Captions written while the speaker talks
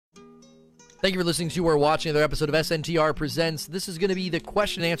Thank you for listening to or watching another episode of SNTR Presents. This is going to be the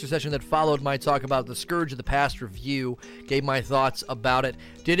question and answer session that followed my talk about the Scourge of the Past review. Gave my thoughts about it.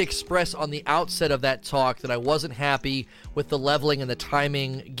 Did express on the outset of that talk that I wasn't happy with the leveling and the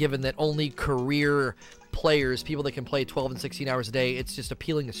timing, given that only career players, people that can play 12 and 16 hours a day, it's just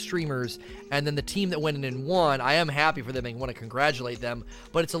appealing to streamers. And then the team that went in and won, I am happy for them and want to congratulate them,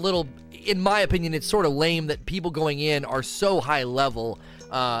 but it's a little, in my opinion, it's sort of lame that people going in are so high level.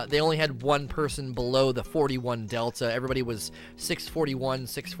 They only had one person below the 41 delta. Everybody was 641,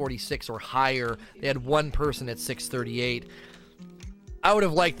 646 or higher. They had one person at 638. I would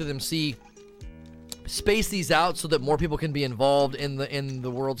have liked them to space these out so that more people can be involved in the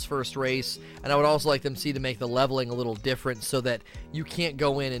world's first race, and I would also like them to make the leveling a little different so that you can't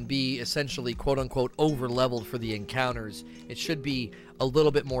go in and be essentially quote unquote over leveled for the encounters. It should be a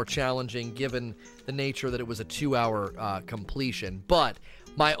little bit more challenging given the nature that it was a 2-hour completion. But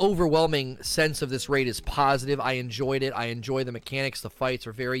my overwhelming sense of this raid is positive. I enjoyed it. I enjoy the mechanics. The fights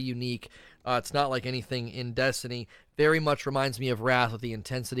are very unique. It's not like anything in Destiny. Very much reminds me of Wrath with the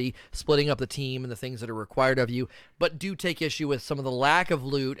intensity, splitting up the team and the things that are required of you, but do take issue with some of the lack of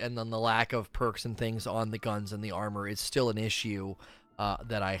loot and then the lack of perks and things on the guns and the armor is still an issue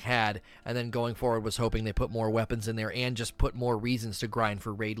that I had. And then going forward was hoping they put more weapons in there and just put more reasons to grind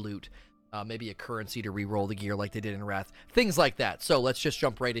for raid loot. Maybe a currency to re-roll the gear like they did in Wrath. Things like that. So let's just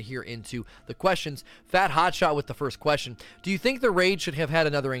jump right here into the questions. Fat Hotshot with the first question. Do you think the raid should have had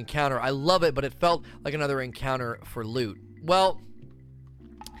another encounter? I love it, but it felt like another encounter for loot. Well,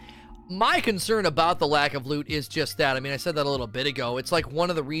 my concern about the lack of loot is just that. I mean, I said that a little bit ago. It's like one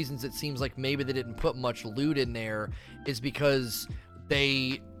of the reasons it seems like maybe they didn't put much loot in there is because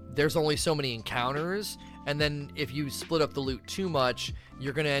there's only so many encounters. And then if you split up the loot too much,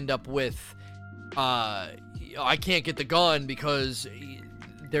 you're going to end up with, I can't get the gun because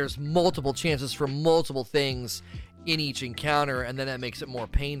there's multiple chances for multiple things in each encounter, and then that makes it more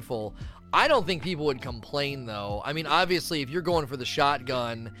painful. I don't think people would complain, though. I mean, obviously, if you're going for the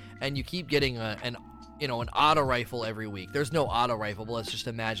shotgun and you keep getting an auto rifle every week, there's no auto rifle, but let's just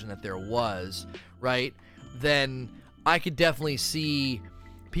imagine that there was, right? Then I could definitely see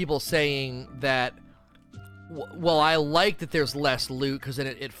people saying that, well, I like that there's less loot because then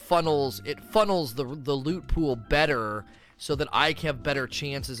it funnels the loot pool better so that I can have better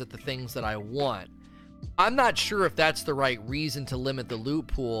chances at the things that I want. I'm not sure if that's the right reason to limit the loot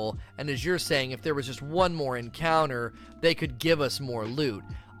pool, and as you're saying, if there was just one more encounter, they could give us more loot.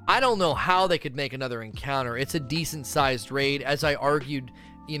 I don't know how they could make another encounter. It's a decent-sized raid. As I argued,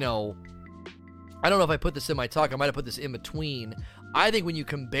 I don't know if I put this in my talk. I might have put this in between. I think when you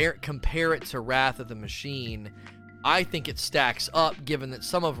compare it to Wrath of the Machine, I think it stacks up, given that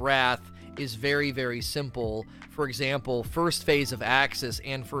some of Wrath is very, very simple. For example, first phase of Axis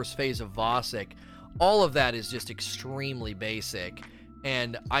and first phase of Vosik, all of that is just extremely basic.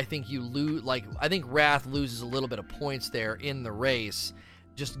 And I think I think Wrath loses a little bit of points there in the race,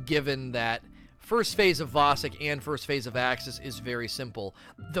 just given that first phase of Vosik and first phase of Axis is very simple.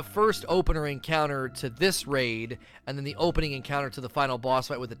 The first opener encounter to this raid and then the opening encounter to the final boss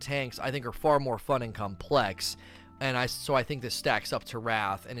fight with the tanks, I think are far more fun and complex. And so I think this stacks up to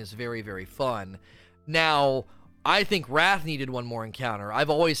Wrath and is very, very fun. Now, I think Wrath needed one more encounter. I've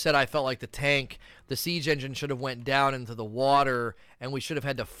always said I felt like the siege engine should have went down into the water and we should have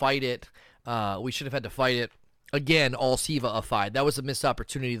had to fight it. Again, all Siva-ified. That was a missed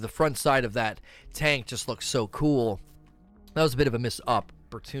opportunity. The front side of that tank just looks so cool. That was a bit of a missed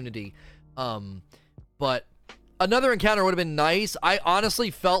opportunity. But another encounter would have been nice. I honestly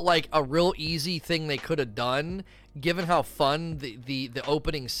felt like a real easy thing they could have done, given how fun the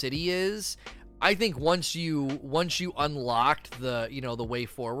opening city is. I think once you unlocked the way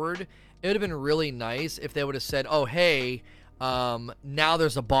forward, it would have been really nice if they would have said, oh, hey, now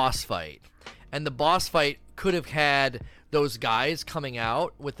there's a boss fight. And the boss fight could have had those guys coming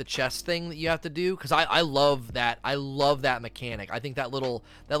out with the chest thing that you have to do, because I love that. I love that mechanic. I think that little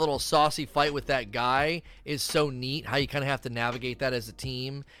saucy fight with that guy is so neat, how you kind of have to navigate that as a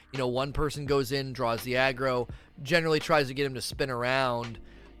team. One person goes in, draws the aggro, generally tries to get him to spin around,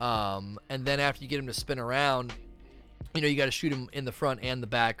 and then after you get him to spin around, you got to shoot him in the front and the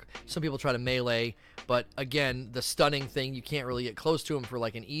back. Some people try to melee, but again, the stunning thing, you can't really get close to him for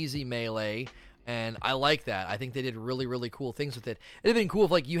like an easy melee. And I like that. I think they did really, really cool things with it. It'd have been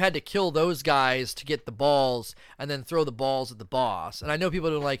cool if you had to kill those guys to get the balls and then throw the balls at the boss. And I know people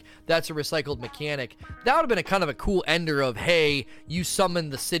are like, that's a recycled mechanic. That would have been a kind of a cool ender of, hey, you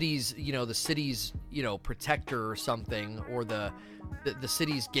summon the city's, protector or something, or the the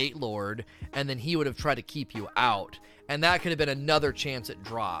city's gate lord, and then he would have tried to keep you out. And that could have been another chance at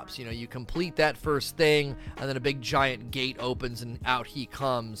drops. You know, you complete that first thing, and then a big giant gate opens, and out he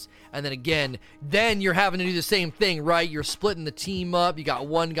comes. And then again, then you're having to do the same thing, right? You're splitting the team up. You got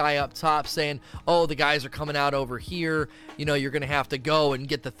one guy up top saying, oh, the guys are coming out over here. You know, you're going to have to go and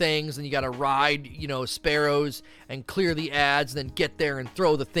get the things, and you got to ride, you know, sparrows and clear the ads, and then get there and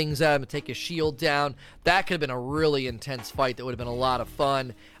throw the things at him and take his shield down. That could have been a really intense fight that would have been a lot of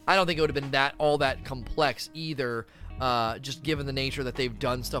fun. I don't think it would have been all that complex either. Just given the nature that they've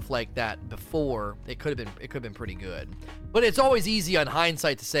done stuff like that before, it could have been pretty good. But it's always easy on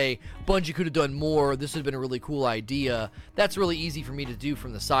hindsight to say Bungie could have done more. This would have been a really cool idea. That's really easy for me to do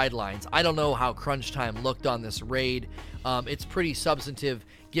from the sidelines. I don't know how crunch time looked on this raid. It's pretty substantive,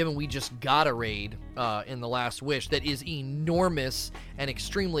 given we just got a raid in the Last Wish that is enormous and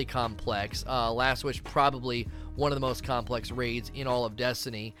extremely complex. Last Wish probably one of the most complex raids in all of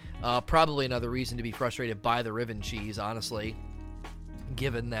Destiny. Probably another reason to be frustrated by the Riven Cheese, honestly,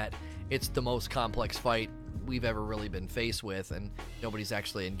 given that it's the most complex fight we've ever really been faced with, and nobody's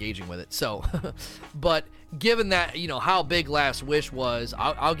actually engaging with it. So, but given that, you know, how big Last Wish was,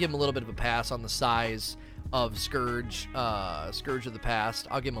 I'll give him a little bit of a pass on the size of Scourge, Scourge of the Past.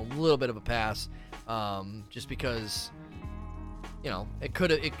 I'll give him a little bit of a pass, just because, you know, it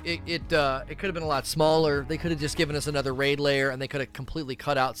could have been a lot smaller. They could have just given us another raid layer, and they could have completely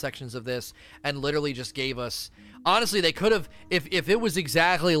cut out sections of this and literally just gave us. Honestly, they could have, if it was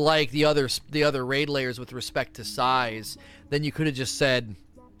exactly like the other raid layers with respect to size, then you could have just said,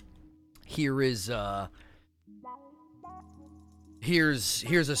 here's a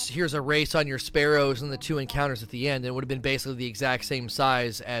race on your sparrows and the 2 encounters at the end. And it would have been basically the exact same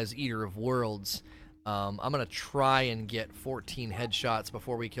size as Eater of Worlds. I'm going to try and get 14 headshots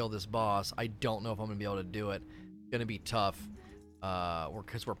before we kill this boss. I don't know if I'm going to be able to do it. It's going to be tough,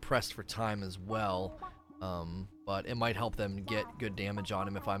 because we're pressed for time as well. But it might help them get good damage on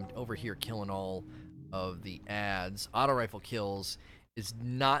him if I'm over here killing all of the ads. Auto rifle kills is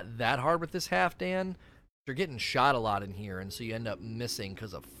not that hard with this Halfdan. You're getting shot a lot in here, and so you end up missing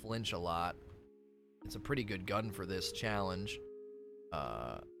because of flinch a lot. It's a pretty good gun for this challenge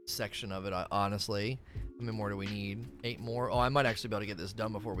section of it, honestly. How many more do we need? 8 more? Oh, I might actually be able to get this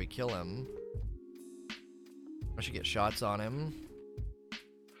done before we kill him. I should get shots on him.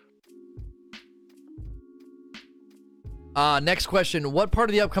 Next question. What part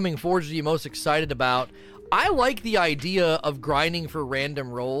of the upcoming Forge are you most excited about? I like the idea of grinding for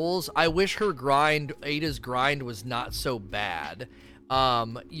random rolls. I wish her grind, Ada's grind, was not so bad.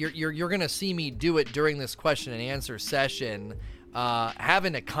 You're gonna see me do it during this question and answer session.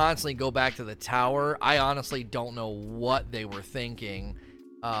 Having to constantly go back to the tower, I honestly don't know what they were thinking.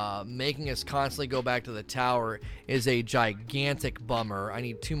 Making us constantly go back to the tower is a gigantic bummer. I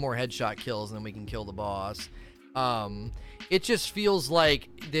need 2 more headshot kills and then we can kill the boss. It just feels like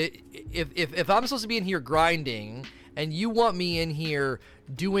if I'm supposed to be in here grinding and you want me in here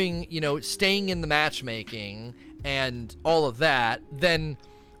doing, you know, staying in the matchmaking and all of that, then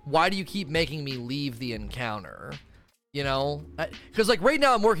why do you keep making me leave the encounter? You know, because like right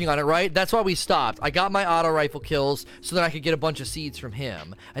now I'm working on it, right? That's why we stopped. I got my auto rifle kills so that I could get a bunch of seeds from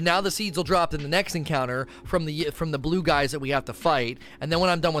him, and now the seeds will drop in the next encounter from the blue guys that we have to fight, and then when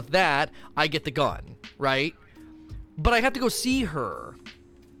I'm done with that, I get the gun, right? But I have to go see her.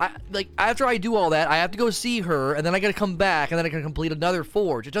 After I do all that, I have to go see her, and then I gotta come back, and then I can complete another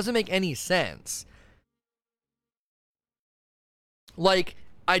forge. It doesn't make any sense. Like,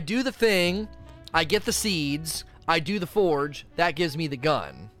 I do the thing, I get the seeds, I do the forge, that gives me the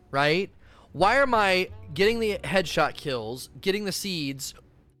gun, right? Why am I getting the headshot kills, getting the seeds,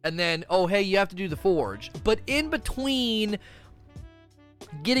 and then, oh, hey, you have to do the forge? But in between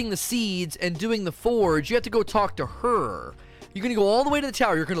getting the seeds and doing the forge, you have to go talk to her. You're going to go all the way to the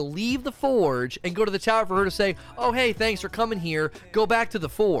tower. You're going to leave the forge and go to the tower for her to say, oh, hey, thanks for coming here. Go back to the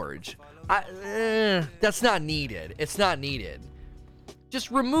forge. That's not needed. It's not needed.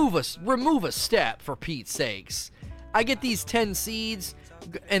 Just remove a step, for Pete's sakes. I get these 10 seeds,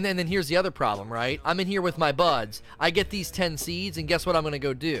 and then here's the other problem, right? I'm in here with my buds. I get these 10 seeds, and guess what I'm going to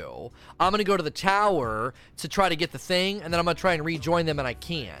go do? I'm going to go to the tower to try to get the thing, and then I'm going to try and rejoin them, and I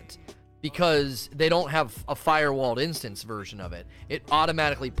can't. Because they don't have a firewalled instance version of it. It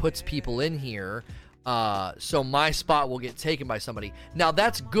automatically puts people in here So my spot will get taken by somebody. Now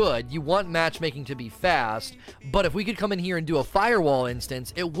that's good. You want matchmaking to be fast, but if we could come in here and do a firewall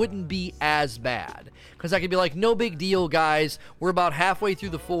instance, it wouldn't be as bad. Because I could be like, no big deal, guys. We're about halfway through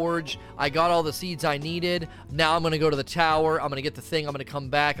the forge. I got all the seeds I needed. Now I'm going to go to the tower. I'm going to get the thing. I'm going to come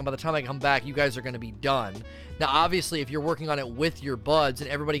back. And by the time I come back, you guys are going to be done. Now, obviously, if you're working on it with your buds and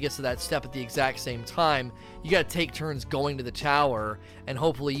everybody gets to that step at the exact same time, you got to take turns going to the tower, and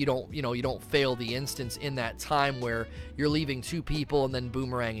hopefully you don't fail the instance in that time where you're leaving 2 people and then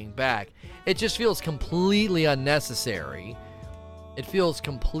boomeranging back. It just feels completely unnecessary. It feels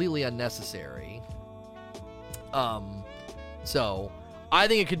completely unnecessary. So I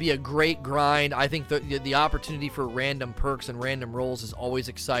think it could be a great grind. I think the opportunity for random perks and random rolls is always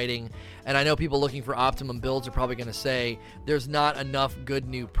exciting. And I know people looking for optimum builds are probably going to say there's not enough good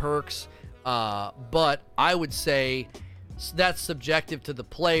new perks. But I would say that's subjective to the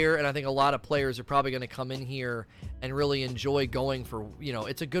player. And I think a lot of players are probably going to come in here and really enjoy going for,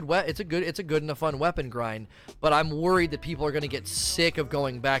 it's a good and a fun weapon grind. But I'm worried that people are going to get sick of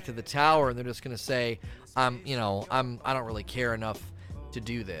going back to the tower and they're just going to say, I don't really care enough to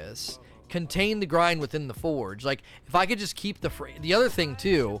do this. Contain the grind within the forge. Like, if I could just keep the other thing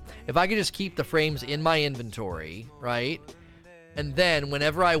too, if I could just keep the frames in my inventory, right? And then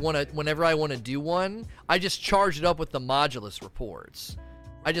whenever I want to do one, I just charge it up with the modulus reports.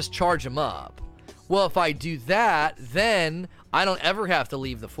 I just charge them up. Well, if I do that, then I don't ever have to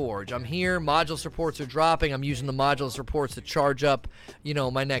leave the forge. I'm here, modulus reports are dropping, I'm using the modulus reports to charge up,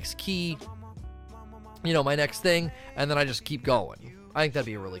 my next key, my next thing, and then I just keep going. I think that'd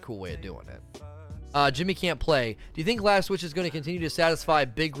be a really cool way of doing it. Jimmy can't play. Do you think Last Wish is going to continue to satisfy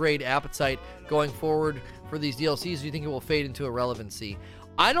big raid appetite going forward for these DLCs? Or do you think it will fade into irrelevancy?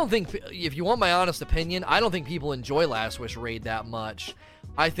 I don't think, if you want my honest opinion, I don't think people enjoy Last Wish raid that much.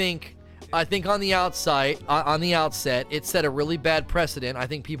 I think on the outset, it set a really bad precedent. I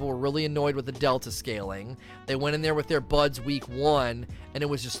think people were really annoyed with the delta scaling. They went in there with their buds week 1, and it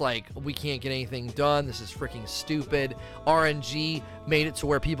was just like, we can't get anything done. This is freaking stupid. RNG made it to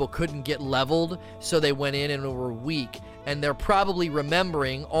where people couldn't get leveled, so they went in and were weak. And they're probably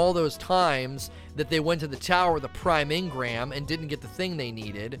remembering all those times that they went to the tower with a prime engram and didn't get the thing they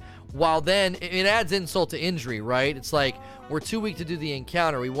needed. While then, it adds insult to injury, right? It's like, we're too weak to do the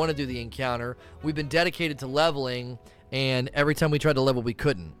encounter. We want to do the encounter. We've been dedicated to leveling, and every time we tried to level, we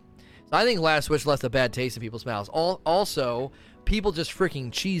couldn't. So I think Last Wish left a bad taste in people's mouths. Also, people just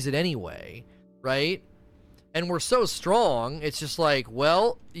freaking cheese it anyway, right? And we're so strong, it's just like,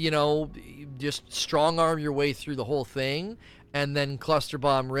 well, just strong arm your way through the whole thing, and then cluster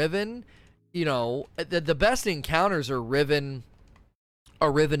bomb Riven. The best encounters are Riven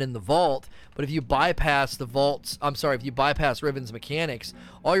in the vault, but if you bypass if you bypass Riven's mechanics,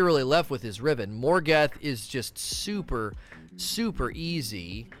 all you're really left with is Riven. Morgeth is just super, super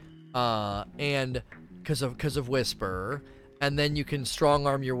easy, and because of Whisper. And then you can strong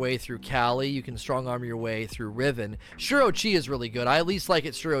arm your way through Kali. You can strong arm your way through Riven. Shuro-Chi is really good. I at least like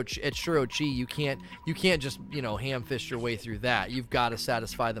at Shuro-Chi. You can't just ham fist your way through that. You've got to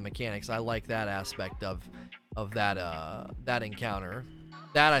satisfy the mechanics. I like that aspect of that encounter.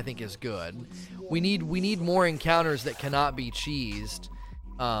 That I think is good. We need more encounters that cannot be cheesed.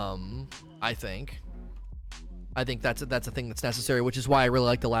 I think that's a thing that's necessary, which is why I really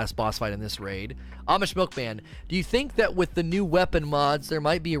like the last boss fight in this raid. Amish Milkman, do you think that with the new weapon mods, there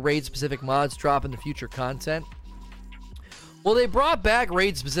might be raid-specific mods drop in the future content? Well, they brought back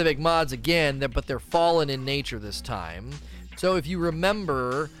raid-specific mods again, but they're fallen in nature this time. So if you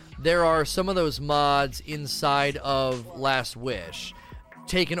remember, there are some of those mods inside of Last Wish.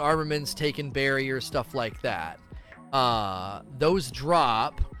 Taken armaments, taken barriers, stuff like that. Those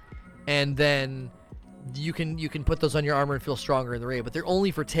drop, and then you can put those on your armor and feel stronger in the raid, but they're only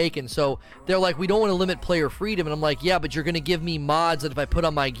for Taken. So they're like, we don't want to limit player freedom, and I'm like, yeah, but you're going to give me mods that if I put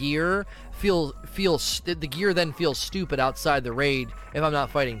on my gear, the gear then feels stupid outside the raid if I'm not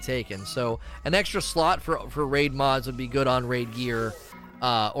fighting Taken. So an extra slot for raid mods would be good on raid gear,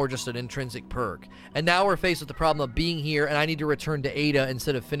 or just an intrinsic perk. And now we're faced with the problem of being here, and I need to return to Ada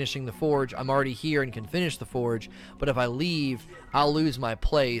instead of finishing the forge. I'm already here and can finish the forge, but if I leave, I'll lose my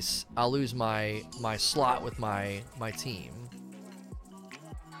place. I'll lose my slot with my team.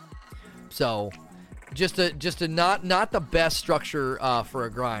 So just a not the best structure for a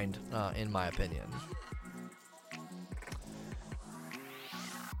grind, in my opinion.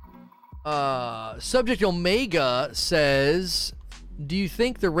 Subject Omega says, Do you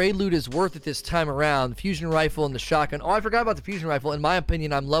think the raid loot is worth it this time around? The fusion rifle and the shotgun. Oh, I forgot about the fusion rifle. In my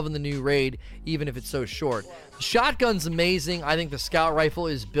opinion, I'm loving the new raid, even if it's so short. The shotgun's amazing. I think the scout rifle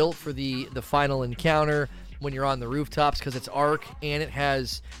is built for the final encounter when you're on the rooftops because it's arc and it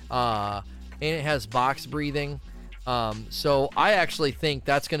has box breathing. So I actually think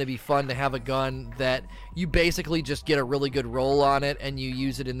that's going to be fun to have a gun that you basically just get a really good roll on it and you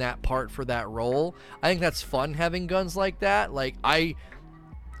use it in that part for that roll. I think that's fun having guns like that. Like I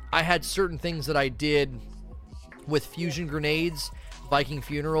had certain things that I did with fusion grenades, Viking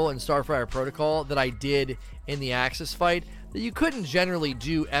Funeral, and Starfire Protocol that I did in the Axis fight that you couldn't generally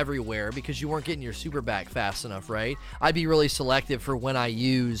do everywhere because you weren't getting your super back fast enough, right? I'd be really selective for when I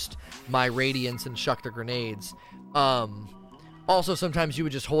used my Radiance and Schukter grenades. Also, sometimes you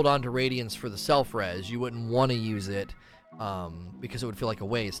would just hold on to Radiance for the self-res. You wouldn't want to use it because it would feel like a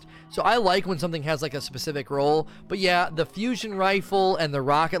waste. So I like when something has like a specific role. But yeah, the fusion rifle and the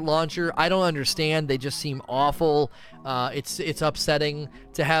rocket launcher, I don't understand. They just seem awful. It's upsetting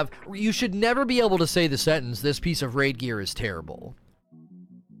to have. You should never be able to say the sentence, "This piece of raid gear is terrible."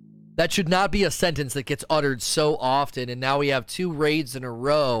 That should not be a sentence that gets uttered so often, and now we have 2 raids in a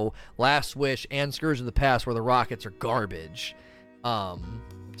row, Last Wish and Scourge of the Past, where the rockets are garbage.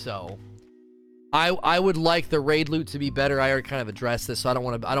 So I would like the raid loot to be better. I already kind of addressed this, so I don't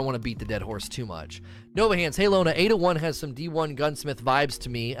want to beat the dead horse too much. Nova Hands, hey Lona, 801 has some D1 Gunsmith vibes to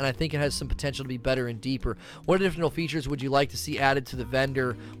me, and I think it has some potential to be better and deeper. What additional features would you like to see added to the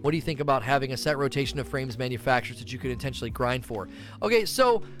vendor? What do you think about having a set rotation of frames manufacturers that you could intentionally grind for? Okay,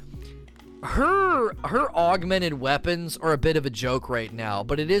 so her augmented weapons are a bit of a joke right now,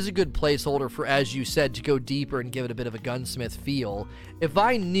 but it is a good placeholder for, as you said, to go deeper and give it a bit of a gunsmith feel. If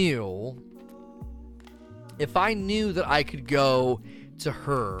I knew that I could go to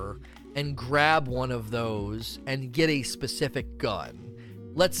her and grab one of those and get a specific gun,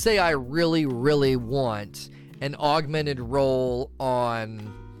 let's say I really, really want an augmented roll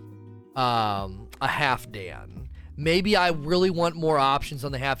on a Halfdan. Maybe I really want more options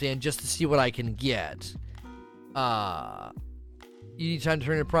on the Halfdan just to see what I can get. You need time to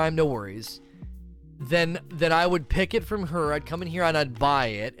turn it prime? No worries. Then I would pick it from her. I'd come in here and I'd buy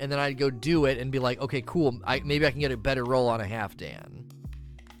it, and then I'd go do it and be like, okay, cool. Maybe I can get a better roll on a Halfdan.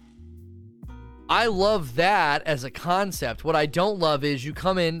 I love that as a concept. What I don't love is you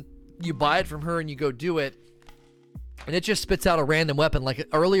come in, you buy it from her, and you go do it, and it just spits out a random weapon. Like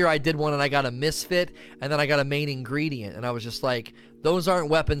earlier I did one and I got a misfit, and then I got a main ingredient, and I was just like, those aren't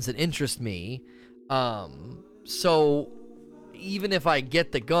weapons that interest me. So even if I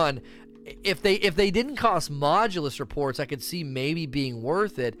get the gun, if they didn't cost Modulus reports, I could see maybe being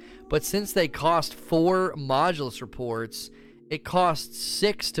worth it. But since they cost 4 Modulus reports, it costs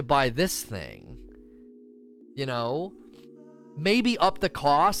 6 to buy this thing. You know? Maybe up the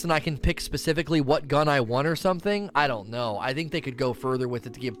cost and I can pick specifically what gun I want or something. I don't know. I think they could go further with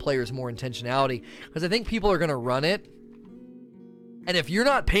it to give players more intentionality, because I think people are going to run it. And if you're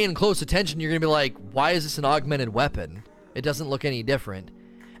not paying close attention, you're going to be like, why is this an augmented weapon? It doesn't look any different.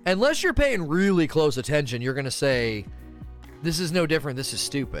 Unless you're paying really close attention, you're going to say, this is no different. This is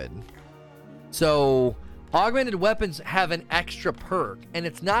stupid. So augmented weapons have an extra perk, and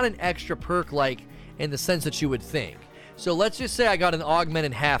it's not an extra perk like in the sense that you would think. So let's just say I got an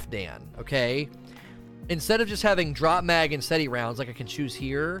augmented Halfdan, okay? Instead of just having drop mag and steady rounds like I can choose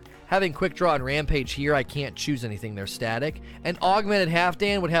here, having quick draw and rampage here, I can't choose anything. They're static. An augmented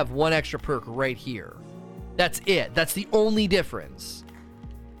Halfdan would have 1 extra perk right here. That's it. That's the only difference.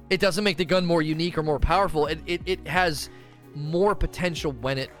 It doesn't make the gun more unique or more powerful. It has more potential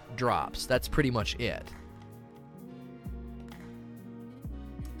when it drops. That's pretty much it.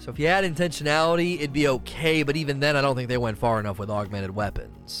 So if you had intentionality, it'd be okay, but even then, I don't think they went far enough with augmented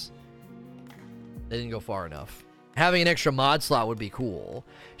weapons. They didn't go far enough. Having an extra mod slot would be cool.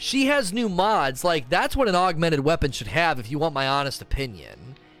 She has new mods. Like, that's what an augmented weapon should have, if you want my honest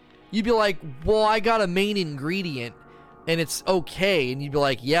opinion. You'd be like, well, I got a main ingredient, and it's okay. And you'd be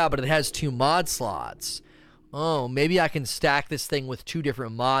like, yeah, but it has 2 mod slots. Oh, maybe I can stack this thing with 2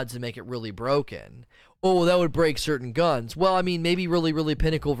 different mods and make it really broken. Oh, that would break certain guns. Well, I mean, maybe really, really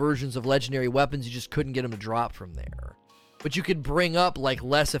pinnacle versions of legendary weapons, you just couldn't get them to drop from there. But you could bring up, like,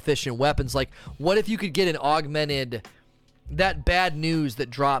 less efficient weapons. Like, what if you could get an augmented, that bad news that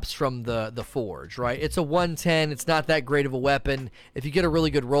drops from the Forge, right? It's a 110. It's not that great of a weapon. If you get a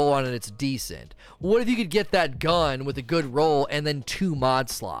really good roll on it, it's decent. What if you could get that gun with a good roll and then 2 mod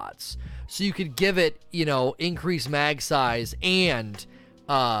slots? So you could give it, you know, increased mag size and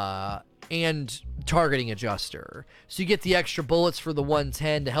targeting adjuster. So you get the extra bullets for the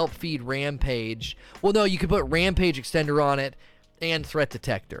 110 to help feed Rampage. Well, no, you could put Rampage extender on it and threat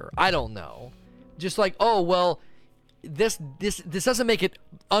detector. I don't know. Just like, oh, well, this doesn't make it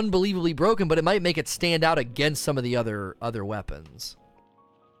unbelievably broken, but it might make it stand out against some of the other weapons.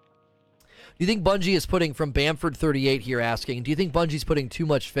 Do you think Bungie is putting, from Bamford38 here asking, do you think Bungie's putting too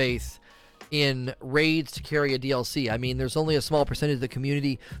much faith in raids to carry a DLC? I mean, there's only a small percentage of the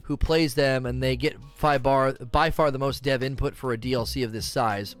community who plays them, and they get by far the most dev input for a DLC of this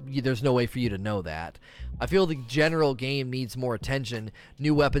size. There's no way for you to know that. I feel the general game needs more attention,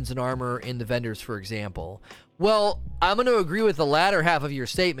 new weapons and armor in the vendors, for example. Well, I'm going to agree with the latter half of your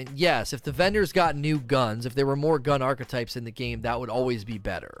statement. Yes, if the vendors got new guns, if there were more gun archetypes in the game, that would always be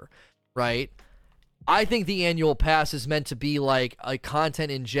better, right? I think the annual pass is meant to be like a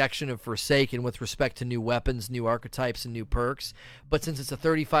content injection of Forsaken with respect to new weapons, new archetypes, and new perks. But since it's a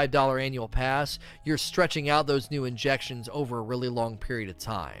 $35 annual pass, you're stretching out those new injections over a really long period of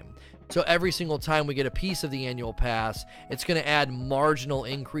time. So every single time we get a piece of the annual pass, it's going to add marginal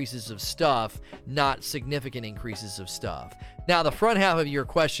increases of stuff, not significant increases of stuff. Now, the front half of your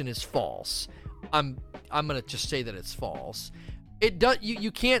question is false. I'm going to just say that it's false. It does.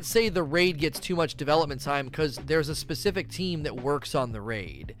 You can't say the raid gets too much development time because there's a specific team that works on the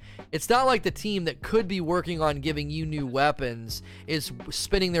raid. It's not like the team that could be working on giving you new weapons is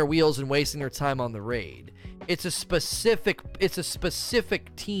spinning their wheels and wasting their time on the raid. It's a specific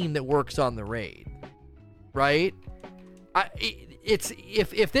team that works on the raid, right? It's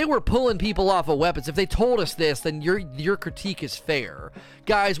if they were pulling people off of weapons, if they told us this, then your critique is fair.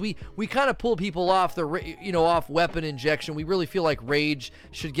 Guys, we kind of pull people off off weapon injection. We really feel like Rage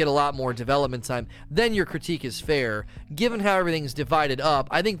should get a lot more development time. Then your critique is fair. Given how everything's divided up,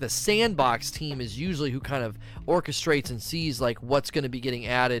 I think the sandbox team is usually who kind of orchestrates and sees like what's going to be getting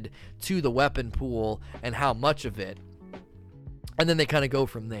added to the weapon pool and how much of it. And then they kind of go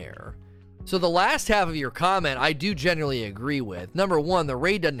from there. So the last half of your comment, I do generally agree with. Number one, the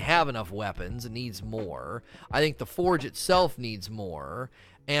raid doesn't have enough weapons. It needs more. I think the Forge itself needs more.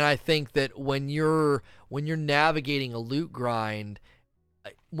 And I think that when you're navigating a loot grind,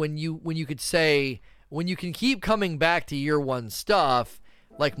 when you can keep coming back to year one stuff,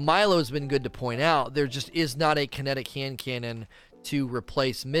 like Milo's been good to point out, there just is not a kinetic hand cannon to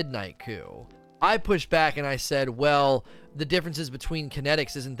replace Midnight Coup. I pushed back and I said, well, the differences between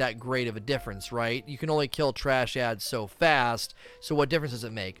kinetics isn't that great of a difference, right? You can only kill trash ads so fast, so what difference does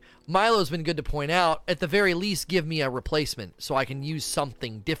it make? Milo's been good to point out, at the very least, give me a replacement so I can use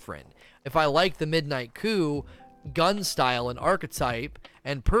something different. If I like the Midnight Coup gun style and archetype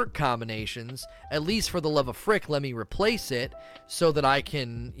and perk combinations, at least for the love of frick, let me replace it so that I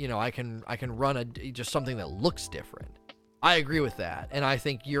can, I can run just something that looks different. I agree with that, and I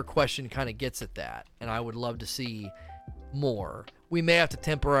think your question kind of gets at that, and I would love to see more. We may have to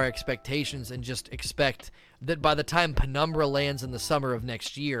temper our expectations and just expect that by the time Penumbra lands in the summer of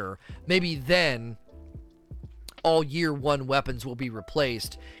next year, maybe then all year one weapons will be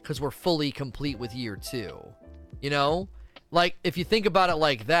replaced because we're fully complete with year two. Like, if you think about it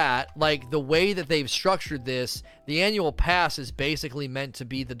like that, like the way that they've structured this, the annual pass is basically meant to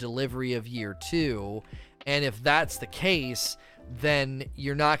be the delivery of year two. And if that's the case, then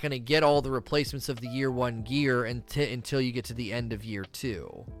you're not going to get all the replacements of the year one gear until you get to the end of year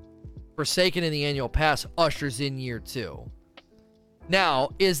two. Forsaken in the annual pass ushers in year two.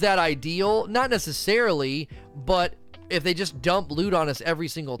 Now, is that ideal? Not necessarily, but if they just dump loot on us every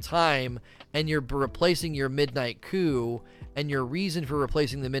single time and you're replacing your Midnight Coup, and your reason for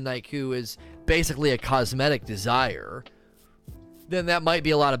replacing the Midnight Coup is basically a cosmetic desire, then that might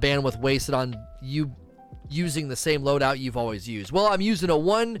be a lot of bandwidth wasted on you using the same loadout you've always used. Well, I'm using a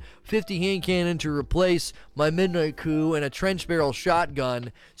 150 hand cannon to replace my Midnight Coup and a trench barrel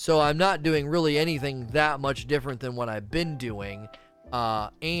shotgun, so I'm not doing really anything that much different than what I've been doing. I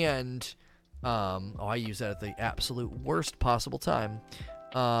use that at the absolute worst possible time.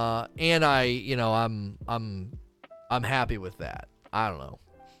 And I'm happy with that. I don't know.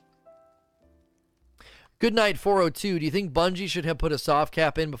 Good night, 402. Do you think Bungie should have put a soft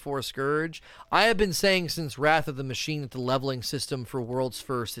cap in before Scourge? I have been saying since Wrath of the Machine that the leveling system for World's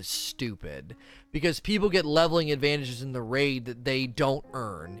First is stupid. Because people get leveling advantages in the raid that they don't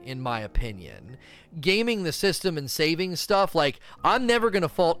earn, in my opinion. Gaming the system and saving stuff, like, I'm never going to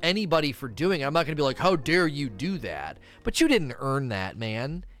fault anybody for doing it. I'm not going to be like, how dare you do that? But you didn't earn that,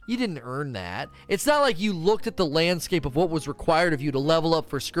 man. You didn't earn that. It's not like you looked at the landscape of what was required of you to level up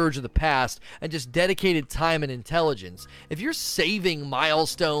for Scourge of the Past and just dedicated time and intelligence. If you're saving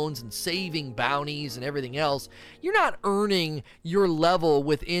milestones and saving bounties and everything else, you're not earning your level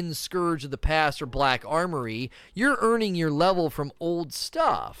within Scourge of the Past or Black Armory. You're earning your level from old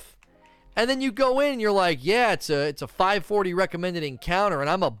stuff. And then you go in and you're like, yeah, it's a 540 recommended encounter, and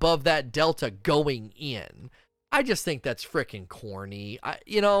I'm above that delta going in. I just think that's freaking corny.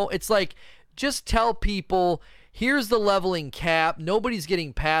 It's like, just tell people, here's the leveling cap. Nobody's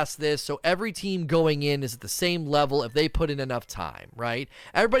getting past this, so every team going in is at the same level if they put in enough time, right?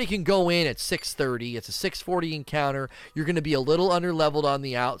 Everybody can go in at 630. It's a 640 encounter. You're going to be a little underleveled on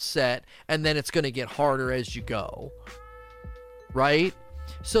the outset, and then it's going to get harder as you go, right?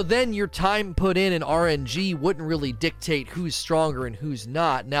 So then your time put in RNG wouldn't really dictate who's stronger and who's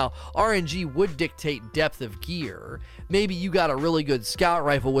not. Now, RNG would dictate depth of gear. Maybe you got a really good scout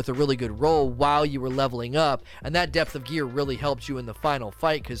rifle with a really good roll while you were leveling up, and that depth of gear really helped you in the final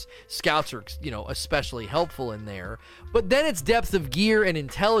fight because scouts are, especially helpful in there. But then it's depth of gear and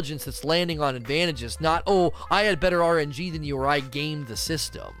intelligence that's landing on advantages, not, oh, I had better RNG than you or I gamed the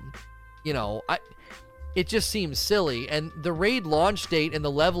system. It just seems silly, and the raid launch date and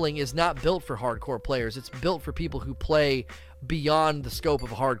the leveling is not built for hardcore players. It's built for people who play beyond the scope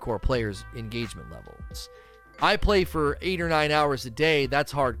of a hardcore player's engagement levels. I play for 8 or 9 hours a day.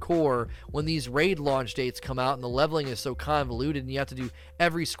 That's hardcore. When these raid launch dates come out and the leveling is so convoluted and you have to do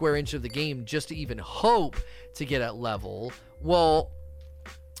every square inch of the game just to even hope to get at level, well,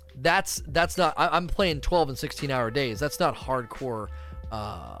 that's not... I'm playing 12 and 16-hour days. That's not hardcore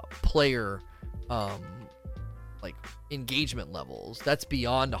player... engagement levels. That's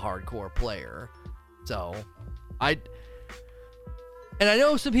beyond a hardcore player. So I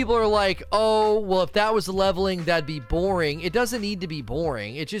know some people are like, oh, well, if that was the leveling, that'd be boring. It doesn't need to be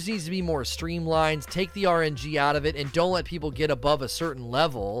boring. It just needs to be more streamlined. Take the RNG out of it and don't let people get above a certain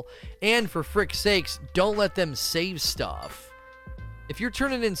level. And for frick's sakes, don't let them save stuff. If you're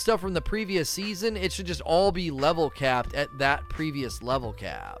turning in stuff from the previous season, it should just all be level capped at that previous level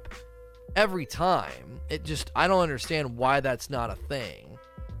cap. Every time. I don't understand why that's not a thing.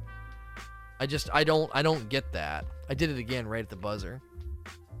 I don't get that. I did it again right at the buzzer.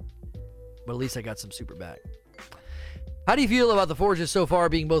 But at least I got some super back. How do you feel about the forges so far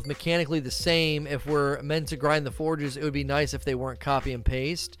being both mechanically the same? If we're meant to grind the forges, it would be nice if they weren't copy and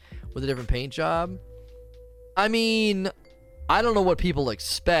paste with a different paint job. I mean, I don't know what people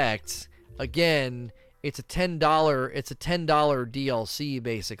expect. Again, it's a $10 DLC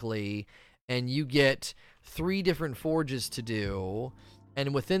basically, and you get 3 different forges to do,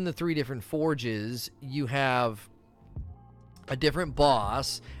 and within the 3 different forges you have a different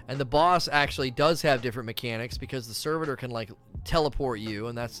boss, and the boss actually does have different mechanics because the servitor can teleport you,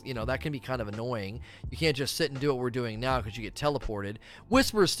 and that's, that can be kind of annoying. You can't just sit and do what we're doing now because you get teleported.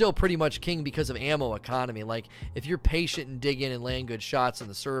 Whisper is still pretty much king because of ammo economy. If you're patient and dig in and land good shots in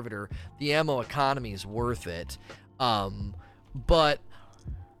the servitor, the ammo economy is worth it. But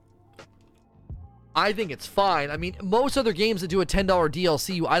I think it's fine. I mean, most other games that do a $10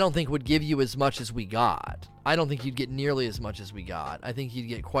 DLC, I don't think would give you as much as we got. I don't think you'd get nearly as much as we got. I think you'd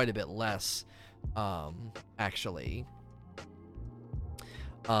get quite a bit less, actually.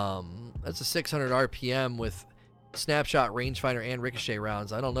 That's a 600 RPM with snapshot, rangefinder, and ricochet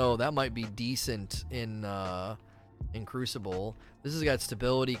rounds. I don't know. That might be decent in Crucible. This has got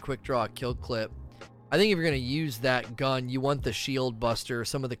stability, quick draw, kill clip. I think if you're going to use that gun, you want the shield buster,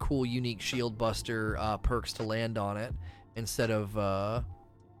 some of the cool, unique shield buster perks to land on it instead of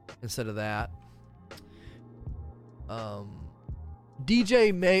that.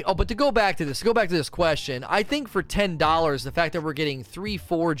 DJ May. Oh, but to go back to this question, I think for $10, the fact that we're getting 3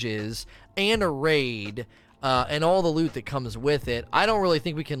 forges and a raid and all the loot that comes with it, I don't really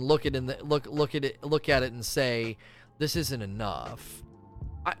think we can look at it and say this isn't enough.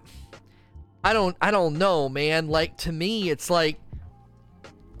 I don't know, man. To me, it's like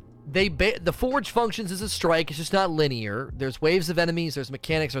the forge functions as a strike. It's just not linear. There's waves of enemies. There's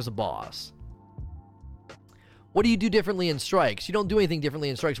mechanics. There's a boss. What do you do differently in strikes? You don't do anything differently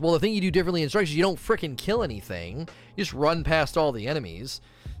in strikes. Well, the thing you do differently in strikes is you don't frickin' kill anything. You just run past all the enemies,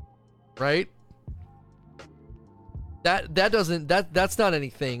 right? That's not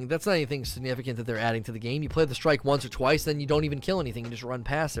anything. That's not anything significant that they're adding to the game. You play the strike once or twice, then you don't even kill anything. You just run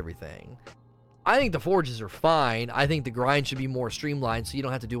past everything. I think the forges are fine. I think the grind should be more streamlined so you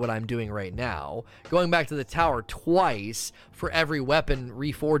don't have to do what I'm doing right now. Going back to the tower twice for every weapon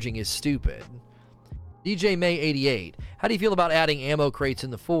reforging is stupid. DJ May 88. How do you feel about adding ammo crates in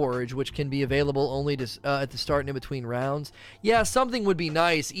the forge, which can be available only at the start and in between rounds? Yeah, something would be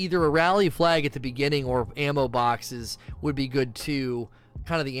nice. Either a rally flag at the beginning or ammo boxes would be good too.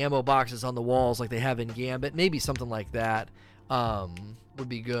 Kind of the ammo boxes on the walls like they have in Gambit. Maybe something like that would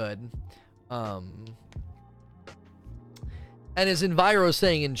be good. And as Enviro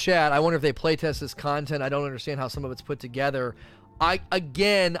saying in chat, I wonder if they playtest this content. I don't understand how some of it's put together. I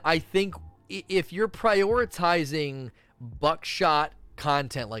think if you're prioritizing buckshot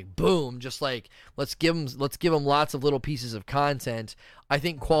content, like boom, just like let's give them lots of little pieces of content, I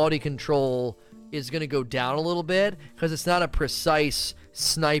think quality control is going to go down a little bit because it's not a precise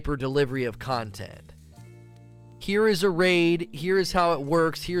sniper delivery of content. Here is a raid, here is how it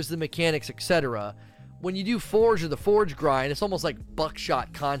works, here's the mechanics, etc. When you do Forge or the Forge grind, it's almost like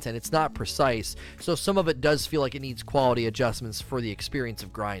buckshot content. It's not precise, so some of it does feel like it needs quality adjustments for the experience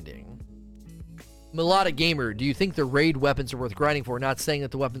of grinding. Melodic Gamer, do you think the raid weapons are worth grinding for? Not saying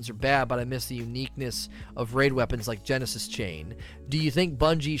that the weapons are bad, but I miss the uniqueness of raid weapons like Genesis Chain. Do you think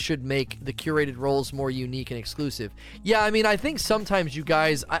Bungie should make the curated roles more unique and exclusive? Yeah, I mean, I think sometimes you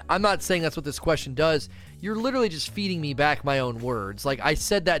guys, I'm not saying that's what this question does. You're literally just feeding me back my own words. Like, I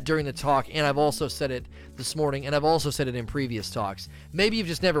said that during the talk, and I've also said it this morning, and I've also said it in previous talks. Maybe you've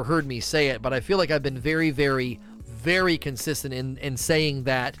just never heard me say it, but I feel like I've been very, very, very consistent in saying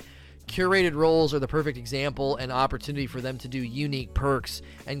that curated roles are the perfect example and opportunity for them to do unique perks,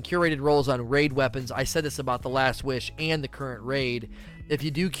 and curated roles on raid weapons. I said this about the Last Wish and the current raid. If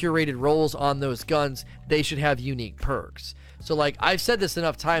you do curated roles on those guns, they should have unique perks. So, like, I've said this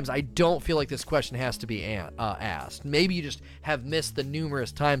enough times, I don't feel like this question has to be asked. Maybe you just have missed the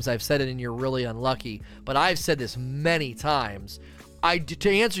numerous times I've said it and you're really unlucky, but I've said this many times. To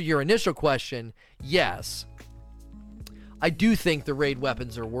answer your initial question, yes, I do think the raid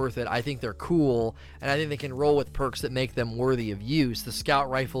weapons are worth it. I think they're cool, and I think they can roll with perks that make them worthy of use. The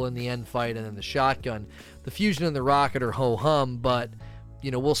scout rifle in the end fight, and then the shotgun. The fusion and the rocket are ho-hum, but, you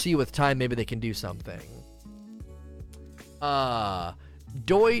know, we'll see with time. Maybe they can do something.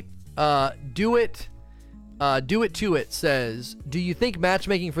 Do it to it says, do you think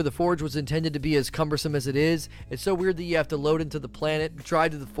matchmaking for the Forge was intended to be as cumbersome as it is? It's so weird that you have to load into the planet,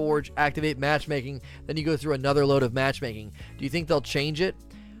 drive to the Forge, activate matchmaking, then you go through another load of matchmaking. Do you think they'll change it?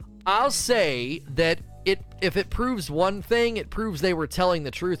 I'll say that if it proves one thing, it proves they were telling the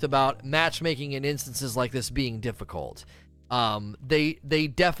truth about matchmaking in instances like this being difficult.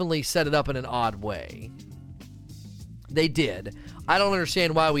 They definitely set it up in an odd way. They did. I don't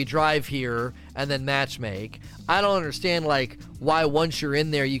understand why we drive here and then matchmake. I don't understand, like, why once you're in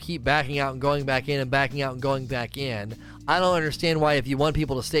there you keep backing out and going back in and backing out and going back in. I don't understand why, if you want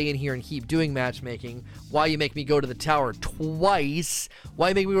people to stay in here and keep doing matchmaking, why you make me go to the tower twice. Why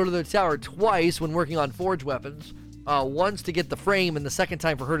you make me go to the tower twice when working on Forge weapons. Once to get the frame and the second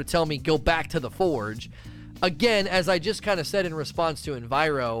time for her to tell me go back to the Forge. Again, as I just kind of said in response to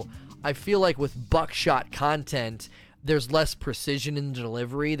Enviro, I feel like with buckshot content, there's less precision in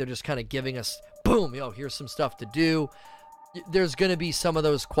delivery. They're just kind of giving us, boom, here's some stuff to do. There's going to be some of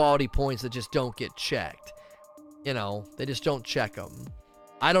those quality points that just don't get checked. You know, they just don't check them.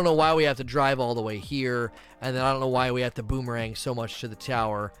 I don't know why we have to drive all the way here, and then I don't know why we have to boomerang so much to the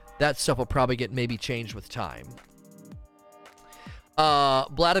tower. That stuff will probably get maybe changed with time.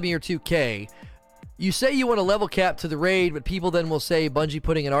 Vladimir 2K. You say you want a level cap to the raid, but people then will say Bungie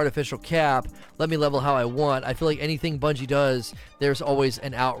putting an artificial cap. Let me level how I want. I feel like anything Bungie does, there's always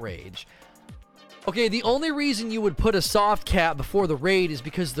an outrage. Okay, the only reason you would put a soft cap before the raid is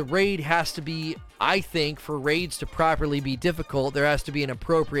because the raid has to be, I think, for raids to properly be difficult, there has to be an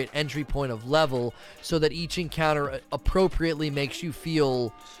appropriate entry point of level so that each encounter appropriately makes you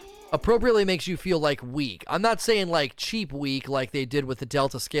feel like weak. I'm not saying like cheap weak like they did with the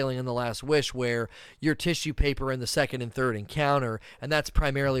Delta scaling in the Last Wish, where you're tissue paper in the second and third encounter, and that's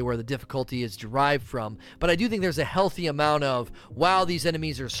primarily where the difficulty is derived from. But I do think there's a healthy amount of, wow, these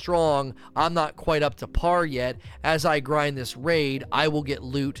enemies are strong, I'm not quite up to par yet. As I grind this raid, I will get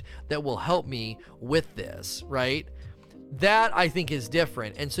loot that will help me with this, right? That, I think, is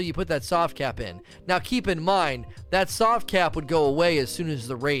different, and so you put that soft cap in. Now, keep in mind, that soft cap would go away as soon as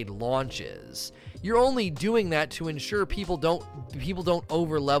the raid launches. You're only doing that to ensure people don't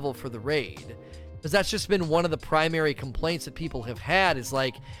over-level for the raid. Because that's just been one of the primary complaints that people have had, is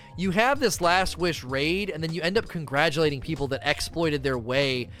like, you have this Last Wish raid, and then you end up congratulating people that exploited their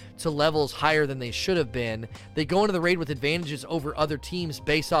way to levels higher than they should have been. They go into the raid with advantages over other teams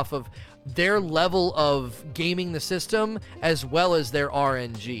based off of their level of gaming the system as well as their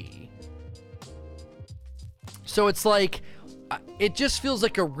RNG. So it's like, it just feels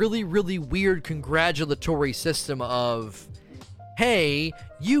like a really, really weird congratulatory system of, hey,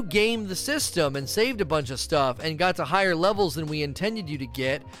 you gamed the system and saved a bunch of stuff and got to higher levels than we intended you to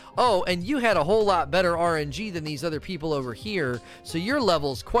get. Oh, and you had a whole lot better RNG than these other people over here, so your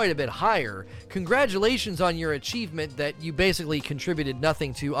level's quite a bit higher. Congratulations on your achievement that you basically contributed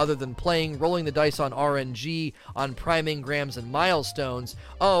nothing to other than rolling the dice on RNG, on prime engrams and milestones.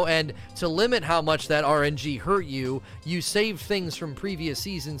 Oh, and to limit how much that RNG hurt you, you saved things from previous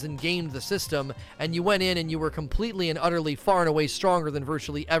seasons and gamed the system, and you went in and you were completely and utterly far and away stronger than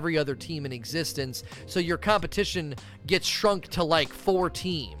virtually every other team in existence, so your competition gets shrunk to like 4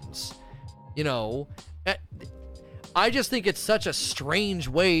 teams. You know, I just think it's such a strange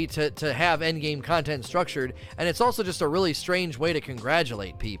way to have endgame content structured, and it's also just a really strange way to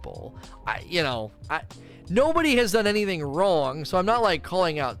congratulate people. Nobody has done anything wrong, so I'm not like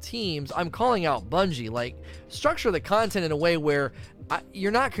calling out teams, I'm calling out Bungie. Like, structure the content in a way where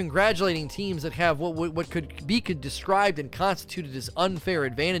you're not congratulating teams that have what could be described and constituted as unfair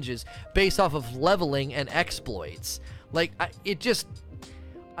advantages based off of leveling and exploits. Like,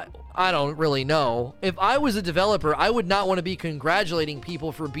 I don't really know. If I was a developer, I would not want to be congratulating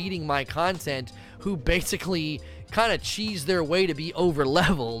people for beating my content who basically kind of cheese their way to be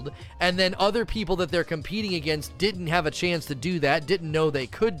over-leveled, and then other people that they're competing against didn't have a chance to do that, didn't know they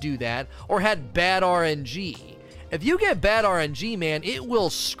could do that, or had bad RNG. If you get bad RNG, man, it will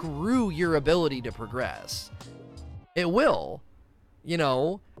screw your ability to progress. It will. You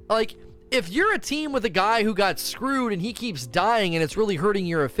know? Like, if you're a team with a guy who got screwed and he keeps dying and it's really hurting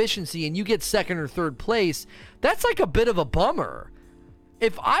your efficiency and you get 2nd or 3rd place, that's like a bit of a bummer.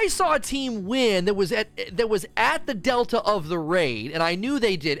 If I saw a team win that was at the delta of the raid, and I knew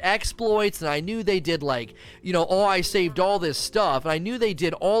they did exploits, and I knew they did, like, you know, oh, I saved all this stuff, and I knew they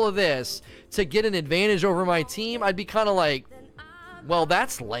did all of this to get an advantage over my team, I'd be kind of like, well,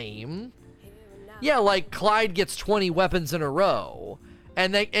 that's lame. Yeah, like Clyde gets 20 weapons in a row,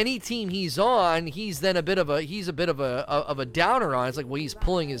 and like any team he's on, he's then a bit of a downer on. It's like, well, he's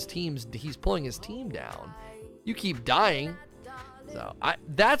pulling his team down. You keep dying. So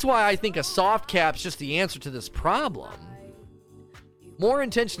that's why I think a soft cap's just the answer to this problem. More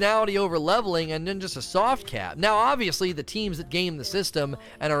intentionality over leveling, and then just a soft cap. Now, obviously, the teams that game the system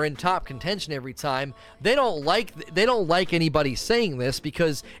and are in top contention every time, they don't like anybody saying this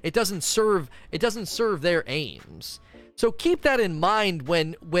because it doesn't serve their aims. So keep that in mind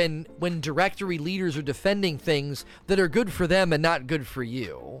when directory leaders are defending things that are good for them and not good for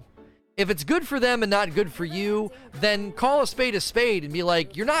you. If it's good for them and not good for you, then call a spade and be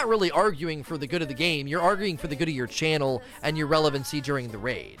like, you're not really arguing for the good of the game. You're arguing for the good of your channel and your relevancy during the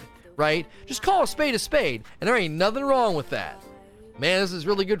raid, right? Just call a spade, and there ain't nothing wrong with that. Man, this is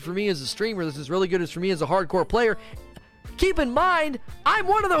really good for me as a streamer. This is really good for me as a hardcore player. Keep in mind, I'm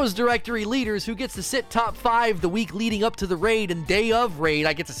one of those directory leaders who gets to sit top 5 the week leading up to the raid, and day of raid,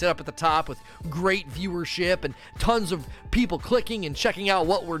 I get to sit up at the top with great viewership and tons of people clicking and checking out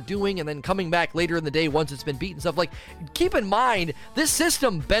what we're doing and then coming back later in the day once it's been beat and stuff. Like, keep in mind, this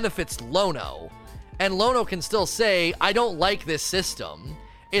system benefits Lono, and Lono can still say, I don't like this system.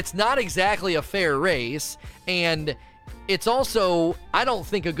 It's not exactly a fair race, and it's also, I don't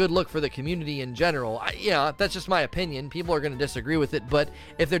think, a good look for the community in general. That's just my opinion. People are going to disagree with it, but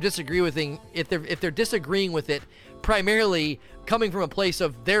if they're disagreeing with it primarily coming from a place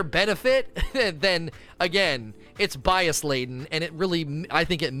of their benefit, then again, it's bias laden, and it really, I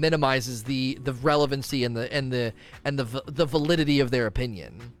think, it minimizes the relevancy and the validity of their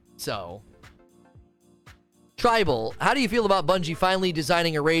opinion. So, Tribal, how do you feel about Bungie finally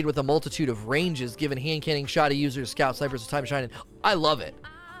designing a raid with a multitude of ranges, given hand canning, shoddy users, scout, snipers, time shining? I love it.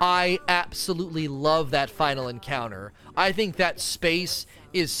 I absolutely love that final encounter. I think that space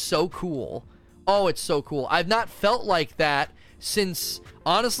is so cool. Oh, it's so cool. I've not felt like that since,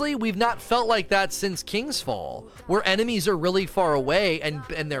 honestly, we've not felt like that since King's Fall, where enemies are really far away and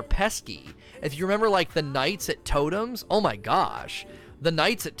they're pesky. If you remember, like, the Knights at Totems, oh my gosh. The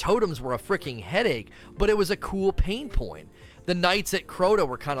Knights at Totems were a freaking headache, but it was a cool pain point. The Knights at Crota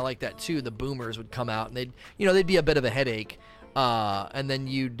were kind of like that too. The boomers would come out and they'd be a bit of a headache, and then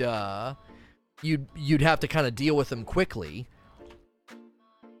you'd have to kind of deal with them quickly.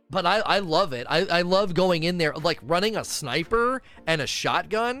 But I love it. I love going in there. Like, running a sniper and a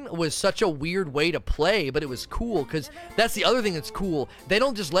shotgun was such a weird way to play, but it was cool, because that's the other thing that's cool. They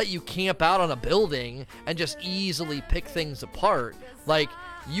don't just let you camp out on a building and just easily pick things apart. Like,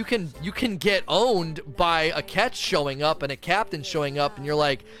 you can get owned by a catch showing up and a captain showing up, and you're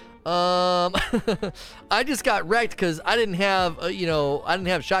like, I just got wrecked because I didn't have, I didn't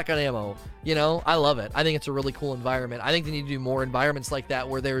have shotgun ammo. I love it. I think it's a really cool environment. I think they need to do more environments like that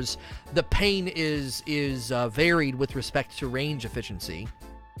where the pain is varied with respect to range efficiency.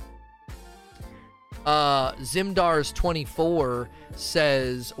 Zimdars24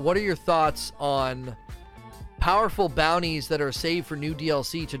 says, what are your thoughts on powerful bounties that are saved for new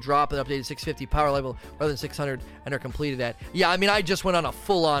DLC to drop an updated 650 power level rather than 600 and are completed at? Yeah, I mean, I just went on a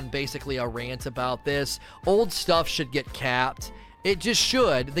full-on, basically a rant about this. Old stuff should get capped. It just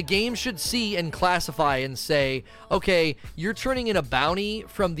should. The game should see and classify and say, okay, you're turning in a bounty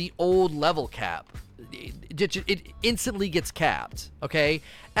from the old level cap. It instantly gets capped, okay?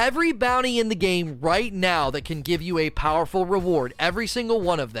 Every bounty in the game right now that can give you a powerful reward, every single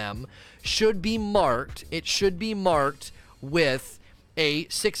one of them should be marked. It should be marked with a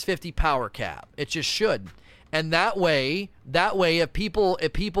 650 power cap. It just should. And that way, if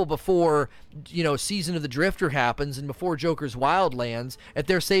people before, Season of the Drifter happens and before Joker's Wildlands, if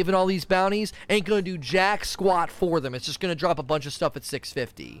they're saving all these bounties, ain't gonna do jack squat for them. It's just gonna drop a bunch of stuff at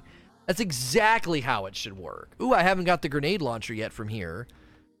 650. That's exactly how it should work. Ooh, I haven't got the grenade launcher yet from here.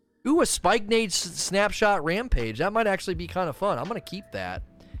 Ooh, a Spike Nade Snapshot Rampage. That might actually be kind of fun. I'm gonna keep that.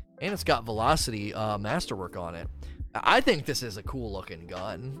 And it's got Velocity Masterwork on it. I think this is a cool looking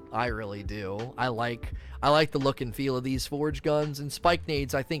gun. I really do. I like the look and feel of these Forge guns, and Spike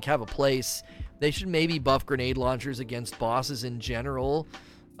Nades I think have a place. They should maybe buff grenade launchers against bosses in general.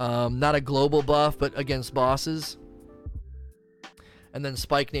 Not a global buff, but against bosses. And then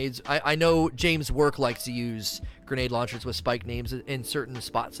Spike Nades. I know James Work likes to use grenade launchers with Spike Nades in certain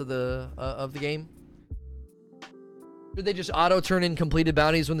spots of the game. Should they just auto turn in completed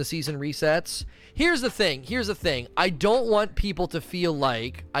bounties when the season resets? Here's the thing. I don't want people to feel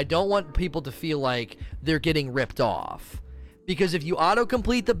like they're getting ripped off. Because if you auto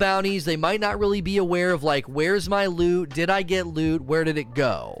complete the bounties, they might not really be aware of like, where's my loot? Did I get loot? Where did it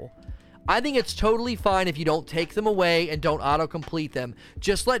go? I think it's totally fine if you don't take them away and don't auto-complete them.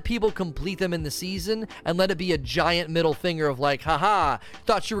 Just let people complete them in the season and let it be a giant middle finger of like, haha,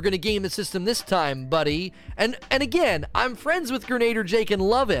 thought you were going to game the system this time, buddy. And again, I'm friends with Grenader Jake and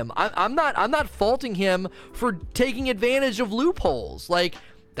love him. I'm not faulting him for taking advantage of loopholes. Like,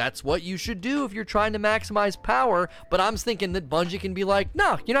 that's what you should do if you're trying to maximize power, but I'm thinking that Bungie can be like,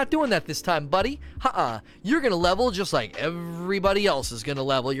 no, you're not doing that this time, buddy. You're going to level just like everybody else is going to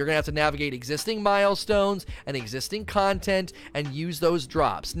level. You're going to have to navigate existing milestones and existing content and use those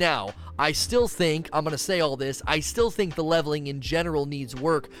drops. Now, I still think, I'm going to say all this, I still think the leveling in general needs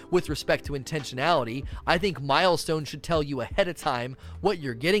work with respect to intentionality. I think milestones should tell you ahead of time what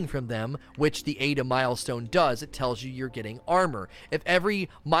you're getting from them, which the Ada milestone does. It tells you you're getting armor. If every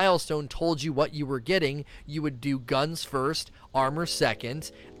milestone told you what you were getting, you would do guns first, armor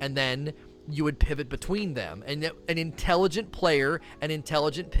second, and then you would pivot between them. And an intelligent player and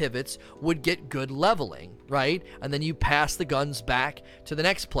intelligent pivots would get good leveling, right? And then you pass the guns back to the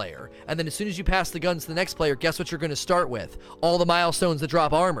next player. And then as soon as you pass the guns to the next player, guess what you're going to start with? All the milestones that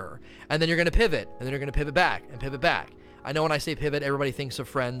drop armor. And then you're going to pivot, and then you're going to pivot back and pivot back. I know when I say pivot, everybody thinks of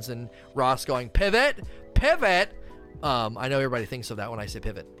Friends and Ross going, pivot, pivot. I know everybody thinks of that when I say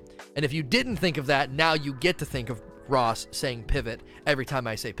pivot. And if you didn't think of that, now you get to think of Ross saying pivot every time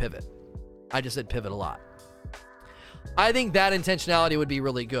I say pivot. I just said pivot a lot. I think that intentionality would be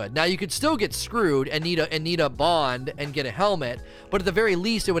really good. Now, you could still get screwed and need a bond and get a helmet, but at the very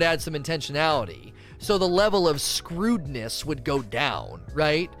least, it would add some intentionality. So the level of screwedness would go down,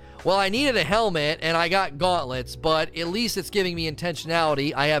 right? Well, I needed a helmet and I got gauntlets, but at least it's giving me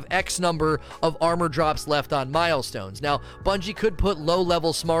intentionality. I have X number of armor drops left on milestones. Now, Bungie could put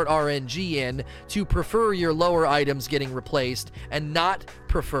low-level smart RNG in to prefer your lower items getting replaced and not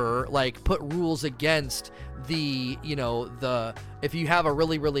prefer, like, put rules against the, if you have a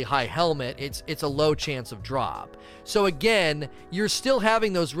really, really high helmet, it's a low chance of drop. So again, you're still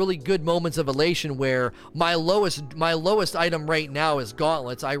having those really good moments of elation where my lowest item right now is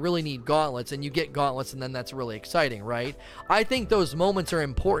gauntlets. I really need gauntlets, and you get gauntlets, and then that's really exciting, right? I think those moments are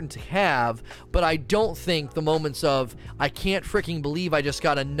important to have, but I don't think the moments of, I can't freaking believe I just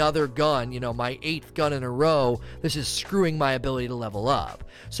got another gun, my 8th gun in a row, this is screwing my ability to level up.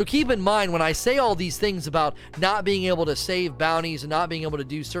 So keep in mind, when I say all these things about not being able to save bounties and not being able to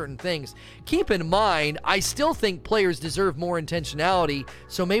do certain things, keep in mind, I still think players deserve more intentionality,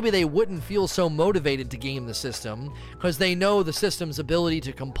 so maybe they wouldn't feel so motivated to game the system, because they know the system's ability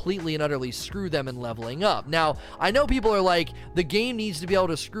to completely and utterly screw them in leveling up. Now, I know people are like, the game needs to be able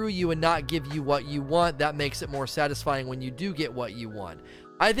to screw you and not give you what you want. That makes it more satisfying when you do get what you want.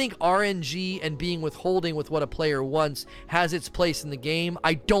 I think RNG and being withholding with what a player wants has its place in the game.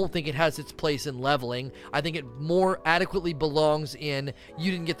 I don't think it has its place in leveling. I think it more adequately belongs in,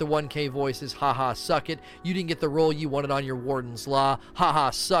 you didn't get the 1K voices, haha, suck it. You didn't get the role you wanted on your Warden's Law, haha,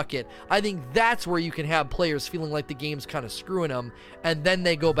 suck it. I think that's where you can have players feeling like the game's kind of screwing them, and then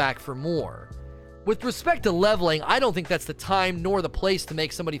they go back for more. With respect to leveling, I don't think that's the time nor the place to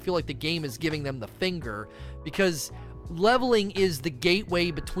make somebody feel like the game is giving them the finger, because leveling is the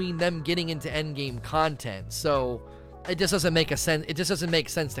gateway between them getting into endgame content. So it just doesn't make sense. It just doesn't make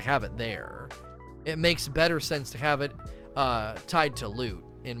sense to have it there. It makes better sense to have it tied to loot,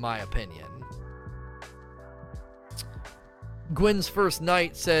 in my opinion. Gwen's First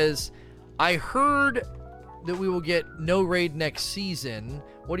Night says, I heard that we will get no raid next season.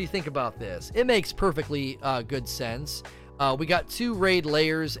 What do you think about this? It makes perfectly good sense. We got 2 raid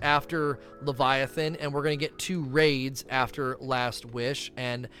layers after Leviathan, and we're going to get 2 raids after Last Wish,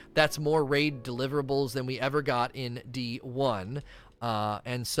 and that's more raid deliverables than we ever got in D1.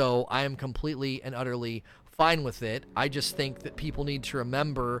 And so I am completely and utterly fine with it. I just think that people need to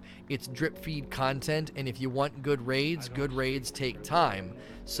remember it's drip feed content, and if you want good raids take time.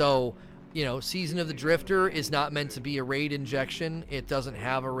 So, you know, Season of the Drifter is not meant to be a raid injection. It doesn't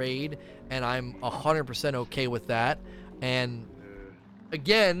have a raid, and I'm 100% okay with that. And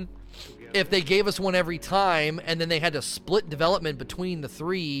again, if they gave us one every time and then they had to split development between the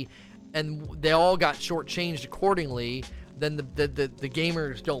 3 and they all got shortchanged accordingly, then the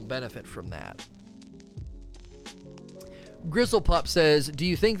gamers don't benefit from that. Grizzlepup says, do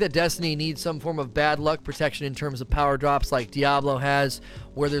you think that Destiny needs some form of bad luck protection in terms of power drops like Diablo has,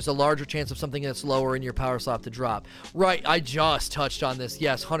 where there's a larger chance of something that's lower in your power slot to drop? Right, I just touched on this.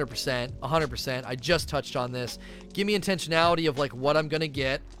 Yes, 100%. I just touched on this. Give me intentionality of like what I'm going to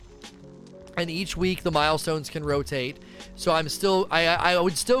get. And each week the milestones can rotate. So I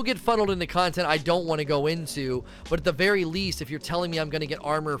would still get funneled into content I don't want to go into, but at the very least, if you're telling me I'm going to get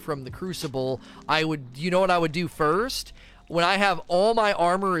armor from the Crucible, you know what I would do first? When I have all my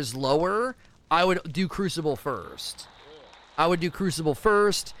armor is lower, I would do Crucible first. And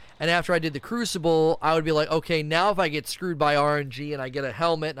after I did the Crucible, I would be like, okay, now if I get screwed by RNG and I get a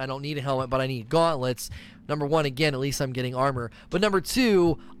helmet, and I don't need a helmet, but I need gauntlets, number 1, again, at least I'm getting armor. But number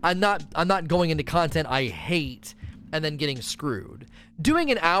 2, I'm not going into content I hate and then getting screwed.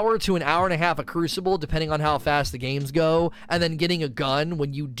 Doing an hour to an hour and a half of Crucible, depending on how fast the games go, and then getting a gun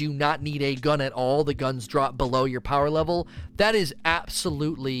when you do not need a gun at all, the guns drop below your power level, that is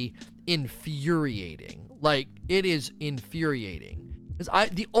absolutely infuriating. Like, it is infuriating. Because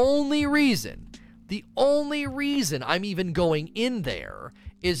the only reason I'm even going in there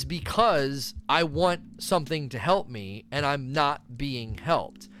is because I want something to help me and I'm not being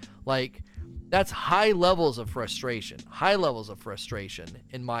helped. Like, that's high levels of frustration,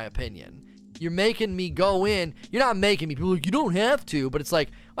 in my opinion. You're making me go in. You're not making me. People are like, you don't have to, but it's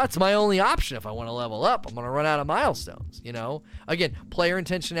like, well, that's my only option if I want to level up. I'm going to run out of milestones, you know? Again, player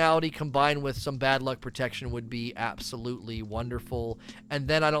intentionality combined with some bad luck protection would be absolutely wonderful. And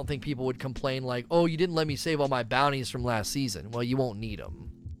then I don't think people would complain like, oh, you didn't let me save all my bounties from last season. Well, you won't need them.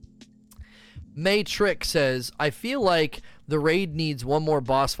 Maytrick says, I feel like the raid needs one more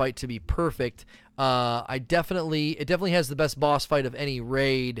boss fight to be perfect. It definitely has the best boss fight of any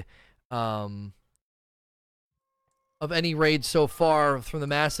raid. So far, from the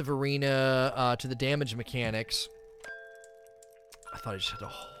massive arena to the damage mechanics. I thought I just had to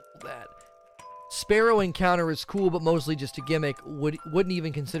hold that. Sparrow encounter is cool, but mostly just a gimmick. Wouldn't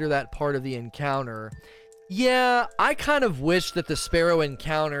even consider that part of the encounter. Yeah, I kind of wish that the Sparrow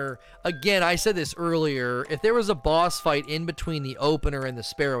encounter, again, I said this earlier, if there was a boss fight in between the opener and the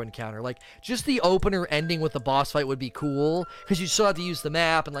Sparrow encounter, like, just the opener ending with the boss fight would be cool, because you still have to use the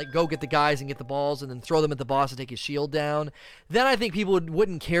map and, like, go get the guys and get the balls and then throw them at the boss and take his shield down. Then I think people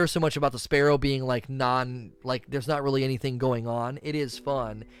wouldn't care so much about the Sparrow being, like, there's not really anything going on. It is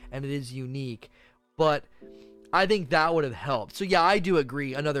fun, and it is unique, but I think that would have helped. So, yeah, I do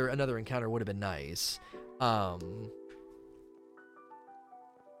agree. Another encounter would have been nice.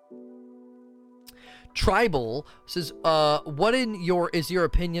 Tribal says, what is your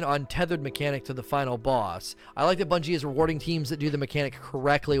opinion on tethered mechanic to the final boss? I like that Bungie is rewarding teams that do the mechanic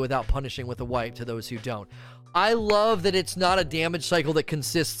correctly without punishing with a wipe to those who don't. I love that it's not a damage cycle that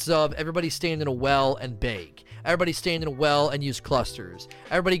consists of everybody stand in a well and bake. Everybody stand in a well and use clusters.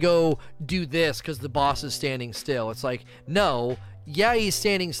 Everybody go do this because the boss is standing still. It's like, no. Yeah, he's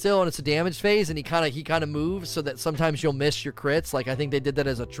standing still and it's a damage phase, and he kind of moves so that sometimes you'll miss your crits. Like, I think they did that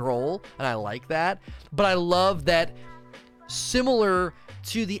as a troll, and I like that. But I love that, similar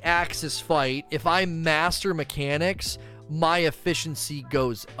to the Axis fight, if I master mechanics, my efficiency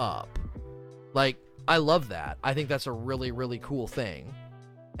goes up. Like, I love that. I think that's a really, really cool thing.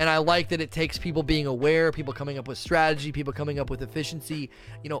 And I like that it takes people being aware, people coming up with strategy, people coming up with efficiency,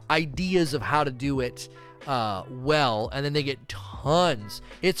 ideas of how to do it well, and then they get tons.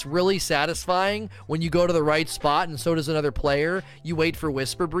 It's really satisfying when you go to the right spot, and so does another player. You wait for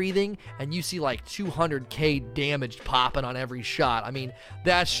whisper breathing, and you see like 200k damage popping on every shot. I mean,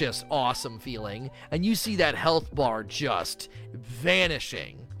 that's just awesome feeling. And you see that health bar just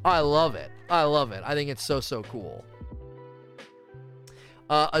vanishing. I love it. I think it's so cool.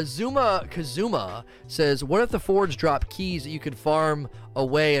 Azuma Kazuma says, what if the Forge dropped keys that you could farm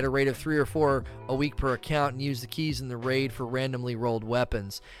away at a rate of 3 or 4 a week per account and use the keys in the raid for randomly rolled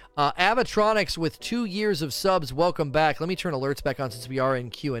weapons? Avatronics with 2 years of subs, welcome back. Let me turn alerts back on since we are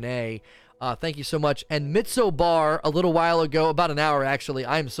in Q&A. Thank you so much. And Mitso Bar, a little while ago, about an hour actually.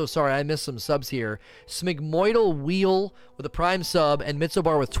 I'm so sorry, I missed some subs here. Smigmoidal Wheel with a Prime sub, and Mitso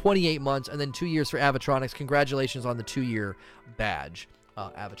Bar with 28 months, and then 2 years for Avatronics. Congratulations on the 2-year badge.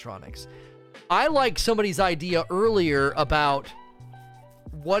 Avatronics. I like somebody's idea earlier about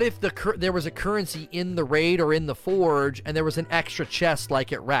what if there was a currency in the raid or in the Forge and there was an extra chest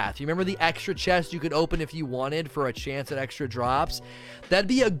like at Wrath. You remember the extra chest you could open if you wanted for a chance at extra drops? That'd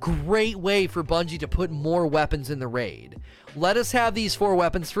be a great way for Bungie to put more weapons in the raid. Let us have these 4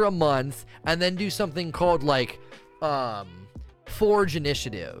 weapons for a month and then do something called like Forge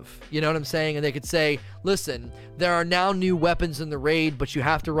Initiative, you know what I'm saying? And they could say, listen, there are now new weapons in the raid, but you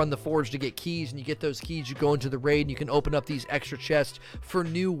have to run the Forge to get keys, and you get those keys, you go into the raid, and you can open up these extra chests for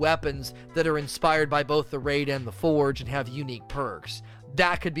new weapons that are inspired by both the raid and the Forge and have unique perks.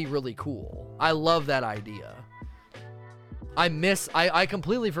 That could be really cool. I love that idea. I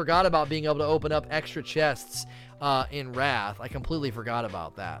completely forgot about being able to open up extra chests in Wrath. I completely forgot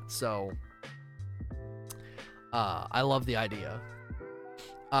about that. So I love the idea.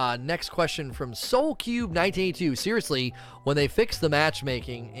 Next question from SoulCube1982. Seriously, when they fix the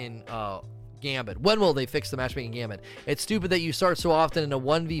matchmaking in Gambit, when will they fix the matchmaking in Gambit? It's stupid that you start so often in a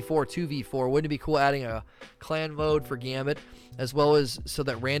 1v4, 2v4. Wouldn't it be cool adding a clan mode for Gambit, as well as so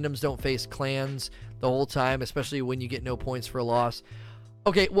that randoms don't face clans the whole time, especially when you get no points for a loss?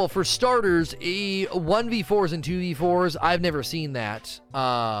 Okay, well, for starters, 1v4s and 2v4s, I've never seen that.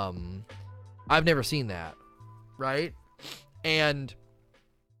 Right? And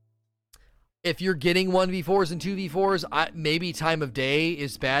if you're getting 1v4s and 2v4s, maybe time of day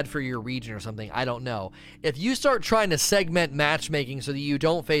is bad for your region or something. I don't know. If you start trying to segment matchmaking so that you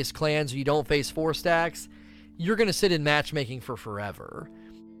don't face clans or you don't face 4 stacks, you're going to sit in matchmaking for forever.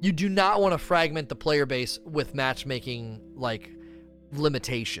 You do not want to fragment the player base with matchmaking, like,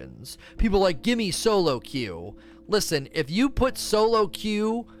 limitations. People are like, give me solo queue. Listen, if you put solo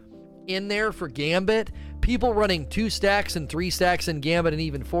queue in there for Gambit, people running 2 stacks and 3 stacks in Gambit and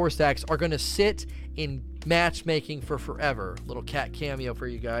even 4 stacks are going to sit in matchmaking for forever. Little cat cameo for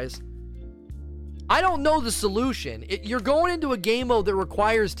you guys. I don't know the solution. You're going into a game mode that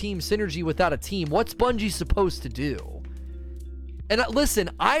requires team synergy without a team. What's Bungie supposed to do? And listen,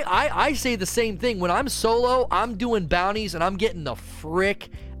 I say the same thing. When I'm solo, I'm doing bounties and I'm getting the frick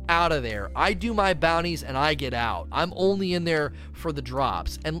out of there. I do my bounties and I get out. I'm only in there for the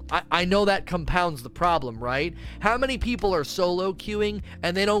drops. And I know that compounds the problem, right? How many people are solo queuing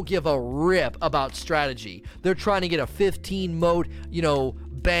and they don't give a rip about strategy? They're trying to get a 15 moat,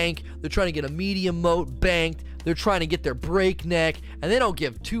 bank. They're trying to get a medium moat banked. They're trying to get their breakneck, and they don't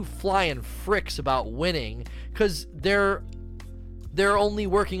give 2 flying fricks about winning because they're only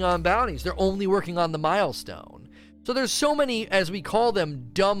working on bounties. They're only working on the milestone. So there's so many, as we call them,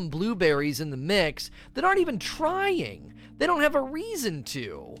 dumb blueberries in the mix that aren't even trying. They don't have a reason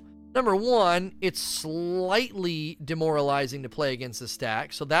to. Number one, it's slightly demoralizing to play against the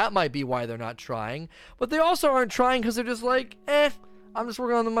stack, so that might be why they're not trying. But they also aren't trying because they're just like, I'm just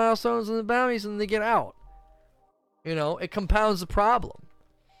working on the milestones and the bounties, and they get out. It compounds the problem.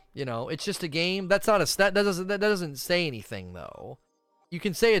 It's just a game. That doesn't say anything, though. You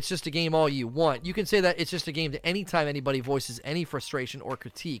can say it's just a game all you want. You can say that it's just a game that anytime anybody voices any frustration or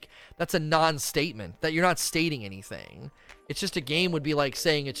critique, that's a non-statement, that you're not stating anything. It's just a game would be like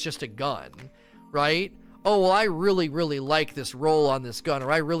saying it's just a gun, right? Oh, well, I really, really like this roll on this gun,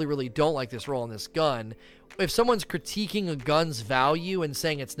 or I really, really don't like this roll on this gun. If someone's critiquing a gun's value and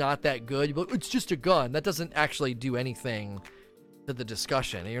saying it's not that good, but it's just a gun, that doesn't actually do anything to the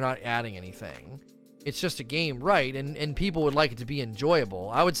discussion. You're not adding anything. It's just a game, right? And people would like it to be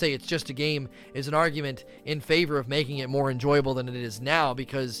enjoyable. I would say it's just a game is an argument in favor of making it more enjoyable than it is now,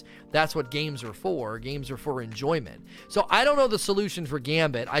 because that's what games are for. Games are for enjoyment. So I don't know the solution for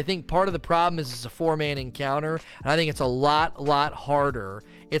Gambit. I think part of the problem is it's a 4-man encounter, and I think it's a lot harder.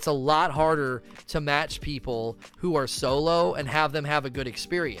 It's a lot harder to match people who are solo and have them have a good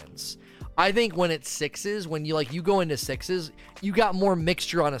experience. I think when it's 6s, when you go into 6s, you got more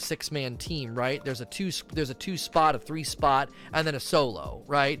mixture on a 6-man team, right? There's a 2 spot, a 3 spot, and then a solo,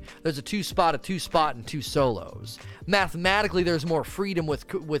 right? There's a 2 spot, a 2 spot, and 2 solos. Mathematically, there's more freedom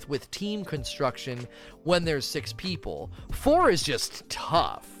with team construction when there's 6 people. 4 is just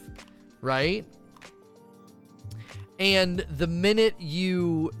tough, right? And the minute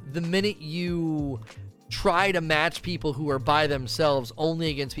you try to match people who are by themselves only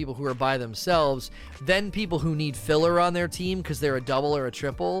against people who are by themselves, then people who need filler on their team because they're a double or a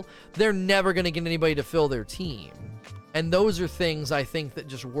triple, they're never going to get anybody to fill their team. And those are things I think that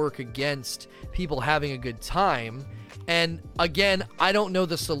just work against people having a good time. And again, I don't know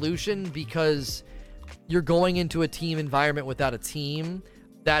the solution, because you're going into a team environment without a team.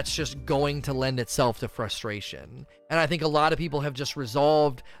 That's just going to lend itself to frustration. And I think a lot of people have just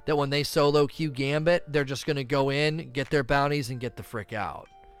resolved that when they solo queue Gambit, they're just going to go in, get their bounties, and get the frick out.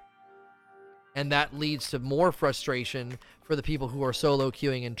 And that leads to more frustration for the people who are solo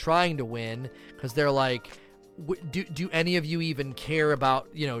queuing and trying to win, because they're like, do any of you even care about,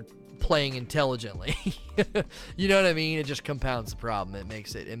 playing intelligently? You know what I mean? It just compounds the problem. It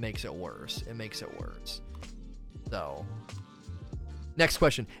makes it worse. It makes it worse. So... Next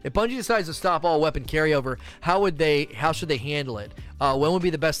question. If Bungie decides to stop all weapon carryover, how should they handle it? When would be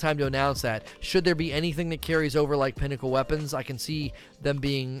the best time to announce that? Should there be anything that carries over like pinnacle weapons? I can see them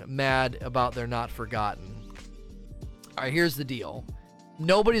being mad about they're not forgotten. All right, here's the deal.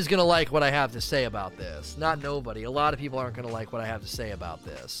 Nobody's going to like what I have to say about this. Not nobody. A lot of people aren't going to like what I have to say about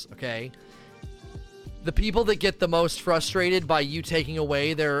this, okay? The people that get the most frustrated by you taking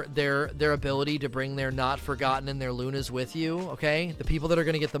away their ability to bring their not forgotten and their Lunas with you, okay? The people that are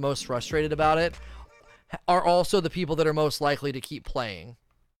going to get the most frustrated about it are also the people that are most likely to keep playing.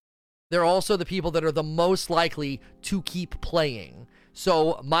 They're also the people that are the most likely to keep playing.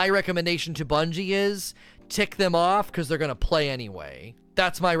 So my recommendation to Bungie is tick them off, because they're going to play anyway.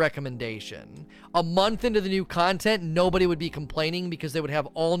 That's my recommendation. A month into the new content, nobody would be complaining, because they would have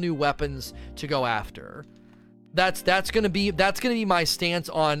all new weapons to go after. That's gonna be my stance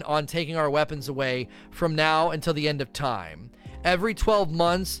on taking our weapons away from now until the end of time. Every 12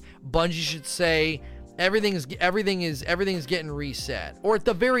 months, Bungie should say everything's getting reset, or at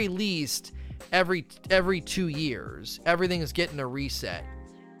the very least, every 2 years, everything is getting a reset.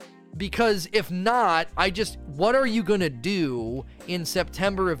 Because if not, what are you going to do in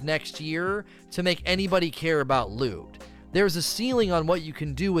September of next year to make anybody care about loot? There's a ceiling on what you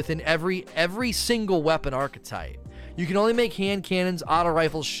can do within every single weapon archetype. You can only make hand cannons, auto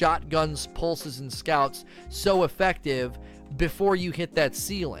rifles, shotguns, pulses, and scouts so effective before you hit that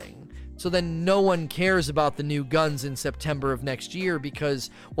ceiling. So then no one cares about the new guns in September of next year, because,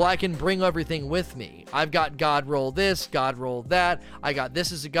 well, I can bring everything with me. I've got God roll this, God roll that. I got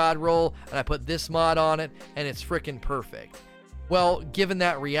this as a God roll, and I put this mod on it, and it's freaking perfect. Well, given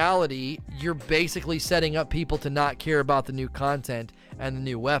that reality, you're basically setting up people to not care about the new content and the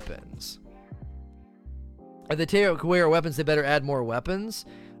new weapons. If they take away our weapons, they better add more weapons.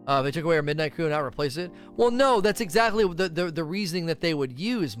 They took away our Midnight Crew and not replace it. Well, no, that's exactly the reasoning that they would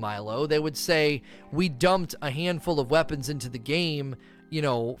use, Milo. They would say, we dumped a handful of weapons into the game,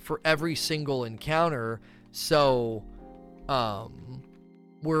 for every single encounter. So,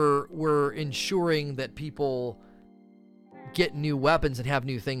 we're ensuring that people get new weapons and have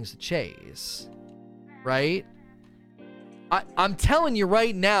new things to chase, right? I'm telling you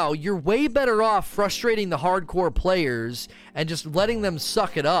right now, you're way better off frustrating the hardcore players and just letting them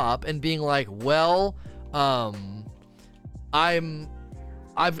suck it up and being like, well, I've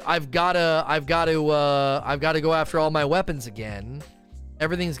got to go after all my weapons again.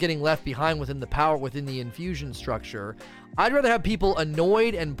 Everything's getting left behind within the infusion structure. I'd rather have people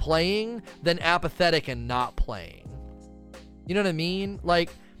annoyed and playing than apathetic and not playing. You know what I mean?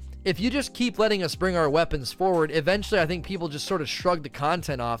 Like, if you just keep letting us bring our weapons forward, eventually I think people just sort of shrug the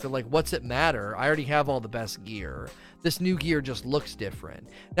content off. They're like, what's it matter? I already have all the best gear. This new gear just looks different.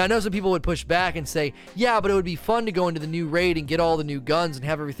 Now, I know some people would push back and say, yeah, but it would be fun to go into the new raid and get all the new guns and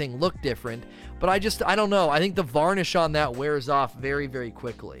have everything look different. But I don't know. I think the varnish on that wears off very, very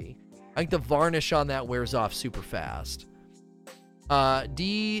quickly. I think the varnish on that wears off super fast.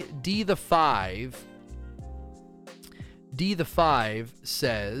 D the 5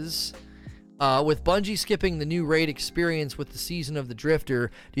 says, With Bungie skipping the new raid experience with the Season of the Drifter,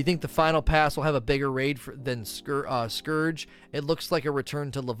 do you think the final pass will have a bigger raid than Scourge? It looks like a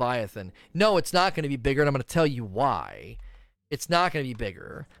return to Leviathan. No, it's not going to be bigger, and I'm going to tell you why. It's not going to be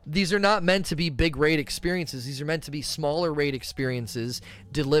bigger. These are not meant to be big raid experiences. These are meant to be smaller raid experiences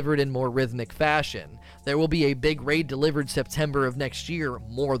delivered in more rhythmic fashion. There will be a big raid delivered September of next year,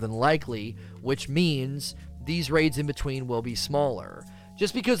 more than likely, which means these raids in between will be smaller.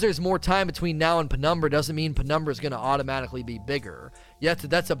 Just because there's more time between now and Penumbra doesn't mean Penumbra is going to automatically be bigger. Yet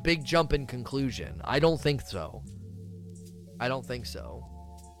that's a big jump in conclusion. I don't think so. I don't think so.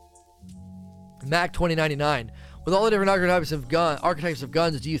 Mac 2099. With all the different archetypes of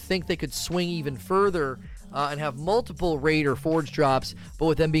guns, do you think they could swing even further and have multiple raid or forge drops, but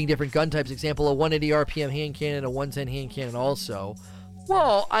with them being different gun types? Example, a 180 RPM hand cannon, a 110 hand cannon also.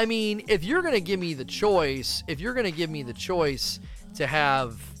 Well, I mean, if you're going to give me the choice, to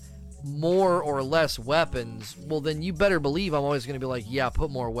have more or less weapons, well, then you better believe I'm always going to be like, yeah,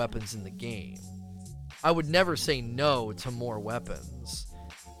 put more weapons in the game. I would never say no to more weapons.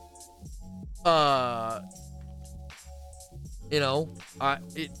 To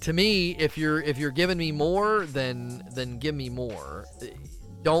me, if you're giving me more, then give me more.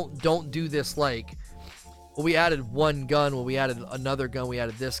 Don't do this like, well, we added one gun, well, we added another gun, we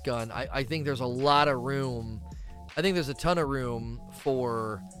added this gun. I think there's a lot of room. I think there's a ton of room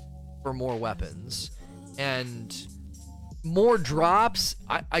for more weapons and more drops.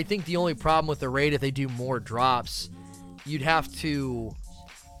 I think the only problem with the raid, if they do more drops, you'd have to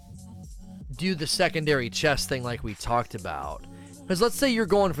do the secondary chest thing like we talked about. Because let's say you're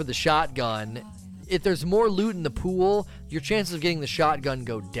going for the shotgun. If there's more loot in the pool, your chances of getting the shotgun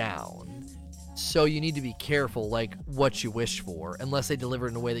go down. So you need to be careful, like, what you wish for, unless they deliver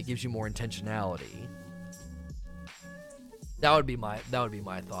it in a way that gives you more intentionality. That would be my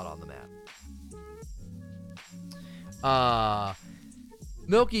thought on the map.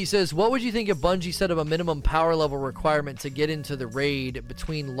 Milky says, what would you think if Bungie set up a minimum power level requirement to get into the raid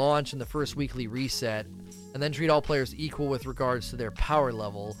between launch and the first weekly reset, and then treat all players equal with regards to their power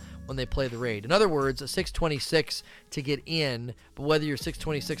level when they play the raid? In other words, a 626 to get in, but whether you're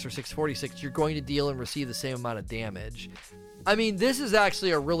 626 or 646, you're going to deal and receive the same amount of damage. I mean, this is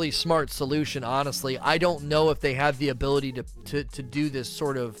actually a really smart solution, honestly. I don't know if they have the ability to do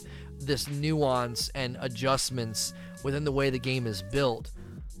this nuance and adjustments within the way the game is built,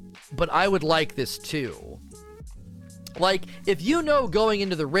 but I would like this too. Like, if you know going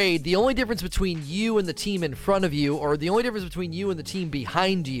into the raid, the only difference between you and the team in front of you, or the only difference between you and the team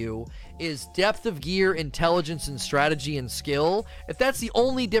behind you, is depth of gear, intelligence, and strategy and skill. If that's the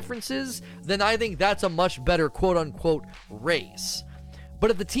only differences, then I think that's a much better quote-unquote race.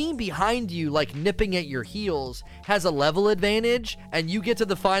 But if the team behind you, like nipping at your heels, has a level advantage, and you get to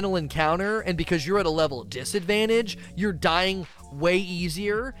the final encounter, and because you're at a level disadvantage, you're dying way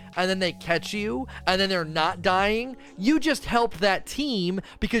easier, and then they catch you, and then they're not dying, you just helped that team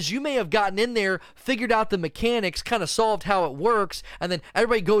because you may have gotten in there, figured out the mechanics, kind of solved how it works, and then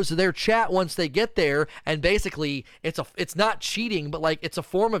everybody goes to their chat once they get there, and basically it's not cheating, but like it's a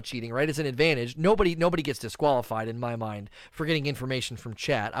form of cheating, right? It's an advantage. Nobody gets disqualified in my mind for getting information from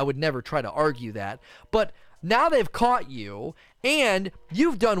chat. I would never try to argue that, but now they've caught you, and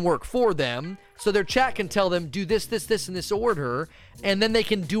you've done work for them, so their chat can tell them, do this, this, this, in this order, and then they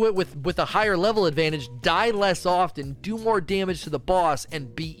can do it with a higher level advantage, die less often, do more damage to the boss,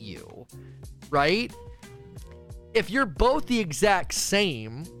 and beat you, right? If you're both the exact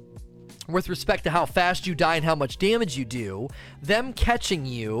same with respect to how fast you die and how much damage you do, them catching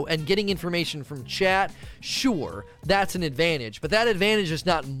you and getting information from chat, sure, that's an advantage. But that advantage is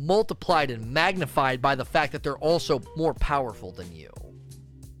not multiplied and magnified by the fact that they're also more powerful than you.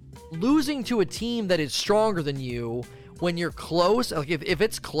 Losing to a team that is stronger than you when you're close, like if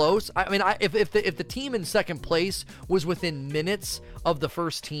it's close, I mean, if the team in second place was within minutes of the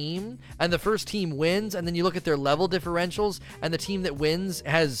first team, and the first team wins, and then you look at their level differentials, and the team that wins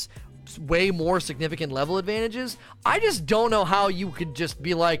has way more significant level advantages, I just don't know how you could just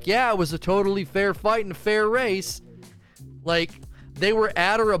be like, yeah, it was a totally fair fight and a fair race. Like, they were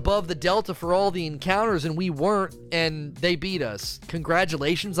at or above the delta for all the encounters and we weren't, and they beat us.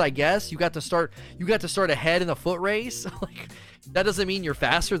 Congratulations, I guess. You got to start ahead in the foot race. Like, that doesn't mean you're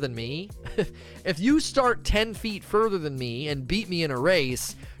faster than me. If you start 10 feet further than me and beat me in a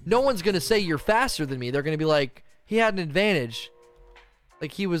race, no one's going to say you're faster than me. They're going to be like, he had an advantage.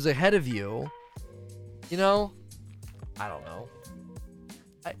 Like, he was ahead of you. You know? I don't know.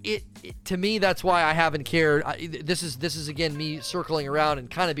 To me, that's why I haven't cared. This is again me circling around and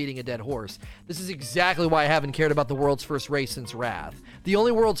kind of beating a dead horse. This is exactly why I haven't cared about the world's first race since Wrath. The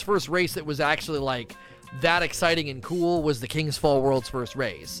only world's first race that was actually like that exciting and cool was the King's Fall world's first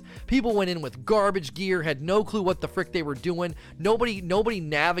race. People went in with garbage gear, had no clue what the frick they were doing. Nobody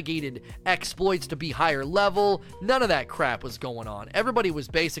navigated exploits to be higher level. None of that crap was going on. Everybody was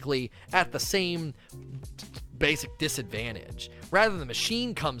basically at the same basic disadvantage. Rather, the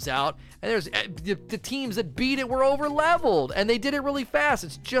machine comes out and there's the teams that beat it were over leveled and they did it really fast.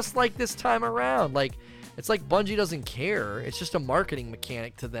 It's just like this time around. Like, it's like Bungie doesn't care. It's just a marketing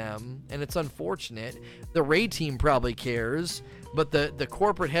mechanic to them, and it's unfortunate. The raid team probably cares, but the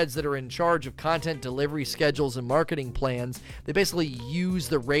corporate heads that are in charge of content delivery schedules and marketing plans, they basically use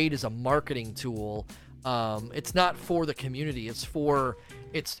the raid as a marketing tool. It's not for the community. It's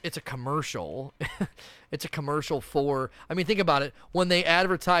a commercial. It's a commercial for, I mean, think about it. When they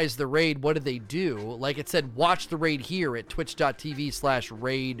advertised the raid, what did they do? Like it said, watch the raid here at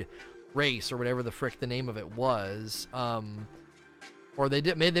twitch.tv/raid race or whatever the frick the name of it was. Or they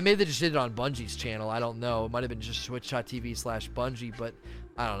just did it on Bungie's channel. I don't know. It might have been just twitch.tv/Bungie, but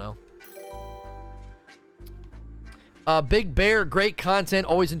I don't know. Big Bear, great content.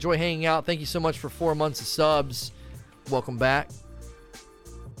 Always enjoy hanging out. Thank you so much for 4 months of subs. Welcome back.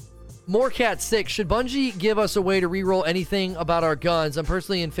 Morecat6, should Bungie give us a way to reroll anything about our guns? I'm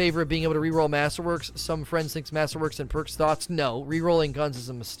personally in favor of being able to reroll Masterworks. Some friends think Masterworks and Perks. Thoughts? No, rerolling guns is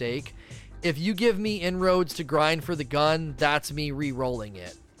a mistake. If you give me inroads to grind for the gun, that's me re-rolling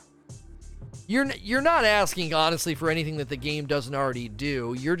it. You're not asking, honestly, for anything that the game doesn't already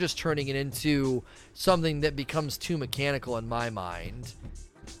do. You're just turning it into something that becomes too mechanical in my mind.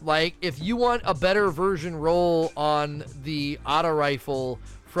 Like, if you want a better version roll on the auto rifle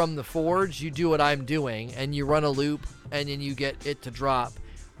from the Forge, you do what I'm doing, and you run a loop, and then you get it to drop.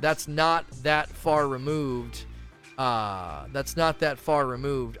 That's not that far removed. That's not that far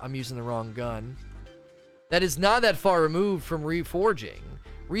removed. I'm using the wrong gun. That is not that far removed from reforging.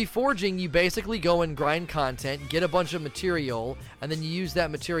 Reforging, you basically go and grind content, get a bunch of material, and then you use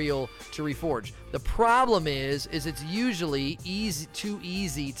that material to reforge. The problem is it's usually too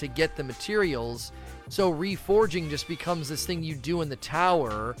easy to get the materials, so reforging just becomes this thing you do in the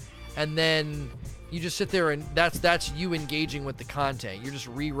tower, and then you just sit there and that's you engaging with the content. You're just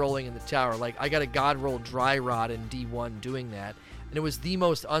re-rolling in the tower. Like, I got a God Roll Dry Rod in D1 doing that, and it was the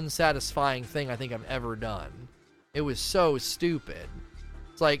most unsatisfying thing I think I've ever done. It was so stupid.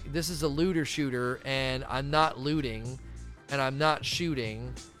 It's like, this is a looter shooter, and I'm not looting, and I'm not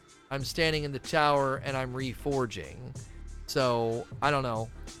shooting. I'm standing in the tower, and I'm reforging. So, I don't know.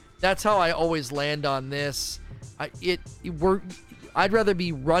 That's how I always land on this. I'd rather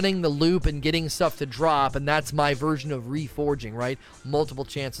be running the loop and getting stuff to drop, and that's my version of reforging, right? Multiple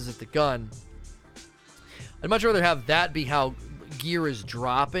chances at the gun. I'd much rather have that be how gear is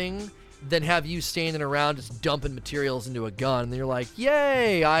dropping than have you standing around just dumping materials into a gun, and then you're like,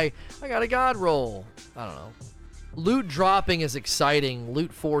 yay, I got a God roll. I don't know. Loot dropping is exciting.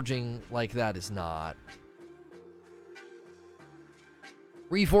 Loot forging like that is not.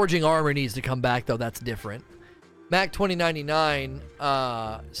 Reforging armor needs to come back, though. That's different. Mac 2099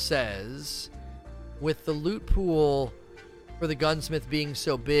 says, with the loot pool for the gunsmith being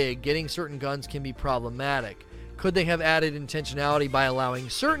so big, getting certain guns can be problematic. Could they have added intentionality by allowing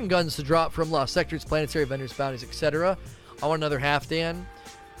certain guns to drop from lost sectors, planetary vendors, bounties, etc.? I want another Halfdan.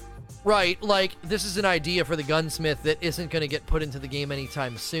 Right, like, this is an idea for the gunsmith that isn't going to get put into the game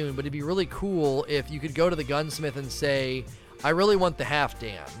anytime soon, but it'd be really cool if you could go to the gunsmith and say, I really want the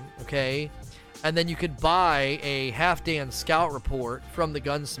Halfdan, okay? And then you could buy a Halfdan scout report from the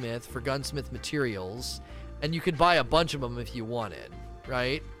gunsmith for gunsmith materials, and you could buy a bunch of them if you wanted,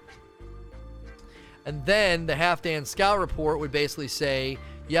 right? And then the Halfdan scout report would basically say,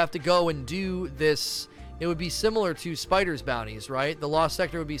 you have to go and do this. It would be similar to Spider's bounties, right? The lost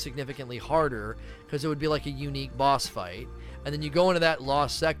sector would be significantly harder because it would be like a unique boss fight. And then you go into that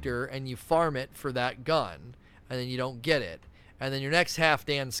lost sector and you farm it for that gun, and then you don't get it. And then your next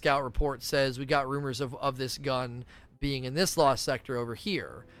Halfdan scout report says, we got rumors of this gun being in this lost sector over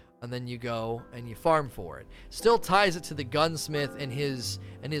here. And then you go and you farm for it. Still ties it to the gunsmith and his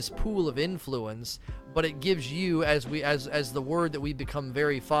pool of influence, but it gives you, as the word that we become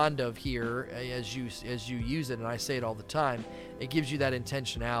very fond of here, as you use it, and I say it all the time, it gives you that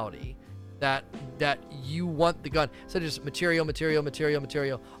intentionality. That you want the gun. Instead of just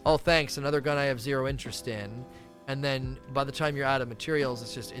material. Oh, thanks, another gun I have zero interest in. And then by the time you're out of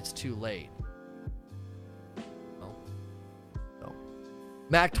materials, it's too late.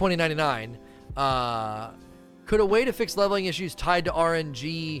 Mac 2099, Could a way to fix leveling issues tied to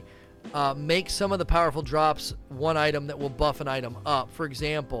RNG make some of the powerful drops one item that will buff an item up? For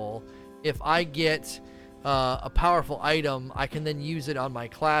example, if I get a powerful item, I can then use it on my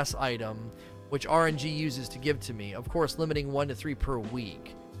class item, which RNG uses to give to me. Of course, limiting 1 to 3 per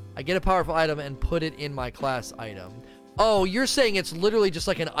week. I get a powerful item and put it in my class item. Oh, you're saying it's literally just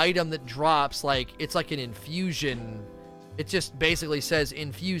like an item that drops, like it's like an infusion. It just basically says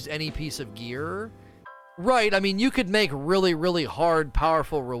infuse any piece of gear. Right, I mean, you could make really, really hard,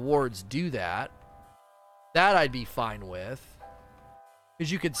 powerful rewards do that. That I'd be fine with.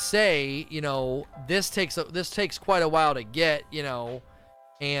 Because you could say, you know, this takes quite a while to get, you know,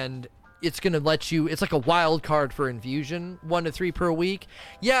 and it's going to let you, it's like a wild card for infusion, 1 to 3 per week.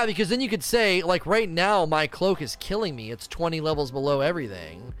 Yeah, because then you could say, like, right now, my cloak is killing me. It's 20 levels below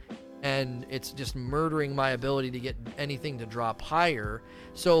everything, and it's just murdering my ability to get anything to drop higher.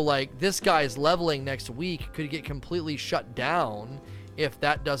 So, like, this guy's leveling next week could get completely shut down if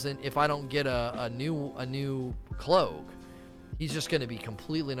I don't get a new cloak. He's just going to be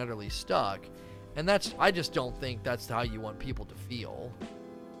completely and utterly stuck. And I just don't think that's how you want people to feel.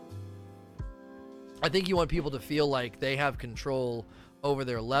 I think you want people to feel like they have control over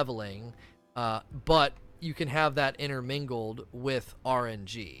their leveling, but you can have that intermingled with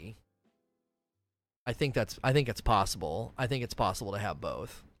RNG. I think it's possible. I think it's possible to have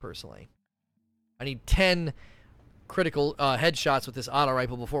both, personally. I need 10 critical headshots with this auto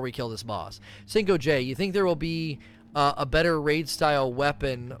rifle before we kill this boss. Cinco J, you think there will be a better raid style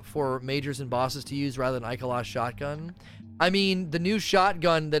weapon for majors and bosses to use rather than Ikelos shotgun? I mean, the new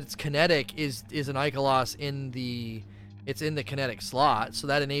shotgun that's kinetic is an Ikelos in the kinetic slot, so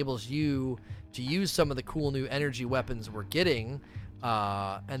that enables you to use some of the cool new energy weapons we're getting,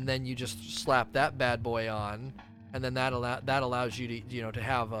 and then you just slap that bad boy on, and then that allows you to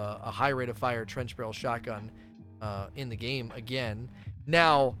have a high rate of fire trench barrel shotgun in the game again.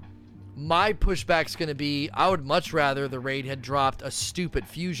 Now, my pushback's going to be, I would much rather the raid had dropped a stupid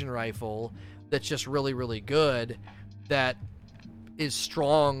fusion rifle that's just really, really good, that is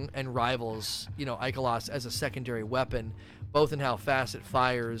strong and rivals, Ikelos as a secondary weapon, both in how fast it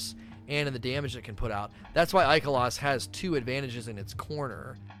fires and in the damage it can put out. That's why Ikelos has 2 advantages in its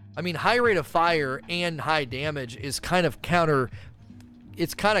corner. I mean, high rate of fire and high damage is kind of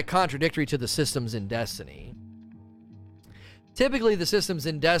contradictory to the systems in Destiny. Typically, the systems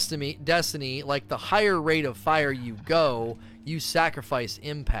in Destiny, like the higher rate of fire you go, you sacrifice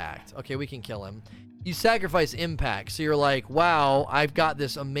impact. Okay, we can kill him. You sacrifice impact, so you're like, wow, I've got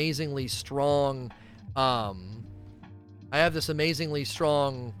this amazingly strong, I have this amazingly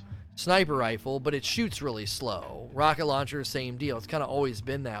strong sniper rifle, but it shoots really slow. Rocket launcher, same deal. It's kind of always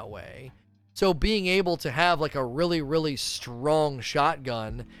been that way. So being able to have like a really, really strong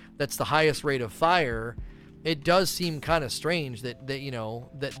shotgun that's the highest rate of fire, it does seem kind of strange that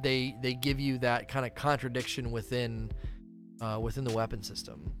they give you that kind of contradiction within the weapon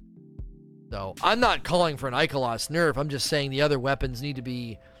system. So I'm not calling for an Ikelos nerf. I'm just saying the other weapons need to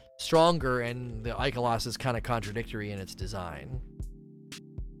be stronger, and the Ikelos is kind of contradictory in its design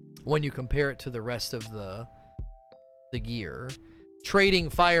when you compare it to the rest of the gear. Trading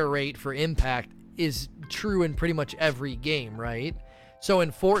fire rate for impact is true in pretty much every game, right? So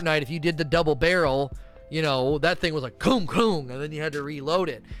in Fortnite, if you did the double barrel, that thing was like koom koom, and then you had to reload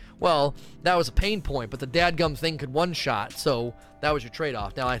it. Well, that was a pain point, but the dadgum thing could one-shot, so that was your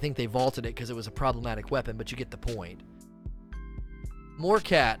trade-off. Now, I think they vaulted it because it was a problematic weapon, but you get the point.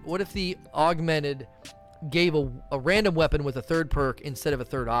 Morecat, what if the augmented gave a random weapon with a third perk instead of a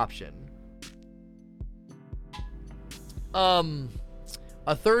third option?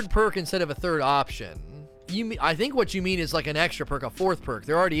 A third perk instead of a third option. I think what you mean is like an extra perk, a 4th perk.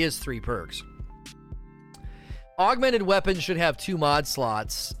 There already is 3 perks. Augmented weapons should have 2 mod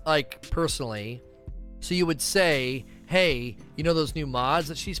slots, like, personally. So you would say, hey, those new mods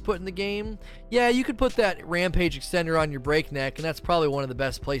that she's put in the game? Yeah, you could put that Rampage extender on your breakneck, and that's probably one of the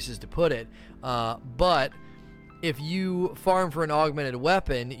best places to put it. But if you farm for an augmented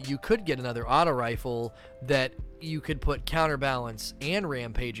weapon, you could get another auto rifle that you could put counterbalance and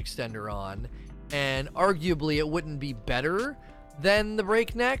Rampage extender on, and arguably it wouldn't be better than the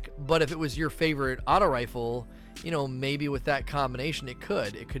breakneck, but if it was your favorite auto rifle, maybe with that combination it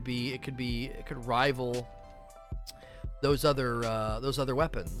could rival those other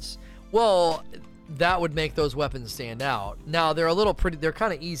weapons. Well, that would make those weapons stand out. Now they're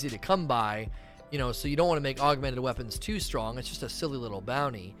kind of easy to come by, so you don't want to make augmented weapons too strong. It's just a silly little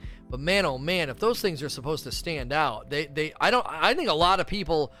bounty. But man, oh man, if those things are supposed to stand out, I think a lot of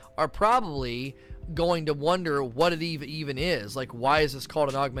people are probably going to wonder what it even is. Like, why is this called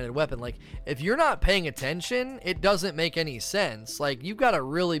an augmented weapon? Like, if you're not paying attention, it doesn't make any sense. Like, you've got to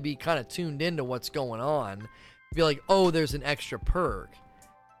really be kind of tuned into what's going on. Be like, oh, there's an extra perk.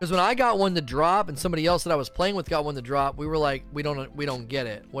 Because when I got one to drop and somebody else that I was playing with got one to drop, we were like, we don't get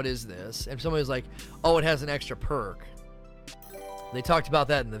it. What is this? And somebody was like, oh, it has an extra perk. They talked about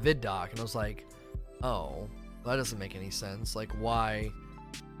that in the vid doc, and I was like, oh, that doesn't make any sense. Like, why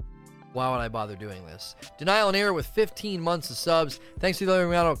would I bother doing this? Denial and Error with 15 months of subs. Thanks to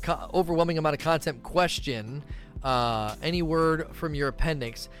the overwhelming amount of content. Question, any word from your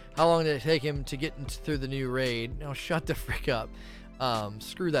appendix? How long did it take him to get through the new raid? No, shut the frick up.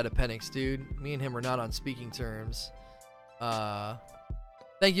 Screw that appendix, dude. Me and him are not on speaking terms.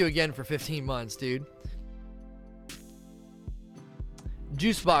 Thank you again for 15 months, dude.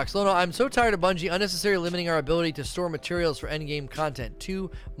 Juicebox, Lono, I'm so tired of Bungie unnecessarily limiting our ability to store materials for endgame content.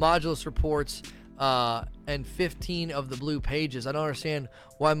 2 Modulus reports and 15 of the blue pages. I don't understand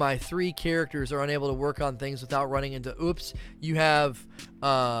why my 3 characters are unable to work on things without running into, oops, you have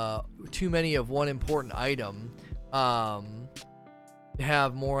too many of one important item.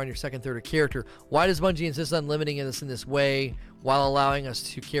 Have more on your second, third, or character. Why does Bungie insist on limiting us in this way while allowing us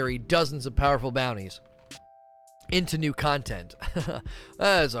to carry dozens of powerful bounties into new content?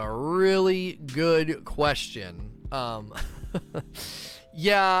 That is a really good question.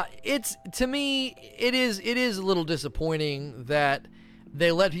 Yeah, to me it is a little disappointing that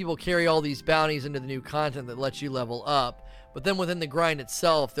they let people carry all these bounties into the new content that lets you level up, but then within the grind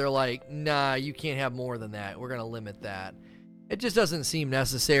itself they're like, nah, you can't have more than that, we're gonna limit that. It just doesn't seem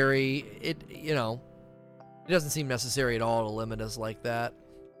necessary. It doesn't seem necessary at all to limit us like that.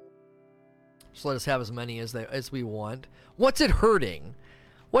 Just let us have as many as we want. What's it hurting?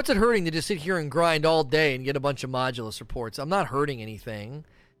 What's it hurting to just sit here and grind all day and get a bunch of Modulus reports? I'm not hurting anything.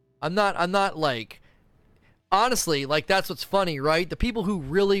 I'm not like, honestly, like, that's what's funny, right? The people who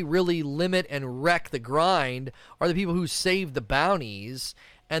really, really limit and wreck the grind are the people who save the bounties.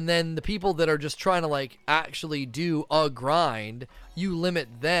 And then the people that are just trying to, like, actually do a grind, you limit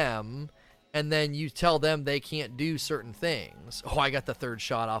them, and then you tell them they can't do certain things. Oh, I got the 3rd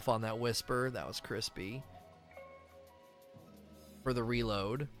shot off on that Whisper. That was crispy. For the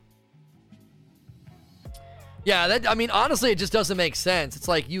reload. Yeah, I mean, honestly, it just doesn't make sense. It's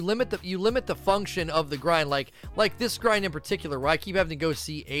like you limit the function of the grind, like this grind in particular, where I keep having to go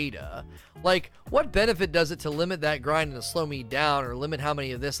see Ada. Like, what benefit does it to limit that grind and to slow me down, or limit how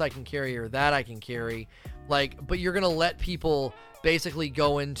many of this I can carry or that I can carry? Like, but you're gonna let people basically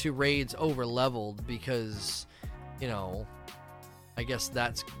go into raids over leveled because, you know, I guess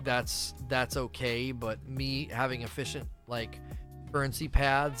that's okay. But me having efficient, like, currency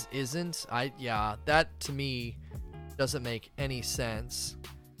paths isn't. That to me doesn't make any sense.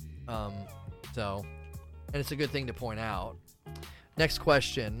 So, and it's a good thing to point out. Next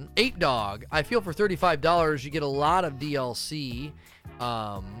question. 8Dog. I feel for $35 you get a lot of DLC,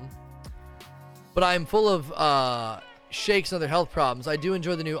 but I'm full of shakes and other health problems. I do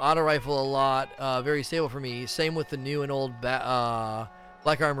enjoy the new auto rifle a lot. Very stable for me. Same with the new and old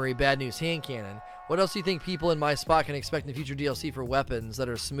Black Armory Bad News hand cannon. What else do you think people in my spot can expect in the future DLC for weapons that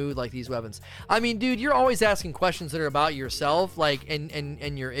are smooth like these weapons? I mean, dude, you're always asking questions that are about yourself, like,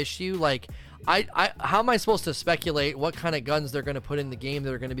 and your issue. Like, how am I supposed to speculate what kind of guns they're going to put in the game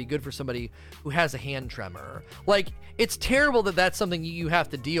that are going to be good for somebody who has a hand tremor? Like, it's terrible that that's something you have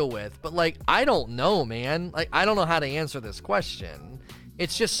to deal with, but, like, I don't know, man. Like, I don't know how to answer this question.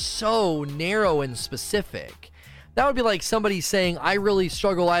 It's just so narrow and specific. That would be like somebody saying, I really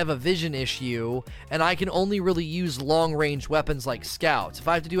struggle, I have a vision issue, and I can only really use long-range weapons like scouts. If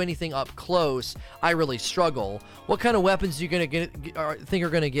I have to do anything up close, I really struggle. What kind of weapons are you going to think are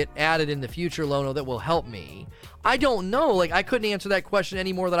going to get added in the future, Lono, that will help me? I don't know. Like, I couldn't answer that question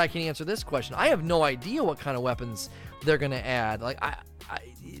any more than I can answer this question. I have no idea what kind of weapons they're going to add. Like,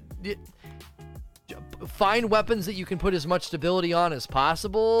 find weapons that you can put as much stability on as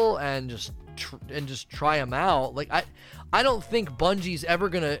possible and just try them out. Like, I don't think Bungie's ever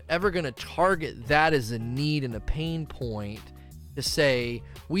gonna target that as a need and a pain point to say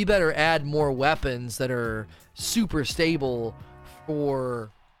we better add more weapons that are super stable for,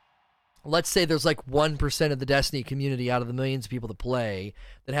 let's say there's like 1% of the Destiny community out of the millions of people that play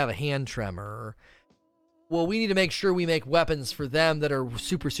that have a hand tremor. Well, we need to make sure we make weapons for them that are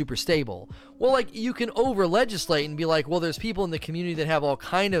super, super stable. Well, like, you can over-legislate and be like, well, there's people in the community that have all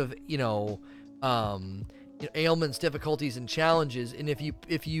kind of, ailments, difficulties, and challenges, and if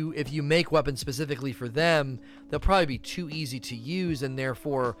you make weapons specifically for them, they'll probably be too easy to use and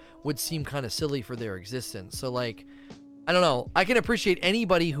therefore would seem kind of silly for their existence. So, like, I don't know. I can appreciate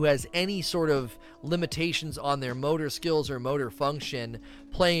anybody who has any sort of limitations on their motor skills or motor function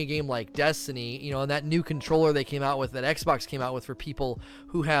playing a game like Destiny, you know, and that new controller they came out with, that Xbox came out with for people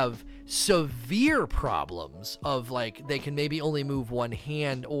who have severe problems of like they can maybe only move one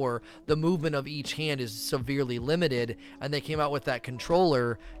hand or the movement of each hand is severely limited, and they came out with that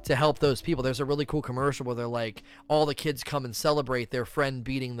controller to help those people. There's a really cool commercial where they're like, all the kids come and celebrate their friend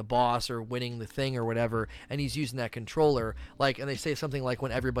beating the boss or winning the thing or whatever, and he's using that controller, like, and they say something like,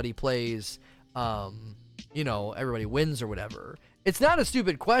 when everybody plays, you know, everybody wins or whatever. It's not a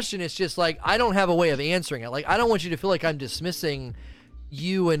stupid question. It's just like, I don't have a way of answering it. Like, I don't want you to feel like I'm dismissing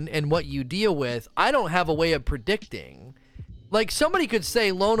you and what you deal with. I don't have a way of predicting. Like, somebody could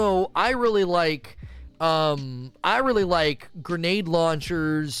say, Lono, I really like grenade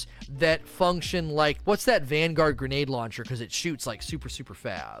launchers that function like, what's that Vanguard grenade launcher? Because it shoots like super, super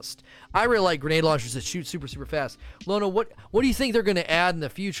fast. I really like grenade launchers that shoot super, super fast. Lono, what do you think they're going to add in the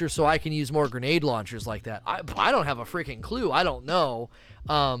future so I can use more grenade launchers like that? I don't have a freaking clue. I don't know.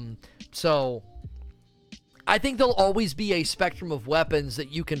 So I think there'll always be a spectrum of weapons that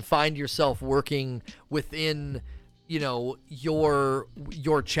you can find yourself working within, you know, your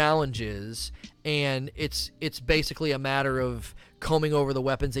challenges, and it's basically a matter of combing over the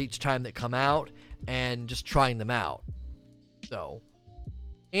weapons each time that come out and just trying them out. So,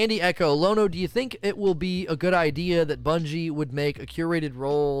 Andy Echo, Lono, do you think it will be a good idea that Bungie would make a curated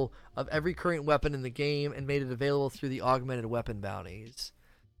roll of every current weapon in the game and made it available through the augmented weapon bounties?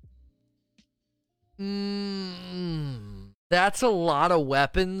 That's a lot of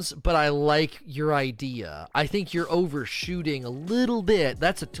weapons, but I like your idea. I think you're overshooting a little bit.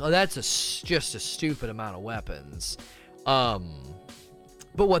 That's just a stupid amount of weapons.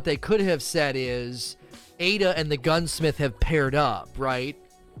 But what they could have said is Ada and the gunsmith have paired up, right?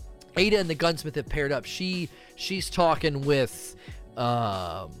 Ada and the gunsmith have paired up. She's talking with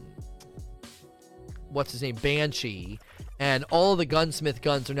what's his name, Banshee. And all of the gunsmith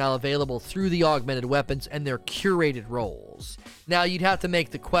guns are now available through the augmented weapons, and they're curated rolls. Now, you'd have to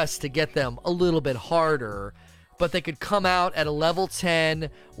make the quest to get them a little bit harder, but they could come out at a level 10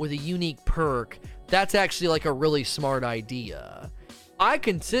 with a unique perk. That's actually like a really smart idea. I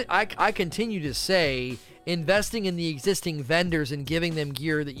continue to say investing in the existing vendors and giving them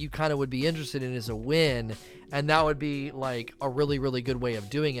gear that you kind of would be interested in is a win, and that would be like a really, really good way of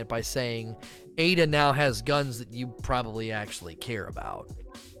doing it by saying Ada now has guns that you probably actually care about.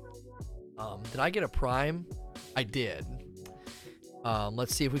 Did I get a prime? I did.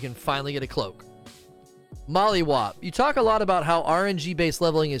 Let's see if we can finally get a cloak. Mollywop, you talk a lot about how RNG-based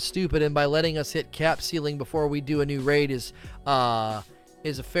leveling is stupid, and by letting us hit cap ceiling before we do a new raid is a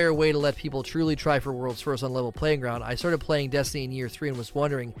fair way to let people truly try for world's first on level playing ground. I started playing Destiny in year 3 and was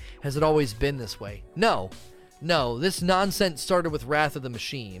wondering, has it always been this way? No, this nonsense started with Wrath of the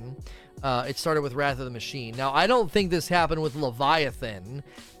Machine. It started with Wrath of the Machine. Now, I don't think this happened with Leviathan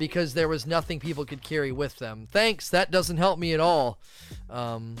because there was nothing people could carry with them. Thanks, that doesn't help me at all.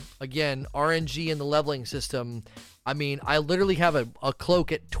 Again, RNG and the leveling system. I mean, I literally have a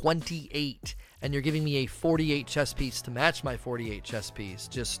cloak at 28, and you're giving me a 48 chest piece to match my 48 chest piece.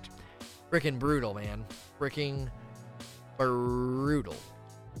 Just freaking brutal, man. Freaking brutal.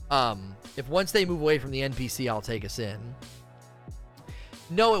 If once they move away from the NPC, I'll take us in.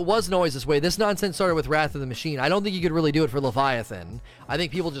 No, it wasn't always this way. This nonsense started with Wrath of the Machine. I don't think you could really do it for Leviathan. I think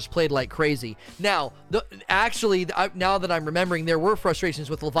people just played like crazy. Now, now that I'm remembering, there were frustrations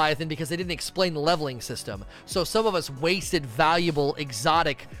with Leviathan because they didn't explain the leveling system. So some of us wasted valuable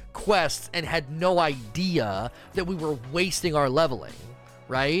exotic quests and had no idea that we were wasting our leveling,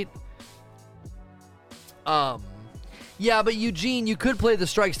 right? Yeah, but Eugene, you could play the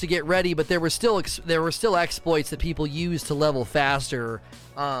strikes to get ready, but there were still exploits that people used to level faster.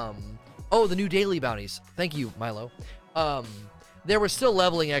 Oh, the new daily bounties. Thank you, Milo. There were still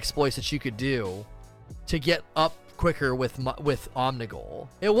leveling exploits that you could do to get up quicker with Omnigul.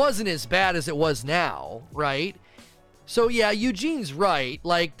 It wasn't as bad as it was now, right? So yeah, Eugene's right.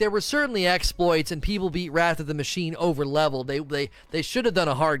 Like, there were certainly exploits, and people beat Wrath of the Machine over leveled. They should have done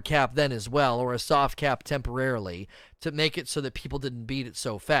a hard cap then as well, or a soft cap temporarily, to make it so that people didn't beat it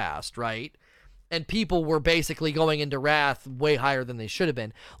so fast, right? And people were basically going into Wrath way higher than they should have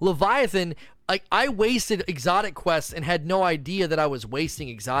been. Leviathan, like, I wasted exotic quests and had no idea that I was wasting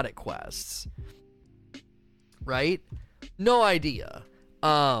exotic quests. Right? No idea.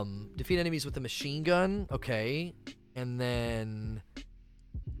 Defeat enemies with a machine gun. Okay. And then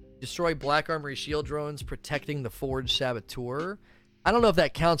destroy Black Armory shield drones protecting the Forge Saboteur. I don't know if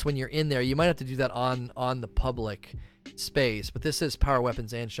that counts when you're in there. You might have to do that on the public space. But this is power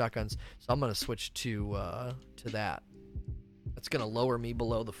weapons and shotguns, so I'm going to switch to that. It's going to lower me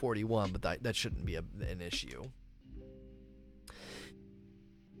below the 41, but that shouldn't be an issue.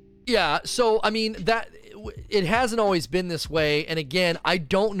 Yeah, so, I mean, it hasn't always been this way, and again, I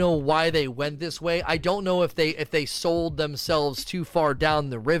don't know why they went this way. I don't know if they sold themselves too far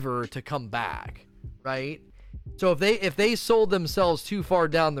down the river to come back, right? So if they sold themselves too far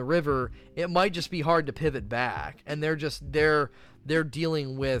down the river, it might just be hard to pivot back, and they're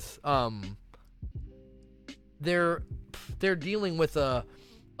dealing with they're dealing with a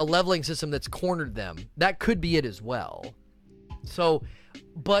leveling system that's cornered them. That could be it as well. So,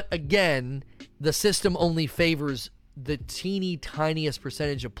 but again, the system only favors the teeny tiniest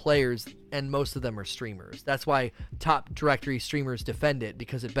percentage of players, and most of them are streamers. That's why top directory streamers defend it,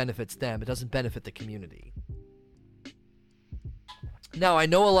 because it benefits them. It doesn't benefit the community. Now, I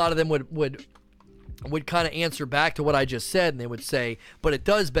know a lot of them would kind of answer back to what I just said, and they would say, but it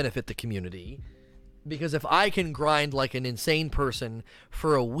does benefit the community, because if I can grind like an insane person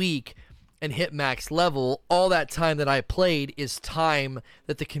for a week and hit max level, all that time that I played is time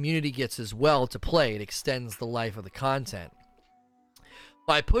that the community gets as well to play. It extends the life of the content.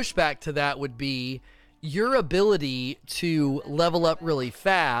 My pushback to that would be your ability to level up really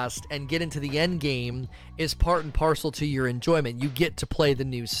fast and get into the end game is part and parcel to your enjoyment. You get to play the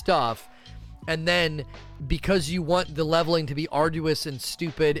new stuff. And then because you want the leveling to be arduous and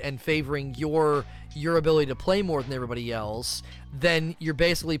stupid and favoring your ability to play more than everybody else, then you're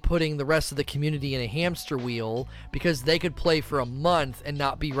basically putting the rest of the community in a hamster wheel, because they could play for a month and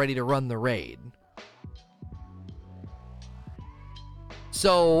not be ready to run the raid.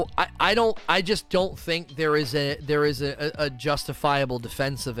 So I just don't think there is a justifiable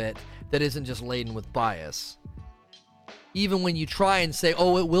defense of it that isn't just laden with bias. Even when you try and say,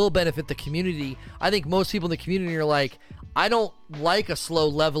 oh, it will benefit the community, I think most people in the community are like, I don't like a slow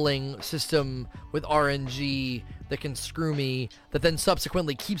leveling system with RNG that can screw me, that then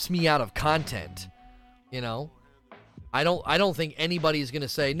subsequently keeps me out of content, you know? I don't think anybody's going to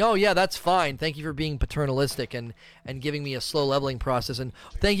say, no, yeah, that's fine. Thank you for being paternalistic and giving me a slow leveling process. And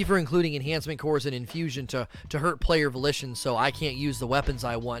thank you for including enhancement cores and infusion to hurt player volition so I can't use the weapons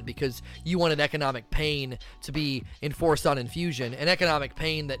I want because you wanted economic pain to be enforced on infusion. An economic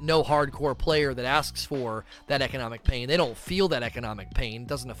pain that no hardcore player that asks for that economic pain, they don't feel that economic pain. It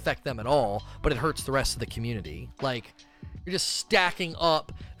doesn't affect them at all, but it hurts the rest of the community. Like, you're just stacking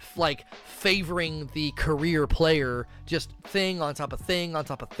up, like, favoring the career player, just thing on top of thing on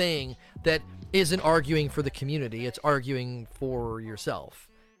top of thing that isn't arguing for the community. It's arguing for yourself,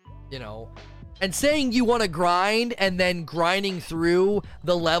 you know? And saying you want to grind and then grinding through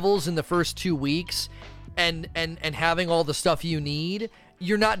the levels in the first 2 weeks and having all the stuff you need,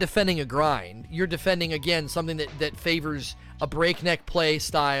 you're not defending a grind. You're defending, again, something that favors a breakneck play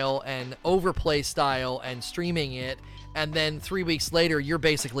style and overplay style and streaming it. And then 3 weeks later, you're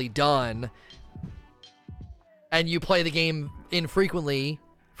basically done. And you play the game infrequently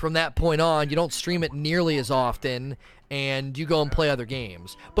from that point on. You don't stream it nearly as often, and you go and play other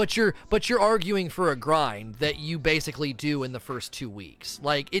games. But you're arguing for a grind that you basically do in the first 2 weeks.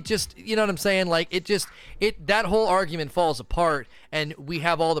 Like, it just, you know what I'm saying? Like, that whole argument falls apart, and we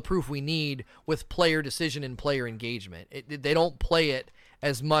have all the proof we need with player decision and player engagement. They don't play it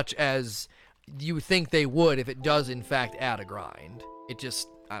as much as you think they would if it does in fact add a grind. It just,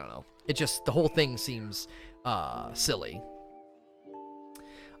 I don't know. It just, the whole thing seems silly.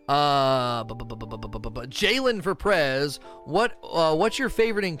 Jalen for Prez, what's your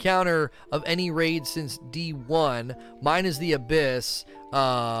favorite encounter of any raid since D1? Mine is the Abyss.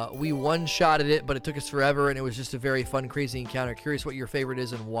 We one-shotted it, but it took us forever, and it was just a very fun, crazy encounter. Curious what your favorite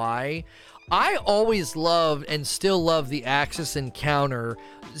is and why. I always loved and still love the Axis encounter,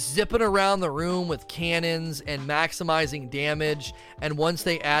 zipping around the room with cannons and maximizing damage, and once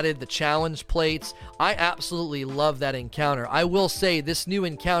they added the challenge plates, I absolutely love that encounter. I will say this new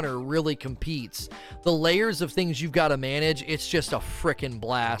encounter really competes. The layers of things you've got to manage, it's just a frickin'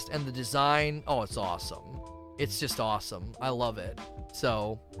 blast, and the design, oh, it's awesome. It's just awesome. I love it.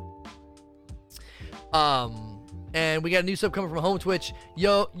 So, and we got a new sub coming from Home Twitch.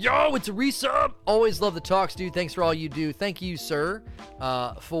 Yo, it's a resub. Always love the talks, dude. Thanks for all you do. Thank you, sir,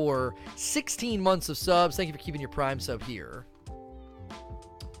 for 16 months of subs. Thank you for keeping your Prime sub here.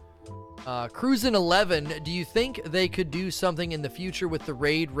 Cruisin' 11, do you think they could do something in the future with the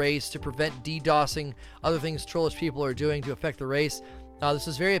raid race to prevent DDoSing, other things trollish people are doing to affect the race? This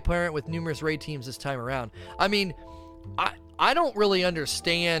is very apparent with numerous raid teams this time around. I mean, I don't really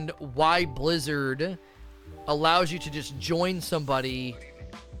understand why Blizzard allows you to just join somebody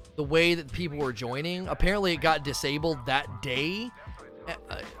the way that people were joining. Apparently it got disabled that day.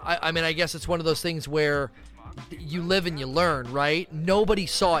 I mean, I guess it's one of those things where you live and you learn, right? Nobody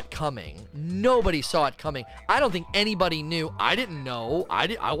saw it coming. Nobody saw it coming. I don't think anybody knew. I didn't know.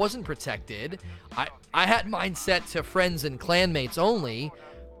 I wasn't protected. I had mine set to friends and clanmates only.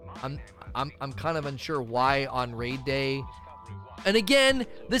 I'm kind of unsure why on raid day. And again,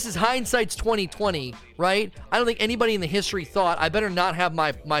 this is hindsight's 2020, right? I don't think anybody in the history thought I better not have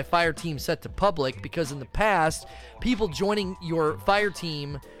my fire team set to public, because in the past, people joining your fire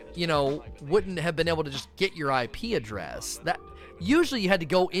team, you know, wouldn't have been able to just get your IP address. That usually you had to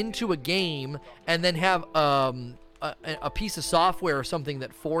go into a game and then have a piece of software or something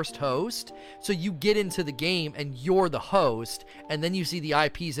that forced host. So you get into the game and you're the host, and then you see the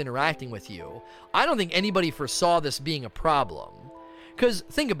IPs interacting with you. I don't think anybody foresaw this being a problem. Because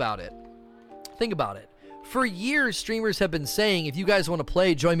think about it. For years, streamers have been saying, if you guys want to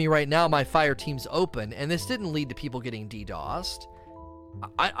play, join me right now, my fire team's open. And this didn't lead to people getting DDoSed.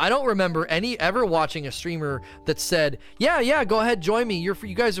 I don't remember ever watching a streamer that said, yeah, go ahead, join me. You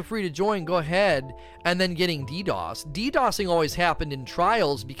guys are free to join, go ahead, and then getting DDoSed. DDoSing always happened in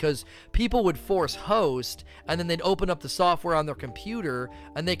trials because people would force host, and then they'd open up the software on their computer,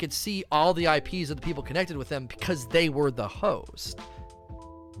 and they could see all the IPs of the people connected with them because they were the host.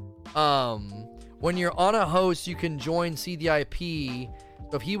 When you're on a host, you can join, see the IP.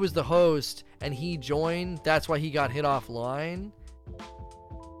 So if he was the host and he joined, that's why he got hit offline.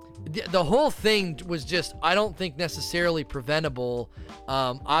 The whole thing was just, I don't think necessarily preventable.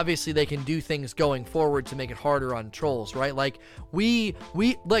 Obviously they can do things going forward to make it harder on trolls, right? Like we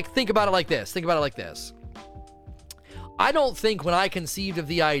like, think about it like this. I don't think when I conceived of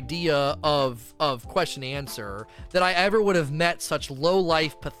the idea of question answer that I ever would have met such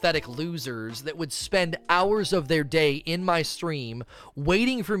low-life, pathetic losers that would spend hours of their day in my stream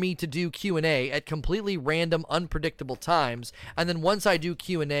waiting for me to do Q&A at completely random, unpredictable times, and then once I do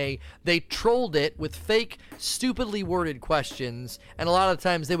Q&A, they trolled it with fake, stupidly worded questions, and a lot of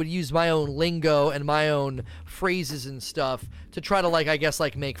times they would use my own lingo and my own phrases and stuff to try to, like, I guess,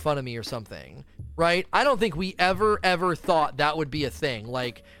 like, make fun of me or something. Right? I don't think we ever thought that would be a thing.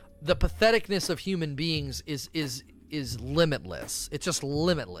 Like, the patheticness of human beings is limitless. It's just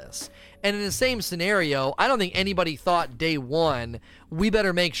limitless. And in the same scenario, I don't think anybody thought day one, we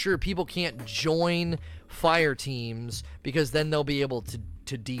better make sure people can't join fire teams because then they'll be able to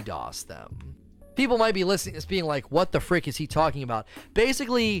DDoS them. People might be listening to this being like, what the frick is he talking about?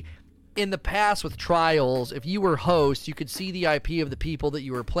 Basically, in the past with trials, if you were host, you could see the IP of the people that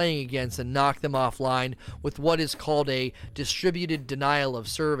you were playing against and knock them offline with what is called a distributed denial of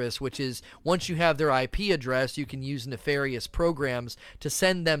service, which is once you have their IP address, you can use nefarious programs to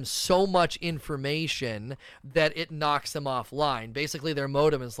send them so much information that it knocks them offline. Basically, their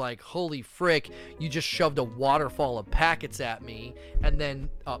modem is like, holy frick, you just shoved a waterfall of packets at me, and then,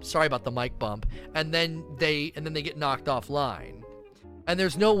 sorry about the mic bump, and then they get knocked offline. And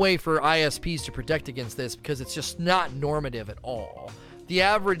there's no way for ISPs to protect against this because it's just not normative at all. The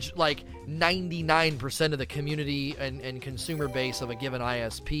average, like, 99% of the community and consumer base of a given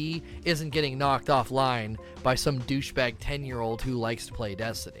ISP isn't getting knocked offline by some douchebag 10-year-old who likes to play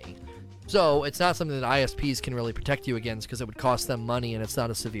Destiny. So it's not something that ISPs can really protect you against because it would cost them money and it's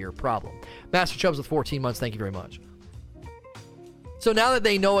not a severe problem. Master Chubbs with 14 months, thank you very much. So now that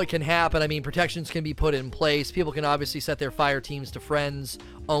they know it can happen, I mean, protections can be put in place. People can obviously set their fire teams to friends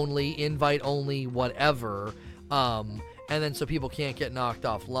only, invite only, whatever. And then so people can't get knocked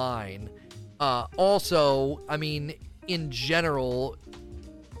offline. Also, I mean, in general,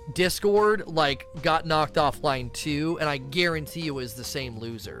 Discord, like, got knocked offline too, and I guarantee it was the same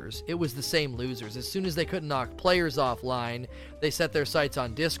losers. It was the same losers. As soon as they couldn't knock players offline, they set their sights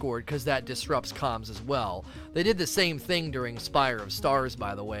on Discord because that disrupts comms as well. They did the same thing during Spire of Stars,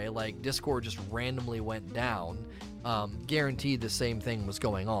 by the way. Like, Discord just randomly went down. Guaranteed the same thing was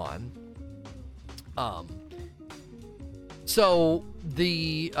going on. So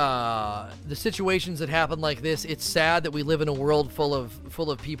the situations that happen like this, it's sad that we live in a world full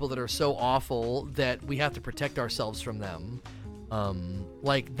of people that are so awful that we have to protect ourselves from them.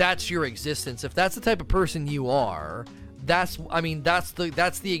 Like, that's your existence. If that's the type of person you are, that's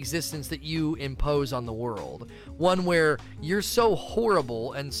the existence that you impose on the world. One where you're so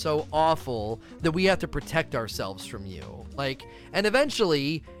horrible and so awful that we have to protect ourselves from you. Like, and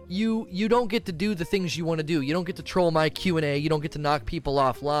eventually you don't get to do the things you want to do. You don't get to troll my Q&A. You don't get to knock people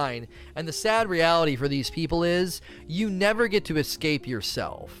offline. And the sad reality for these people is you never get to escape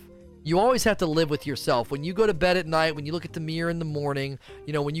yourself. You always have to live with yourself. When you go to bed at night, when you look at the mirror in the morning,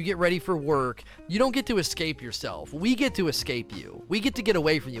 you know, when you get ready for work, you don't get to escape yourself. We get to escape you. We get to get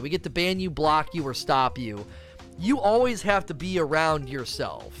away from you. We get to ban you, block you, or stop you. You always have to be around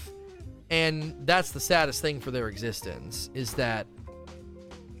yourself. And that's the saddest thing for their existence, is that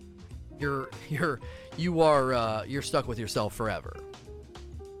you're stuck with yourself forever.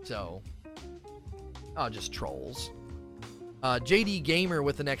 So, just trolls. JD Gamer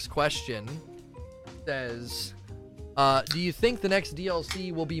with the next question says, do you think the next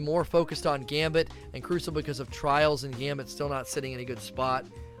DLC will be more focused on Gambit and Crucible because of Trials and Gambit still not sitting in a good spot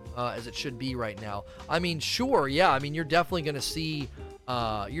as it should be right now? I mean, sure, yeah. I mean, you're definitely going to see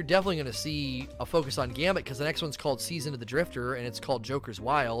a focus on Gambit because the next one's called Season of the Drifter and it's called Joker's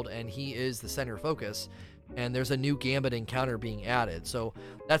Wild, and he is the center focus. And there's a new Gambit encounter being added. So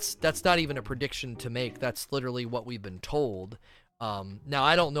that's not even a prediction to make. That's literally what we've been told. Now,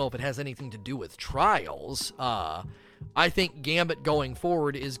 I don't know if it has anything to do with Trials. I think Gambit going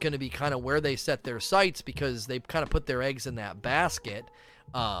forward is going to be kind of where they set their sights because they've kind of put their eggs in that basket.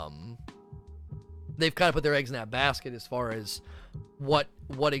 They've kind of put their eggs in that basket as far as what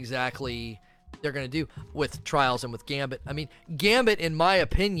exactly they're going to do with Trials and with Gambit. I mean, Gambit, in my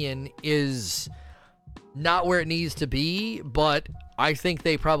opinion, is not where it needs to be, but I think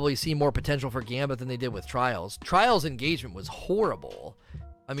they probably see more potential for Gambit than they did with Trials. Trials engagement was horrible.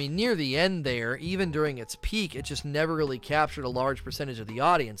 I mean, near the end there, even during its peak, it just never really captured a large percentage of the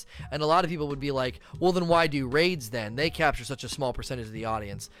audience. And a lot of people would be like, well, then why do raids then? They capture such a small percentage of the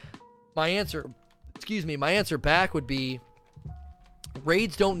audience. My answer back would be,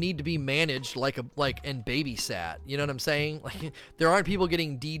 raids don't need to be managed like and babysat. You know what I'm saying? Like, there aren't people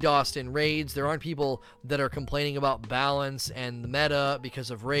getting DDoSed in raids. There aren't people that are complaining about balance and the meta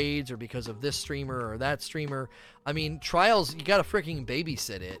because of raids or because of this streamer or that streamer. I mean, Trials, you gotta freaking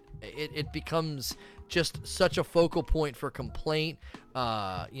babysit it. It becomes just such a focal point for complaint.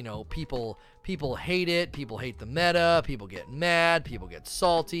 People hate it. People hate the meta. People get mad. People get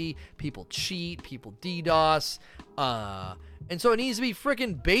salty. People cheat. People DDoS. And so it needs to be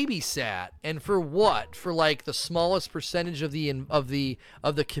freaking babysat. And for what? For like the smallest percentage of the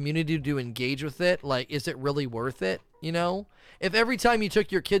community to engage with it? Like, is it really worth it? You know? If every time you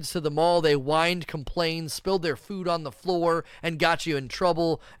took your kids to the mall, they whined, complained, spilled their food on the floor, and got you in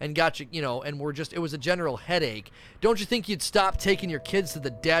trouble, and got you, and it was a general headache, don't you think you'd stop taking your kids to the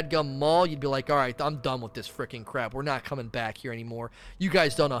dadgum mall? You'd be like, all right, I'm done with this freaking crap. We're not coming back here anymore. You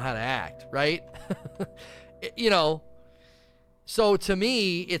guys don't know how to act, right? So to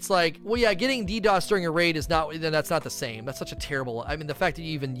me, it's like, well, yeah, getting DDoS during a raid that's not the same. That's such a terrible, I mean, the fact that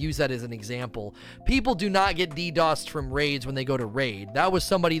you even use that as an example. People do not get DDoSed from raids when they go to raid. That was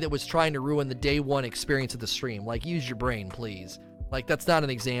somebody that was trying to ruin the day one experience of the stream. Like, use your brain, please. Like, that's not an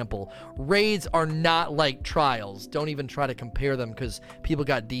example. Raids are not like Trials. Don't even try to compare them because people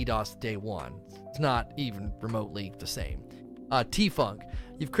got DDoSed day one. It's not even remotely the same. T-Funk,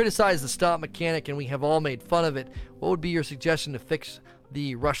 you've criticized the stomp mechanic and we have all made fun of it. What would be your suggestion to fix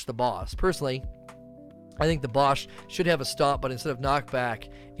the rush the boss? Personally, I think the boss should have a stomp, but instead of knockback,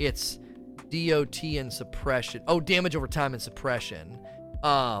 it's DOT and suppression. Oh, damage over time and suppression.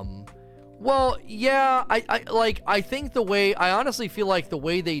 Well, yeah, I think I honestly feel like the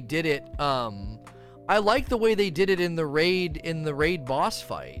way they did it, I like the way they did it in the raid boss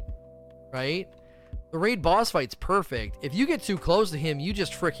fight, right? The raid boss fight's perfect. If you get too close to him, you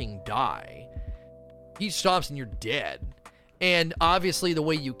just freaking die. He stomps and you're dead. And obviously the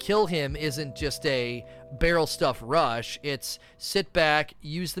way you kill him isn't just a barrel stuff rush. It's sit back,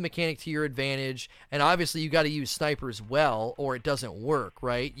 use the mechanic to your advantage, and obviously you got to use snipers well or it doesn't work,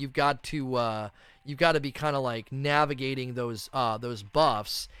 right? You've got to be kind of like navigating those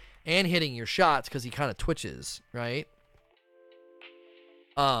buffs and hitting your shots because he kind of twitches, right?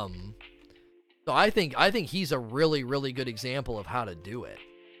 So I think he's a really, really good example of how to do it,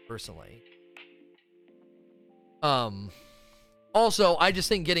 personally. Also, I just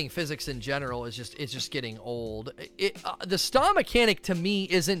think getting physics in general is just getting old. The stomp mechanic to me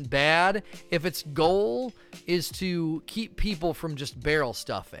isn't bad if its goal is to keep people from just barrel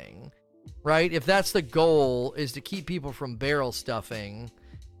stuffing, right? If that's the goal, is to keep people from barrel stuffing,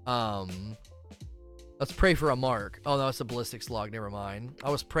 let's pray for a mark. Oh, no, it's a ballistics log. Never mind. I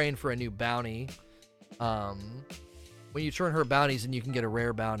was praying for a new bounty. When you turn her bounties and you can get a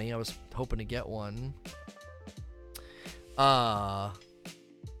rare bounty. I was hoping to get one. I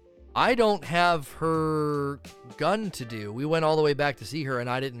don't have her gun to do. We went all the way back to see her and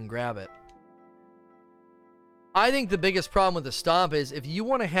I didn't grab it. I think the biggest problem with the stomp is if you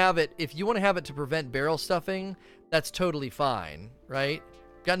want to have it to prevent barrel stuffing, that's totally fine, right?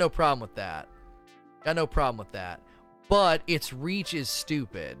 Got no problem with that. But its reach is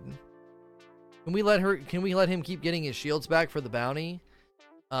stupid. Can we let him keep getting his shields back for the bounty?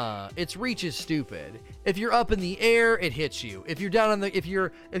 its reach is stupid. If you're up in the air, it hits you. If you're down on the, if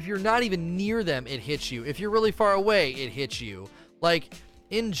you're not even near them, it hits you. If you're really far away, it hits you. Like,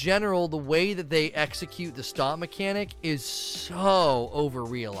 in general, the way that they execute the stomp mechanic is so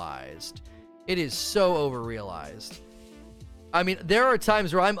over-realized. It is so over-realized. I mean, there are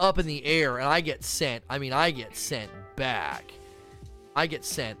times where I'm up in the air and I get sent. I mean, I get sent back. I get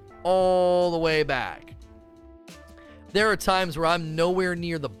sent all the way back. There are times where I'm nowhere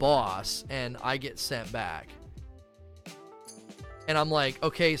near the boss and I get sent back. And I'm like,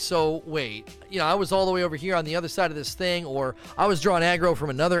 okay, so wait, you know, I was all the way over here on the other side of this thing, or I was drawing aggro from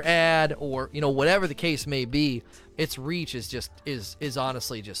another ad, or, you know, whatever the case may be. Its reach is just, is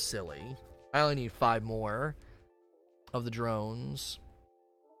honestly just silly. I only need 5 more of the drones.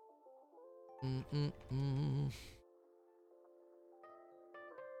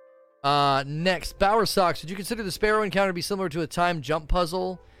 Next, Bower Socks. Did you consider the Sparrow encounter to be similar to a time jump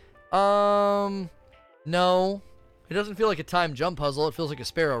puzzle? No. It doesn't feel like a time jump puzzle. It feels like a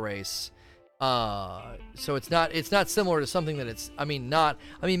Sparrow race. So it's not similar to something that it's,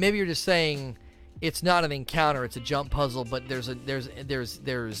 maybe you're just saying it's not an encounter, it's a jump puzzle, but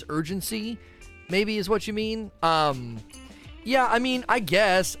there's urgency, maybe is what you mean. Yeah, I mean, I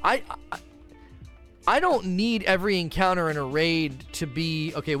guess I don't need every encounter in a raid to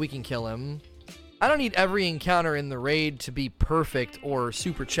be, okay, we can kill him. I don't need every encounter in the raid to be perfect or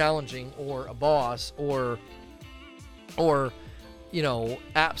super challenging or a boss or you know,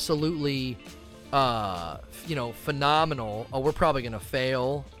 absolutely you know, phenomenal. Oh, we're probably gonna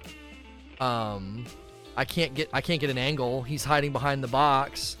fail. I can't get an angle. He's hiding behind the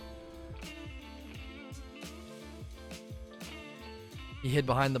box. He hid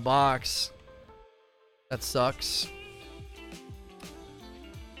behind the box. That sucks.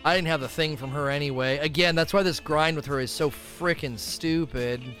 I didn't have the thing from her anyway. Again, that's why this grind with her is so freaking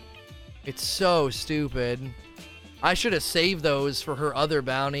stupid. It's so stupid. I should have saved those for her other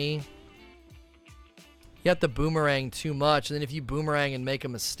bounty. You have to boomerang too much, and then if you boomerang and make a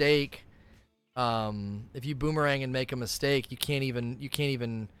mistake, you can't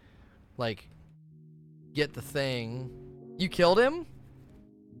even like get the thing. You killed him?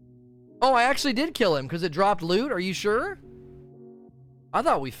 Oh, I actually did kill him because it dropped loot. Are you sure? I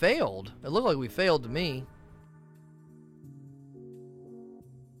thought we failed. It looked like we failed to me.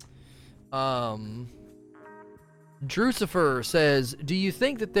 Drucifer says, do you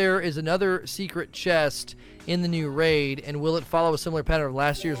think that there is another secret chest in the new raid, and will it follow a similar pattern of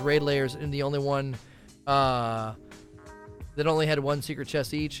last year's raid layers and the only one that only had 1 secret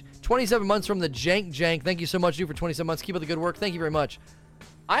chest each? 27 months from the Jank. Thank you so much, dude, for 27 months. Keep up the good work. Thank you very much.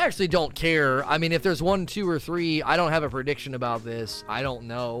 I actually don't care. I mean, if there's 1, 2, or 3, I don't have a prediction about this. I don't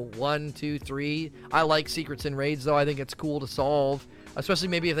know. 1, 2, 3. I like secrets in raids, though. I think it's cool to solve. Especially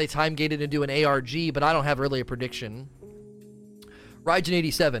maybe if they time-gated and do an ARG, but I don't have really a prediction.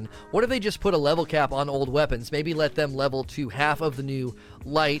 Raijin87. What if they just put a level cap on old weapons? Maybe let them level to half of the new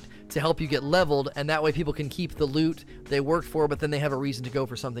light to help you get leveled, and that way people can keep the loot they worked for, but then they have a reason to go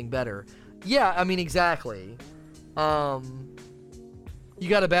for something better. Yeah, I mean, exactly. You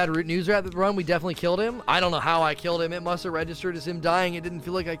got a bad root news run? We definitely killed him. I don't know how I killed him. It must have registered as him dying. It didn't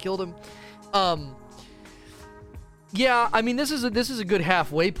feel like I killed him. Yeah, I mean, this is a good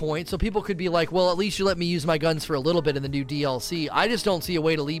halfway point, so people could be like, well, at least you let me use my guns for a little bit in the new DLC. I just don't see a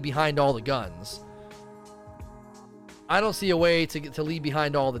way to leave behind all the guns. I don't see a way to leave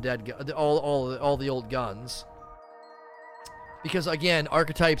behind all the dead all the old guns. Because again,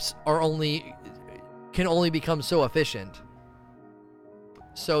 archetypes can only become so efficient.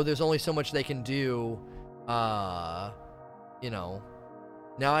 So there's only so much they can do. You know.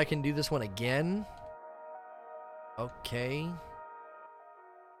 Now I can do this one again. Okay.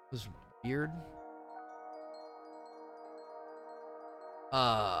 This is weird.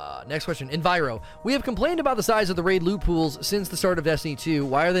 Next question. Enviro. We have complained about the size of the raid loot pools since the start of Destiny 2.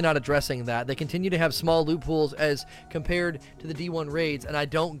 Why are they not addressing that? They continue to have small loot pools as compared to the D1 raids, and I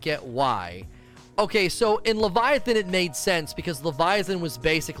don't get why. Okay, so in Leviathan it made sense because Leviathan was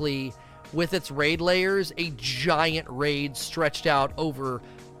basically, with its raid layers, a giant raid stretched out over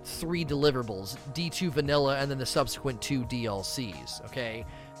 3 deliverables, D2 vanilla and then the subsequent 2 DLCs, okay?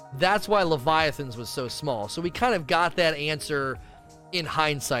 That's why Leviathan's was so small. So we kind of got that answer in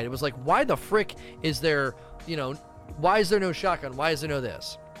hindsight. It was like, why the frick is there, you know, why is there no shotgun? Why is there no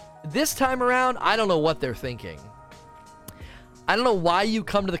this? This time around, I don't know what they're thinking. I don't know why you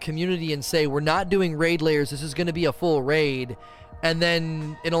come to the community and say, we're not doing raid layers, this is going to be a full raid, and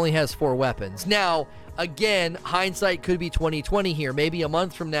then it only has 4 weapons. Now, again, hindsight could be 2020 here. Maybe a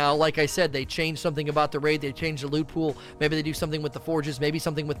month from now, like I said, they change something about the raid, they change the loot pool, maybe they do something with the forges, maybe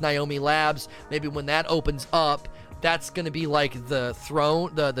something with Naomi Labs, maybe when that opens up, that's going to be like the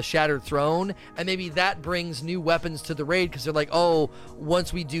throne, the Shattered Throne, and maybe that brings new weapons to the raid because they're like, oh,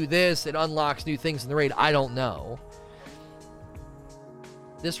 once we do this, it unlocks new things in the raid. I don't know.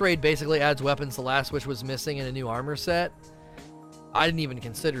 This raid basically adds weapons the Last Wish was missing in a new armor set. I didn't even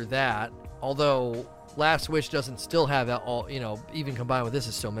consider that, although Last Wish doesn't still have all, you know, even combined with this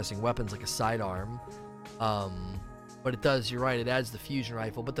is still missing weapons like a sidearm. But it does, you're right, it adds the fusion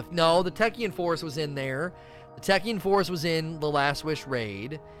rifle. But the Techian Force was in there. The Techian Force was in the Last Wish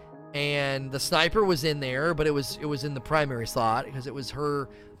raid, and the sniper was in there, but it was in the primary slot because it was her,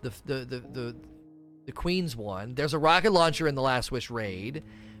 the Queen's one. There's a rocket launcher in the Last Wish raid,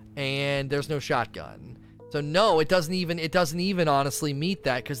 and there's no shotgun. So no, it doesn't even honestly meet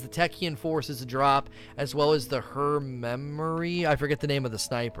that because the Techian Force is a drop as well as the Her Memory. I forget the name of the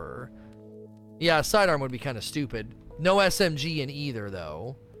sniper. Yeah, sidearm would be kind of stupid. No SMG in either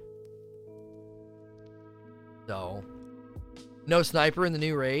though. So, no sniper in the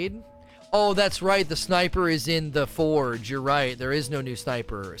new raid? Oh, that's right. The sniper is in the forge. You're right. There is no new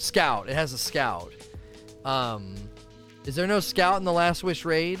sniper. Scout. It has a scout. Is there no scout in the Last Wish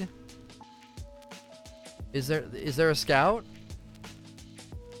raid? Is there a scout?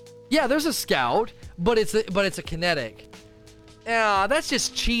 Yeah, there's a scout, but it's a kinetic. Yeah, that's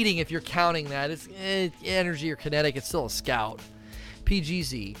just cheating if you're counting that. It's energy or kinetic. It's still a scout.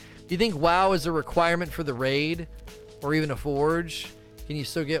 PGZ. Do you think WoW is a requirement for the raid? Or even a forge? Can you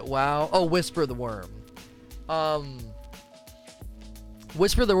still get WoW? Oh, Whisper the Worm.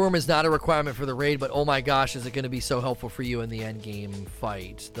 Whisper the Worm is not a requirement for the raid, but oh my gosh, is it going to be so helpful for you in the end game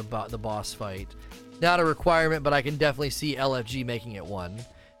fight, the boss fight. Not a requirement, but I can definitely see LFG making it one.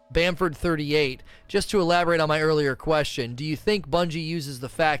 Bamford 38, just to elaborate on my earlier question, do you think Bungie uses the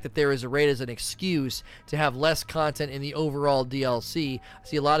fact that there is a raid as an excuse to have less content in the overall DLC? I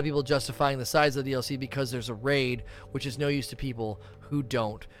see a lot of people justifying the size of the DLC because there's a raid, which is no use to people who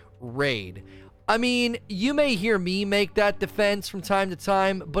don't raid. I mean, you may hear me make that defense from time to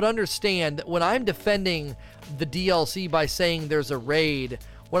time, but understand that when I'm defending the DLC by saying there's a raid,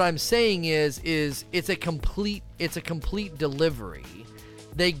 what I'm saying is it's a complete delivery.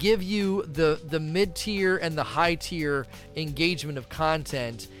 They give you the mid-tier and the high-tier engagement of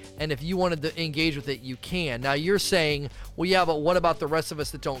content, and if you wanted to engage with it, you can. Now, you're saying, well, yeah, but what about the rest of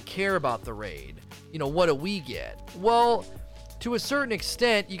us that don't care about the raid? You know, what do we get? Well, to a certain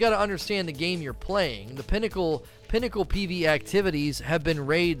extent, you got to understand the game you're playing. The Pinnacle PV activities have been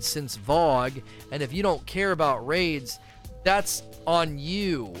raids since VOG, and if you don't care about raids, that's on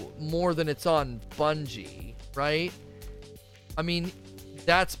you more than it's on Bungie, right? I mean,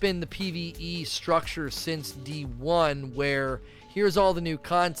 that's been the PvE structure since D1, where here's all the new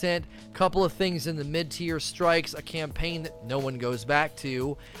content, couple of things in the mid-tier strikes, a campaign that no one goes back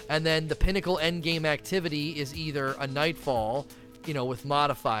to, and then the Pinnacle endgame activity is either a Nightfall, you know, with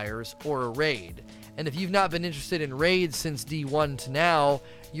modifiers, or a raid. And if you've not been interested in raids since D1 to now,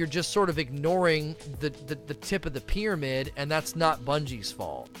 you're just sort of ignoring the tip of the pyramid, and that's not Bungie's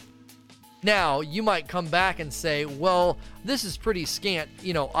fault. Now, you might come back and say, well, this is pretty scant,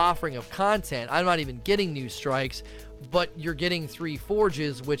 you know, offering of content. I'm not even getting new strikes, but you're getting 3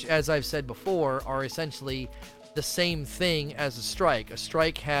 forges, which, as I've said before, are essentially the same thing as a strike. A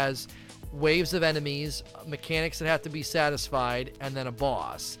strike has waves of enemies, mechanics that have to be satisfied, and then a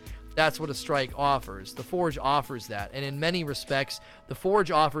boss. That's what a strike offers. The Forge offers that. And in many respects, the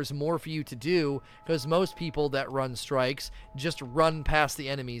Forge offers more for you to do because most people that run strikes just run past the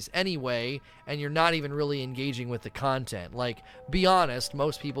enemies anyway, and you're not even really engaging with the content. Like, be honest,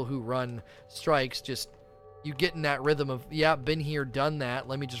 most people who run strikes just, you get in that rhythm of, yeah, been here, done that,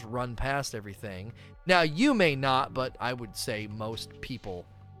 let me just run past everything. Now, you may not, but I would say most people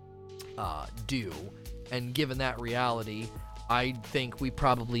do. And given that reality, I think we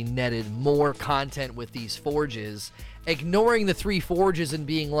probably netted more content with these forges. Ignoring the 3 forges and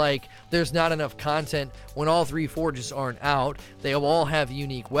being like, there's not enough content when all 3 forges aren't out. They all have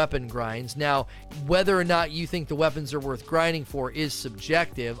unique weapon grinds. Now, whether or not you think the weapons are worth grinding for is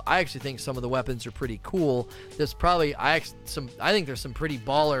subjective. I actually think some of the weapons are pretty cool. There's probably, I think there's some pretty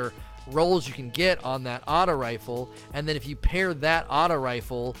baller rolls you can get on that auto rifle, and then if you pair that auto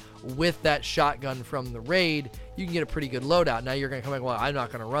rifle with that shotgun from the raid, you can get a pretty good loadout. Now you're going to come back, well, I'm not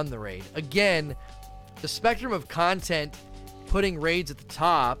going to run the raid. Again, the spectrum of content, putting raids at the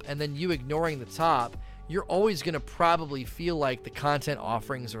top and then you ignoring the top, you're always going to probably feel like the content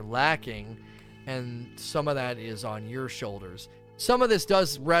offerings are lacking, and some of that is on your shoulders. some of this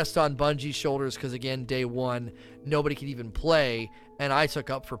does rest on Bungie's shoulders because, again, day one, nobody could even play, and I took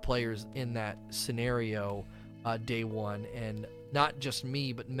up for players in that scenario day one, and not just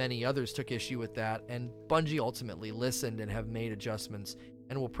me, but many others took issue with that, and Bungie ultimately listened and have made adjustments,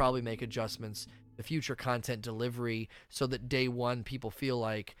 and will probably make adjustments to future content delivery so that day one people feel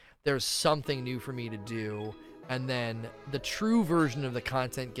like there's something new for me to do, and then the true version of the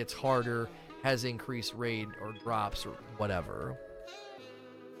content gets harder, has increased raid or drops or whatever.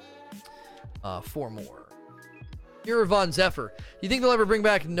 4 more. Here, Von Zephyr. Do you think they'll ever bring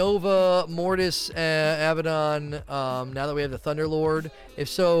back Nova, Mortis, Abaddon, now that we have the Thunderlord? If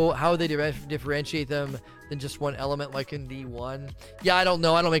so, how would they differentiate them than just one element like in D1? Yeah, I don't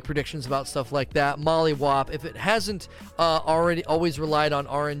know. I don't make predictions about stuff like that. Molly Wop, if it hasn't already always relied on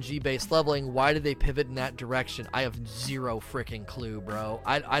RNG-based leveling, why did they pivot in that direction? I have zero freaking clue, bro.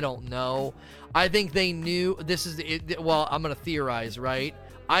 I don't know. I think they knew this is it. Well, I'm going to theorize, right?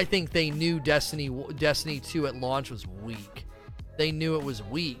 I think they knew Destiny 2 at launch was weak. They knew it was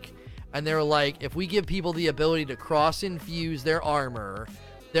weak. And they were like, if we give people the ability to cross-infuse their armor,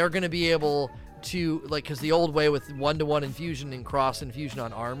 they're going to be able to, like, because the old way with 1-to-1 infusion and cross-infusion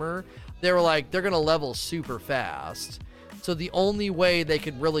on armor, they were like, they're going to level super fast. So the only way they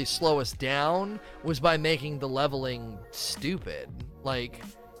could really slow us down was by making the leveling stupid. Like,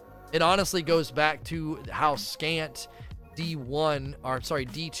 it honestly goes back to how scant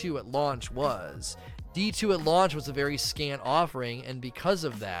D2 at launch was. D2 at launch was a very scant offering, and because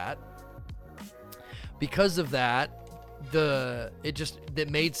of that, it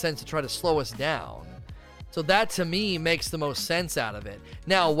made sense to try to slow us down. So that to me makes the most sense out of it.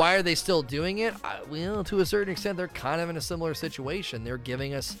 Now, why are they still doing it? Well, to a certain extent, they're kind of in a similar situation. They're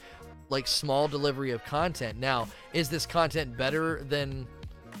giving us like small delivery of content. Now, is this content better than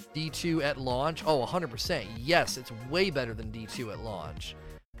D2 at launch? Oh, 100%. Yes, it's way better than D2 at launch.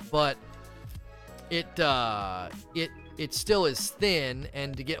 But it still is thin,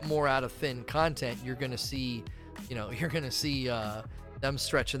 and to get more out of thin content, you're going to see, them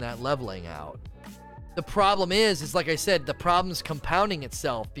stretching that leveling out. The problem is like I said, the problem's compounding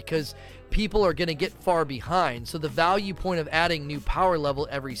itself because people are going to get far behind. So the value point of adding new power level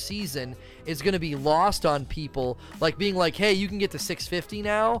every season is going to be lost on people, like being like, hey, you can get to 650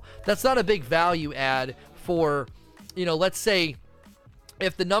 now. That's not a big value add for, let's say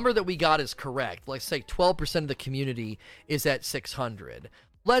if the number that we got is correct, let's say 12% of the community is at 600.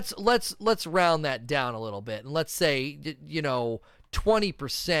 Let's round that down a little bit, and let's say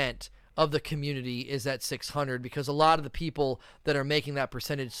 20% of the community is at 600, because a lot of the people that are making that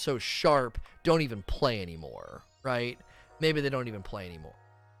percentage so sharp don't even play anymore, right? Maybe they don't even play anymore.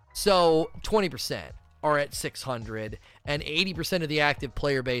 So 20% are at 600, and 80% of the active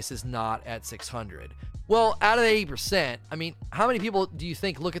player base is not at 600. Well, out of the 80%, I mean, how many people do you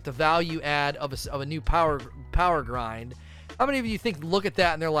think look at the value add of a new power grind? How many of you think look at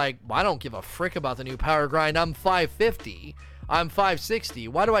that and they're like, well, I don't give a frick about the new power grind. I'm 550. I'm 560.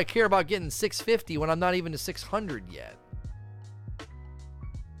 Why do I care about getting 650 when I'm not even to 600 yet?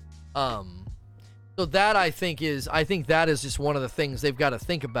 So that I think that is just one of the things they've got to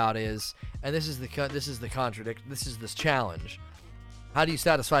think about is, and this is the challenge. How do you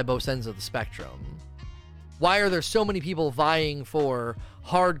satisfy both ends of the spectrum? Why are there so many people vying for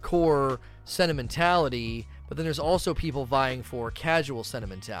hardcore sentimentality, but then there's also people vying for casual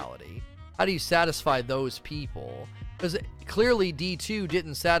sentimentality? How do you satisfy those people? Because clearly D2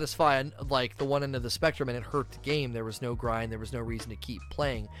 didn't satisfy like the one end of the spectrum, and it hurt the game. There was no grind. There was no reason to keep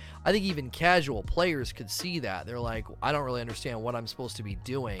playing. I think even casual players could see that. They're like, I don't really understand what I'm supposed to be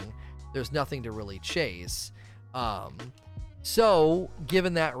doing. There's nothing to really chase. So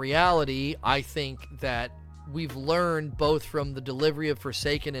given that reality, I think that we've learned both from the delivery of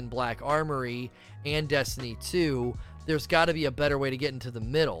Forsaken and Black Armory and Destiny 2, there's got to be a better way to get into the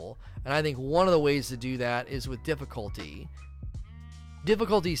middle. And I think one of the ways to do that is with difficulty.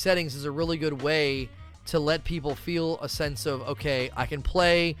 Difficulty settings is a really good way to let people feel a sense of, okay, I can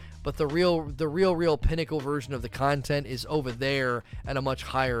play, but the real pinnacle version of the content is over there at a much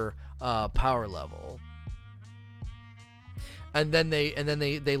higher power level. And then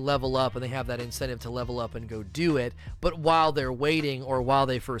they level up, and they have that incentive to level up and go do it. But while they're waiting, or while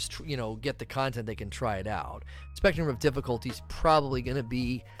they first get the content, they can try it out. Spectrum of difficulty is probably going to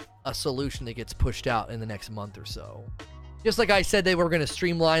be a solution that gets pushed out in the next month or so. Just like I said they were going to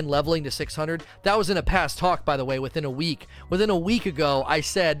streamline leveling to 600. That was in a past talk, by the way, within a week. Within a week ago, I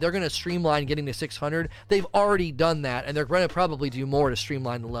said they're going to streamline getting to 600. They've already done that, and they're going to probably do more to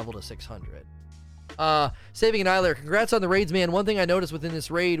streamline the level to 600. Saving Annihilator, congrats on the raids, man. One thing I noticed within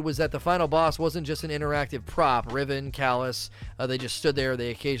this raid was that the final boss wasn't just an interactive prop. Riven, Callus, they just stood there, they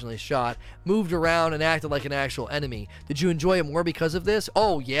occasionally shot, moved around, and acted like an actual enemy. Did you enjoy it more because of this?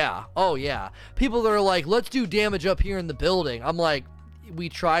 Oh, yeah. Oh, yeah. People that are like, let's do damage up here in the building. I'm like, we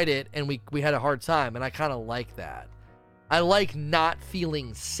tried it, and we had a hard time, and I kind of like that. I like not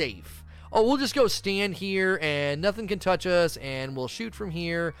feeling safe. Oh, we'll just go stand here and nothing can touch us and we'll shoot from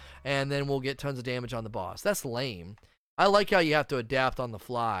here and then we'll get tons of damage on the boss. That's lame. I like how you have to adapt on the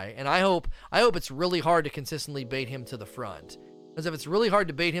fly, and I hope it's really hard to consistently bait him to the front. Because if it's really hard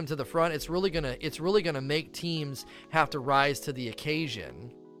to bait him to the front, it's really gonna make teams have to rise to the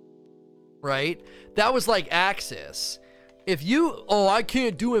occasion. Right? That was like Axis. If you, I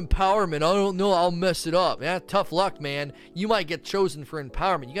can't do empowerment, I don't know, I'll mess it up. Yeah, tough luck, man. You might get chosen for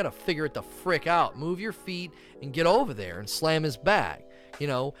empowerment. You got to figure it the frick out. Move your feet and get over there and slam his back. You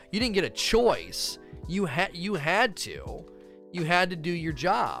know, you didn't get a choice. You had to. You had to do your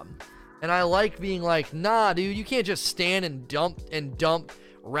job. And I like being like, nah, dude, you can't just stand and dump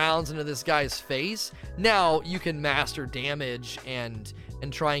rounds into this guy's face. Now you can master damage and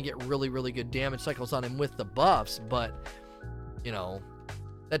try and get really, really good damage cycles on him with the buffs, but you know,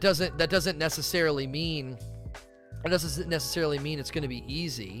 that doesn't necessarily mean it's going to be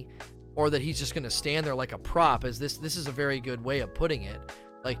easy, or that he's just going to stand there like a prop. As this is a very good way of putting it.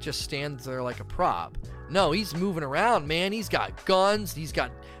 Like, just stands there like a prop. No, he's moving around, man. He's got guns. He's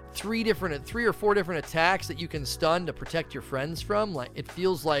got three or four different attacks that you can stun to protect your friends from. Like, it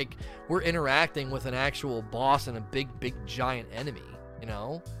feels like we're interacting with an actual boss and a big giant enemy, you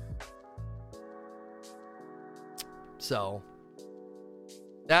know? So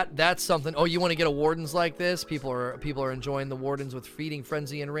that's something. Oh, you want to get a Wardens like this? People are enjoying the Wardens with Feeding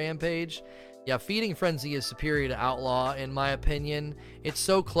Frenzy and Rampage. Yeah, Feeding Frenzy is superior to Outlaw in my opinion. It's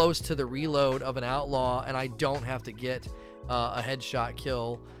so close to the reload of an Outlaw, and I don't have to get a headshot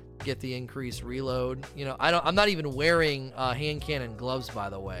kill, get the increased reload. You know, I'm not even wearing hand cannon gloves, by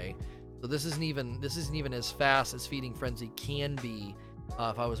the way. So this isn't even as fast as Feeding Frenzy can be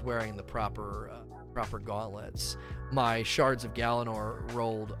if I was wearing the proper gauntlets. My Shards of Galanor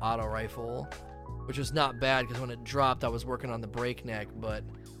rolled auto rifle, which was not bad because when it dropped I was working on the breakneck, but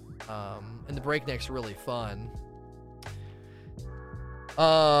and the breakneck's really fun.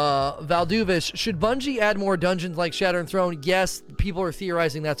 Valduvis, should Bungie add more dungeons like Shattered Throne? Yes, people are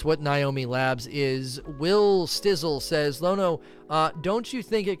theorizing that's what Naomi Labs is. Will Stizzle says, Lono, don't you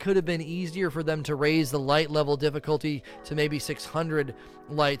think it could have been easier for them to raise the light level difficulty to maybe 600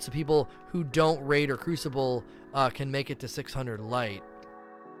 light so people who don't raid or crucible can make it to 600 light?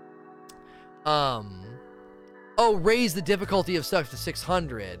 Raise the difficulty of stuff to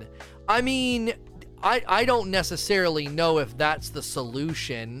 600. I mean, I don't necessarily know if that's the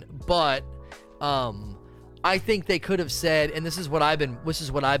solution, but I think they could have said, and this is what I've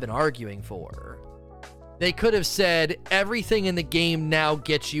been arguing for. They could have said everything in the game now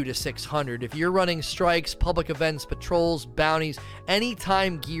gets you to 600. If you're running strikes, public events, patrols, bounties,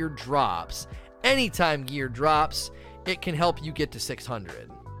 anytime gear drops, it can help you get to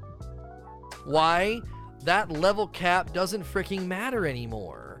 600. Why? That level cap doesn't freaking matter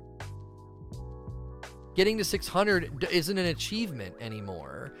anymore. Getting to 600 isn't an achievement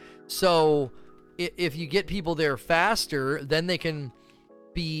anymore. So if you get people there faster, then they can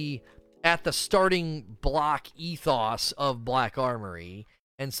be at the starting block ethos of Black Armory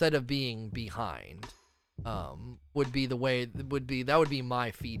instead of being behind. Would be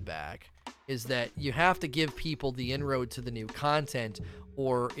my feedback, is that you have to give people the inroad to the new content,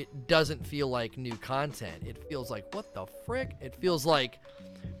 or it doesn't feel like new content. It feels like, what the frick? It feels like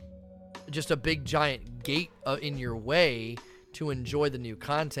just a big giant gate in your way to enjoy the new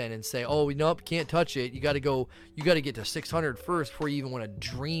content and say, oh, nope, can't touch it. You got to get to 600 first before you even want to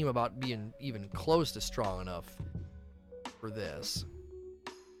dream about being even close to strong enough for this.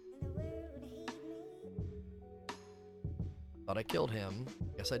 Thought I killed him.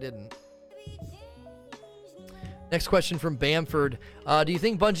 Guess I didn't. Next question from Bamford. Do you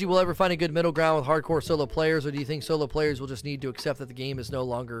think Bungie will ever find a good middle ground with hardcore solo players, or do you think solo players will just need to accept that the game is no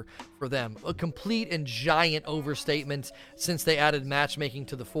longer for them? A complete and giant overstatement, since they added matchmaking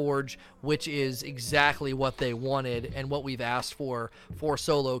to the Forge, which is exactly what they wanted and what we've asked for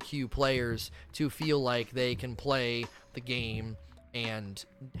solo queue players to feel like they can play the game and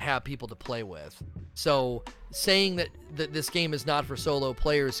have people to play with. So saying that this game is not for solo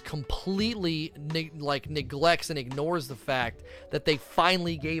players completely neglects and ignores the fact that they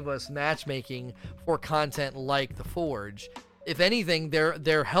finally gave us matchmaking for content like the Forge. If anything,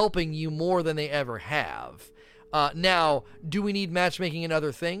 they're helping you more than they ever have. Now, do we need matchmaking in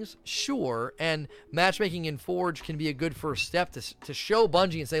other things? Sure, and matchmaking in Forge can be a good first step to show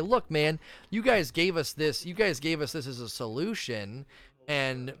Bungie and say, look, man, you guys gave us this. You guys gave us this as a solution,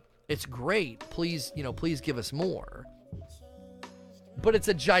 and it's great. Please, please give us more. But it's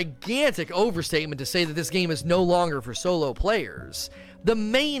a gigantic overstatement to say that this game is no longer for solo players. The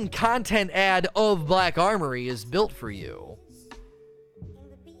main content ad of Black Armory is built for you.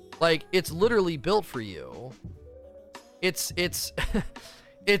 Like, it's literally built for you. It's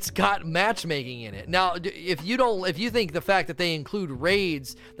it's got matchmaking in it. Now, if you think the fact that they include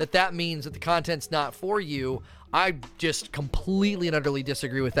raids, that means that the content's not for you, I just completely and utterly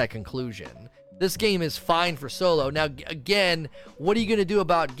disagree with that conclusion. This game is fine for solo. Now, again, what are you going to do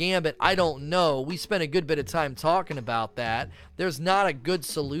about Gambit? I don't know. We spent a good bit of time talking about that. There's not a good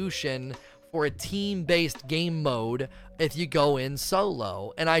solution for a team-based game mode if you go in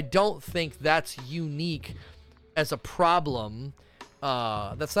solo. And I don't think that's unique as a problem.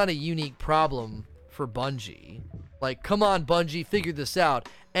 That's not a unique problem for Bungie. Like, come on, Bungie, figure this out.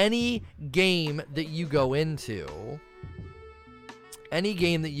 Any game that you go into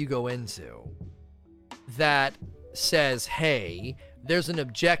that says, hey, there's an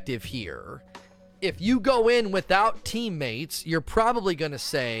objective here. If you go in without teammates, you're probably going to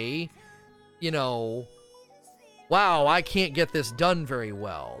say, wow, I can't get this done very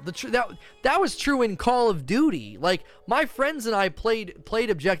well. That was true in Call of Duty. Like, my friends and I played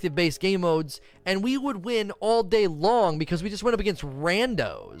objective-based game modes, and we would win all day long because we just went up against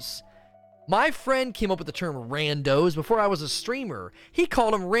randos. My friend came up with the term randos before I was a streamer. He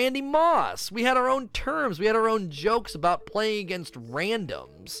called them Randy Moss. We had our own terms. We had our own jokes about playing against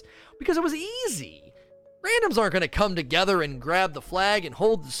randoms because it was easy. Randoms aren't going to come together and grab the flag and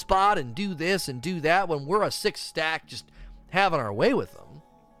hold the spot and do this and do that when we're a 6 stack just having our way with them.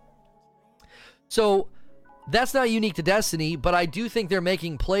 So that's not unique to Destiny, but I do think they're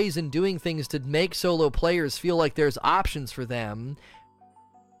making plays and doing things to make solo players feel like there's options for them.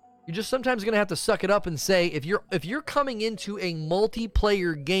 You're just sometimes going to have to suck it up and say, if you're coming into a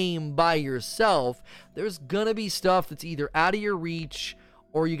multiplayer game by yourself, there's going to be stuff that's either out of your reach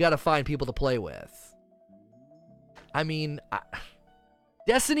or you got to find people to play with. I mean,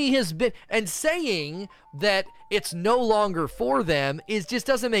 Destiny has been, and saying that it's no longer for them just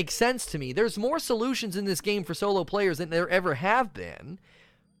doesn't make sense to me. There's more solutions in this game for solo players than there ever have been.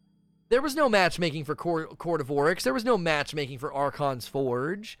 There was no matchmaking for Court of Oryx. There was no matchmaking for Archon's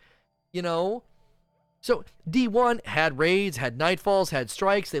Forge, So D1 had raids, had nightfalls, had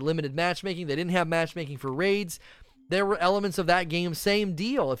strikes. They limited matchmaking. They didn't have matchmaking for raids. There were elements of that game, same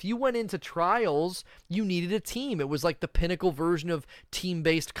deal. If you went into trials, you needed a team. It was like the pinnacle version of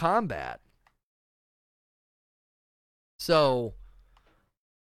team-based combat. So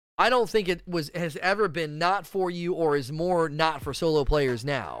I don't think has ever been not for you or is more not for solo players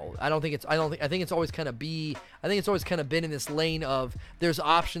now. I think it's always kind of been in this lane of there's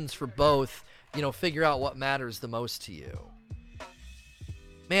options for both. Figure out what matters the most to you.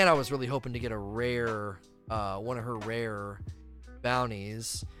 Man, I was really hoping to get a rare, one of her rare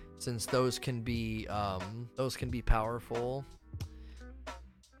bounties, since those can be powerful.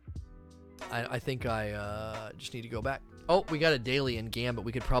 I think I just need to go back. Oh, we got a daily in Gambit.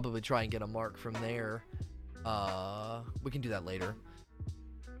 We could probably try and get a mark from there. We can do that later.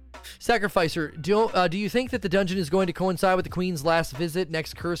 Sacrificer, do you think that the dungeon is going to coincide with the Queen's last visit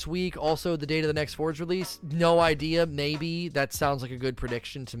next Curse Week? Also, the date of the next Forge release? No idea. Maybe. That sounds like a good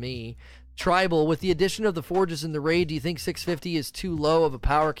prediction to me. Tribal, with the addition of the Forges in the raid, do you think 650 is too low of a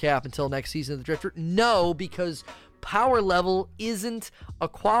power cap until next season of the Drifter? No, because power level isn't a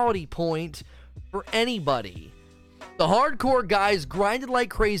quality point for anybody. The hardcore guys grinded like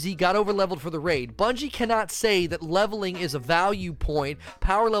crazy, got over leveled for the raid. Bungie cannot say that leveling is a value point,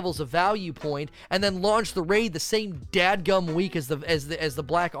 power level's a value point, and then launch the raid the same dadgum week as the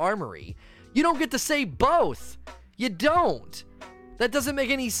Black Armory. You don't get to say both. You don't. That doesn't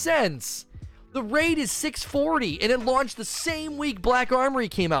make any sense. The raid is 640, and it launched the same week Black Armory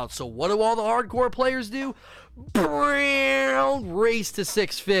came out. So what do all the hardcore players do? Race to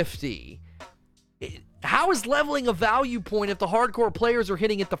 650. How is leveling a value point if the hardcore players are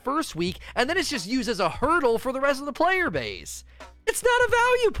hitting it the first week, and then it's just used as a hurdle for the rest of the player base? It's not a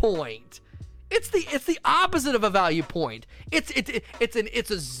value point. It's the opposite of a value point. It's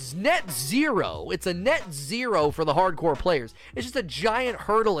a net zero. It's a net zero for the hardcore players. It's just a giant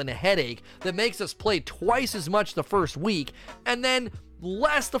hurdle and a headache that makes us play twice as much the first week and then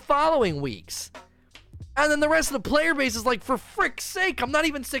less the following weeks. And then the rest of the player base is like, for frick's sake, I'm not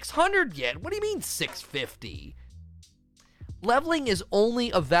even 600 yet. What do you mean 650? Leveling is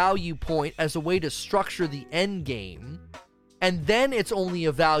only a value point as a way to structure the end game, and then it's only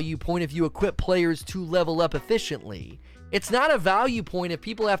a value point if you equip players to level up efficiently. It's not a value point if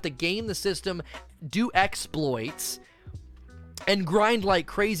people have to game the system, do exploits, and grind like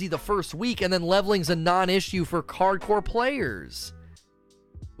crazy the first week, and then leveling's a non-issue for hardcore players.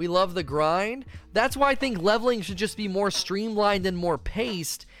 We love the grind. That's why I think leveling should just be more streamlined and more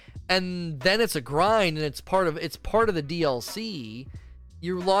paced, and then it's a grind, and it's part of the DLC.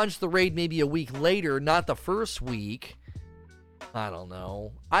 You launch the raid maybe a week later, not the first week. I don't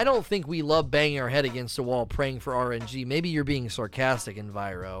know. I don't think we love banging our head against a wall praying for RNG. Maybe you're being sarcastic,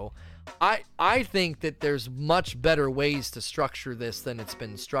 Enviro. I think that there's much better ways to structure this than it's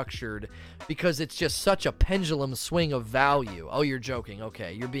been structured, because it's just such a pendulum swing of value. Oh, you're joking.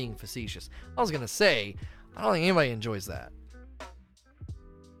 Okay, you're being facetious. I was going to say, I don't think anybody enjoys that.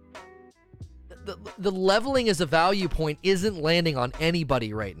 The leveling as a value point isn't landing on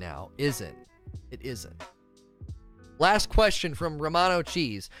anybody right now. It isn't. Last question from Romano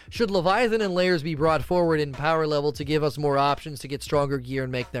Cheese. Should Leviathan and Layers be brought forward in power level to give us more options to get stronger gear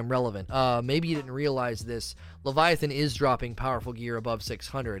and make them relevant? Maybe you didn't realize this. Leviathan is dropping powerful gear above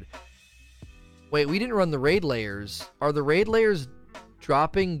 600. Wait, we didn't run the raid layers. Are the raid layers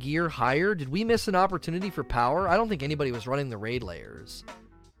dropping gear higher? Did we miss an opportunity for power? I don't think anybody was running the raid layers.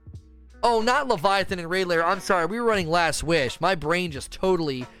 Oh, not Leviathan and raid layer. I'm sorry. We were running Last Wish. My brain just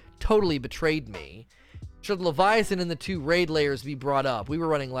totally betrayed me. Should Leviathan and the 2 raid layers be brought up? We were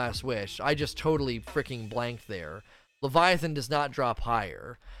running Last Wish. I just totally freaking blanked there. Leviathan does not drop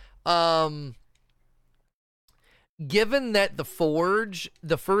higher. Given that the first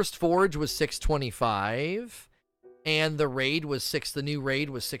Forge was 625, and the new raid was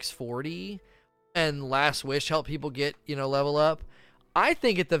 640, and Last Wish helped people get, level up, I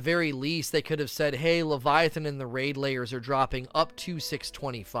think at the very least they could have said, hey, Leviathan and the raid layers are dropping up to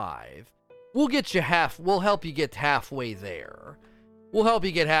 625. We'll help you get halfway there.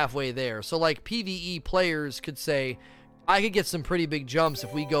 So like PvE players could say, I could get some pretty big jumps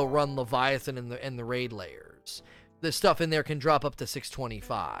if we go run Leviathan and the raid layers. The stuff in there can drop up to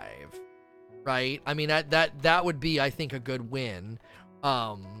 625, right? I mean, that would be, I think, a good win.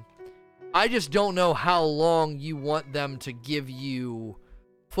 I just don't know how long you want them to give you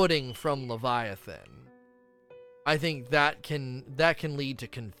footing from Leviathan. I think that can lead to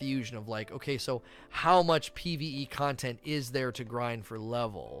confusion of like, okay, so how much PvE content is there to grind for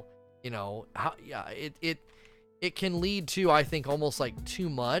level? It can lead to, I think, almost like too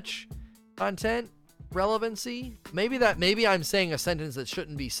much content relevancy. Maybe I'm saying a sentence that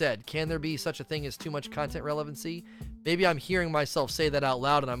shouldn't be said. Can there be such a thing as too much content relevancy? Maybe I'm hearing myself say that out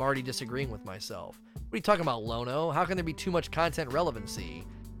loud and I'm already disagreeing with myself. What are you talking about, Lono? How can there be too much content relevancy?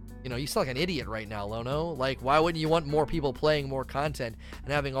 You sound like an idiot right now, Lono. Like, why wouldn't you want more people playing more content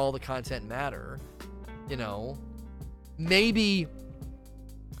and having all the content matter? Maybe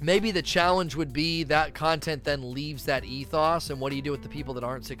the challenge would be that content then leaves that ethos, and what do you do with the people that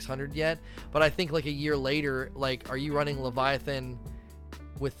aren't 600 yet? But I think like a year later, like, are you running Leviathan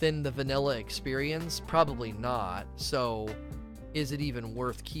within the vanilla experience? Probably not. So is it even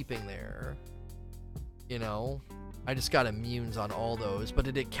worth keeping there? I just got immunes on all those, but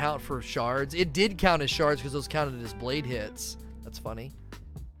did it count for shards? It did count as shards because those counted as blade hits. That's funny.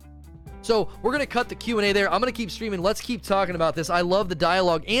 So we're going to cut the Q&A there. I'm going to keep streaming. Let's keep talking about this. I love the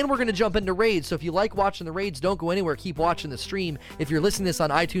dialogue, and we're going to jump into raids. So if you like watching the raids, don't go anywhere. Keep watching the stream. If you're listening to this on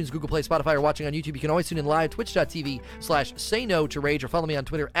iTunes, Google Play, Spotify, or watching on YouTube, you can always tune in live, twitch.tv/SayNoToRage, or follow me on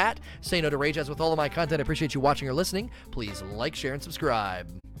Twitter @SayNoToRage. As with all of my content, I appreciate you watching or listening. Please like, share, and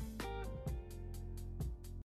subscribe.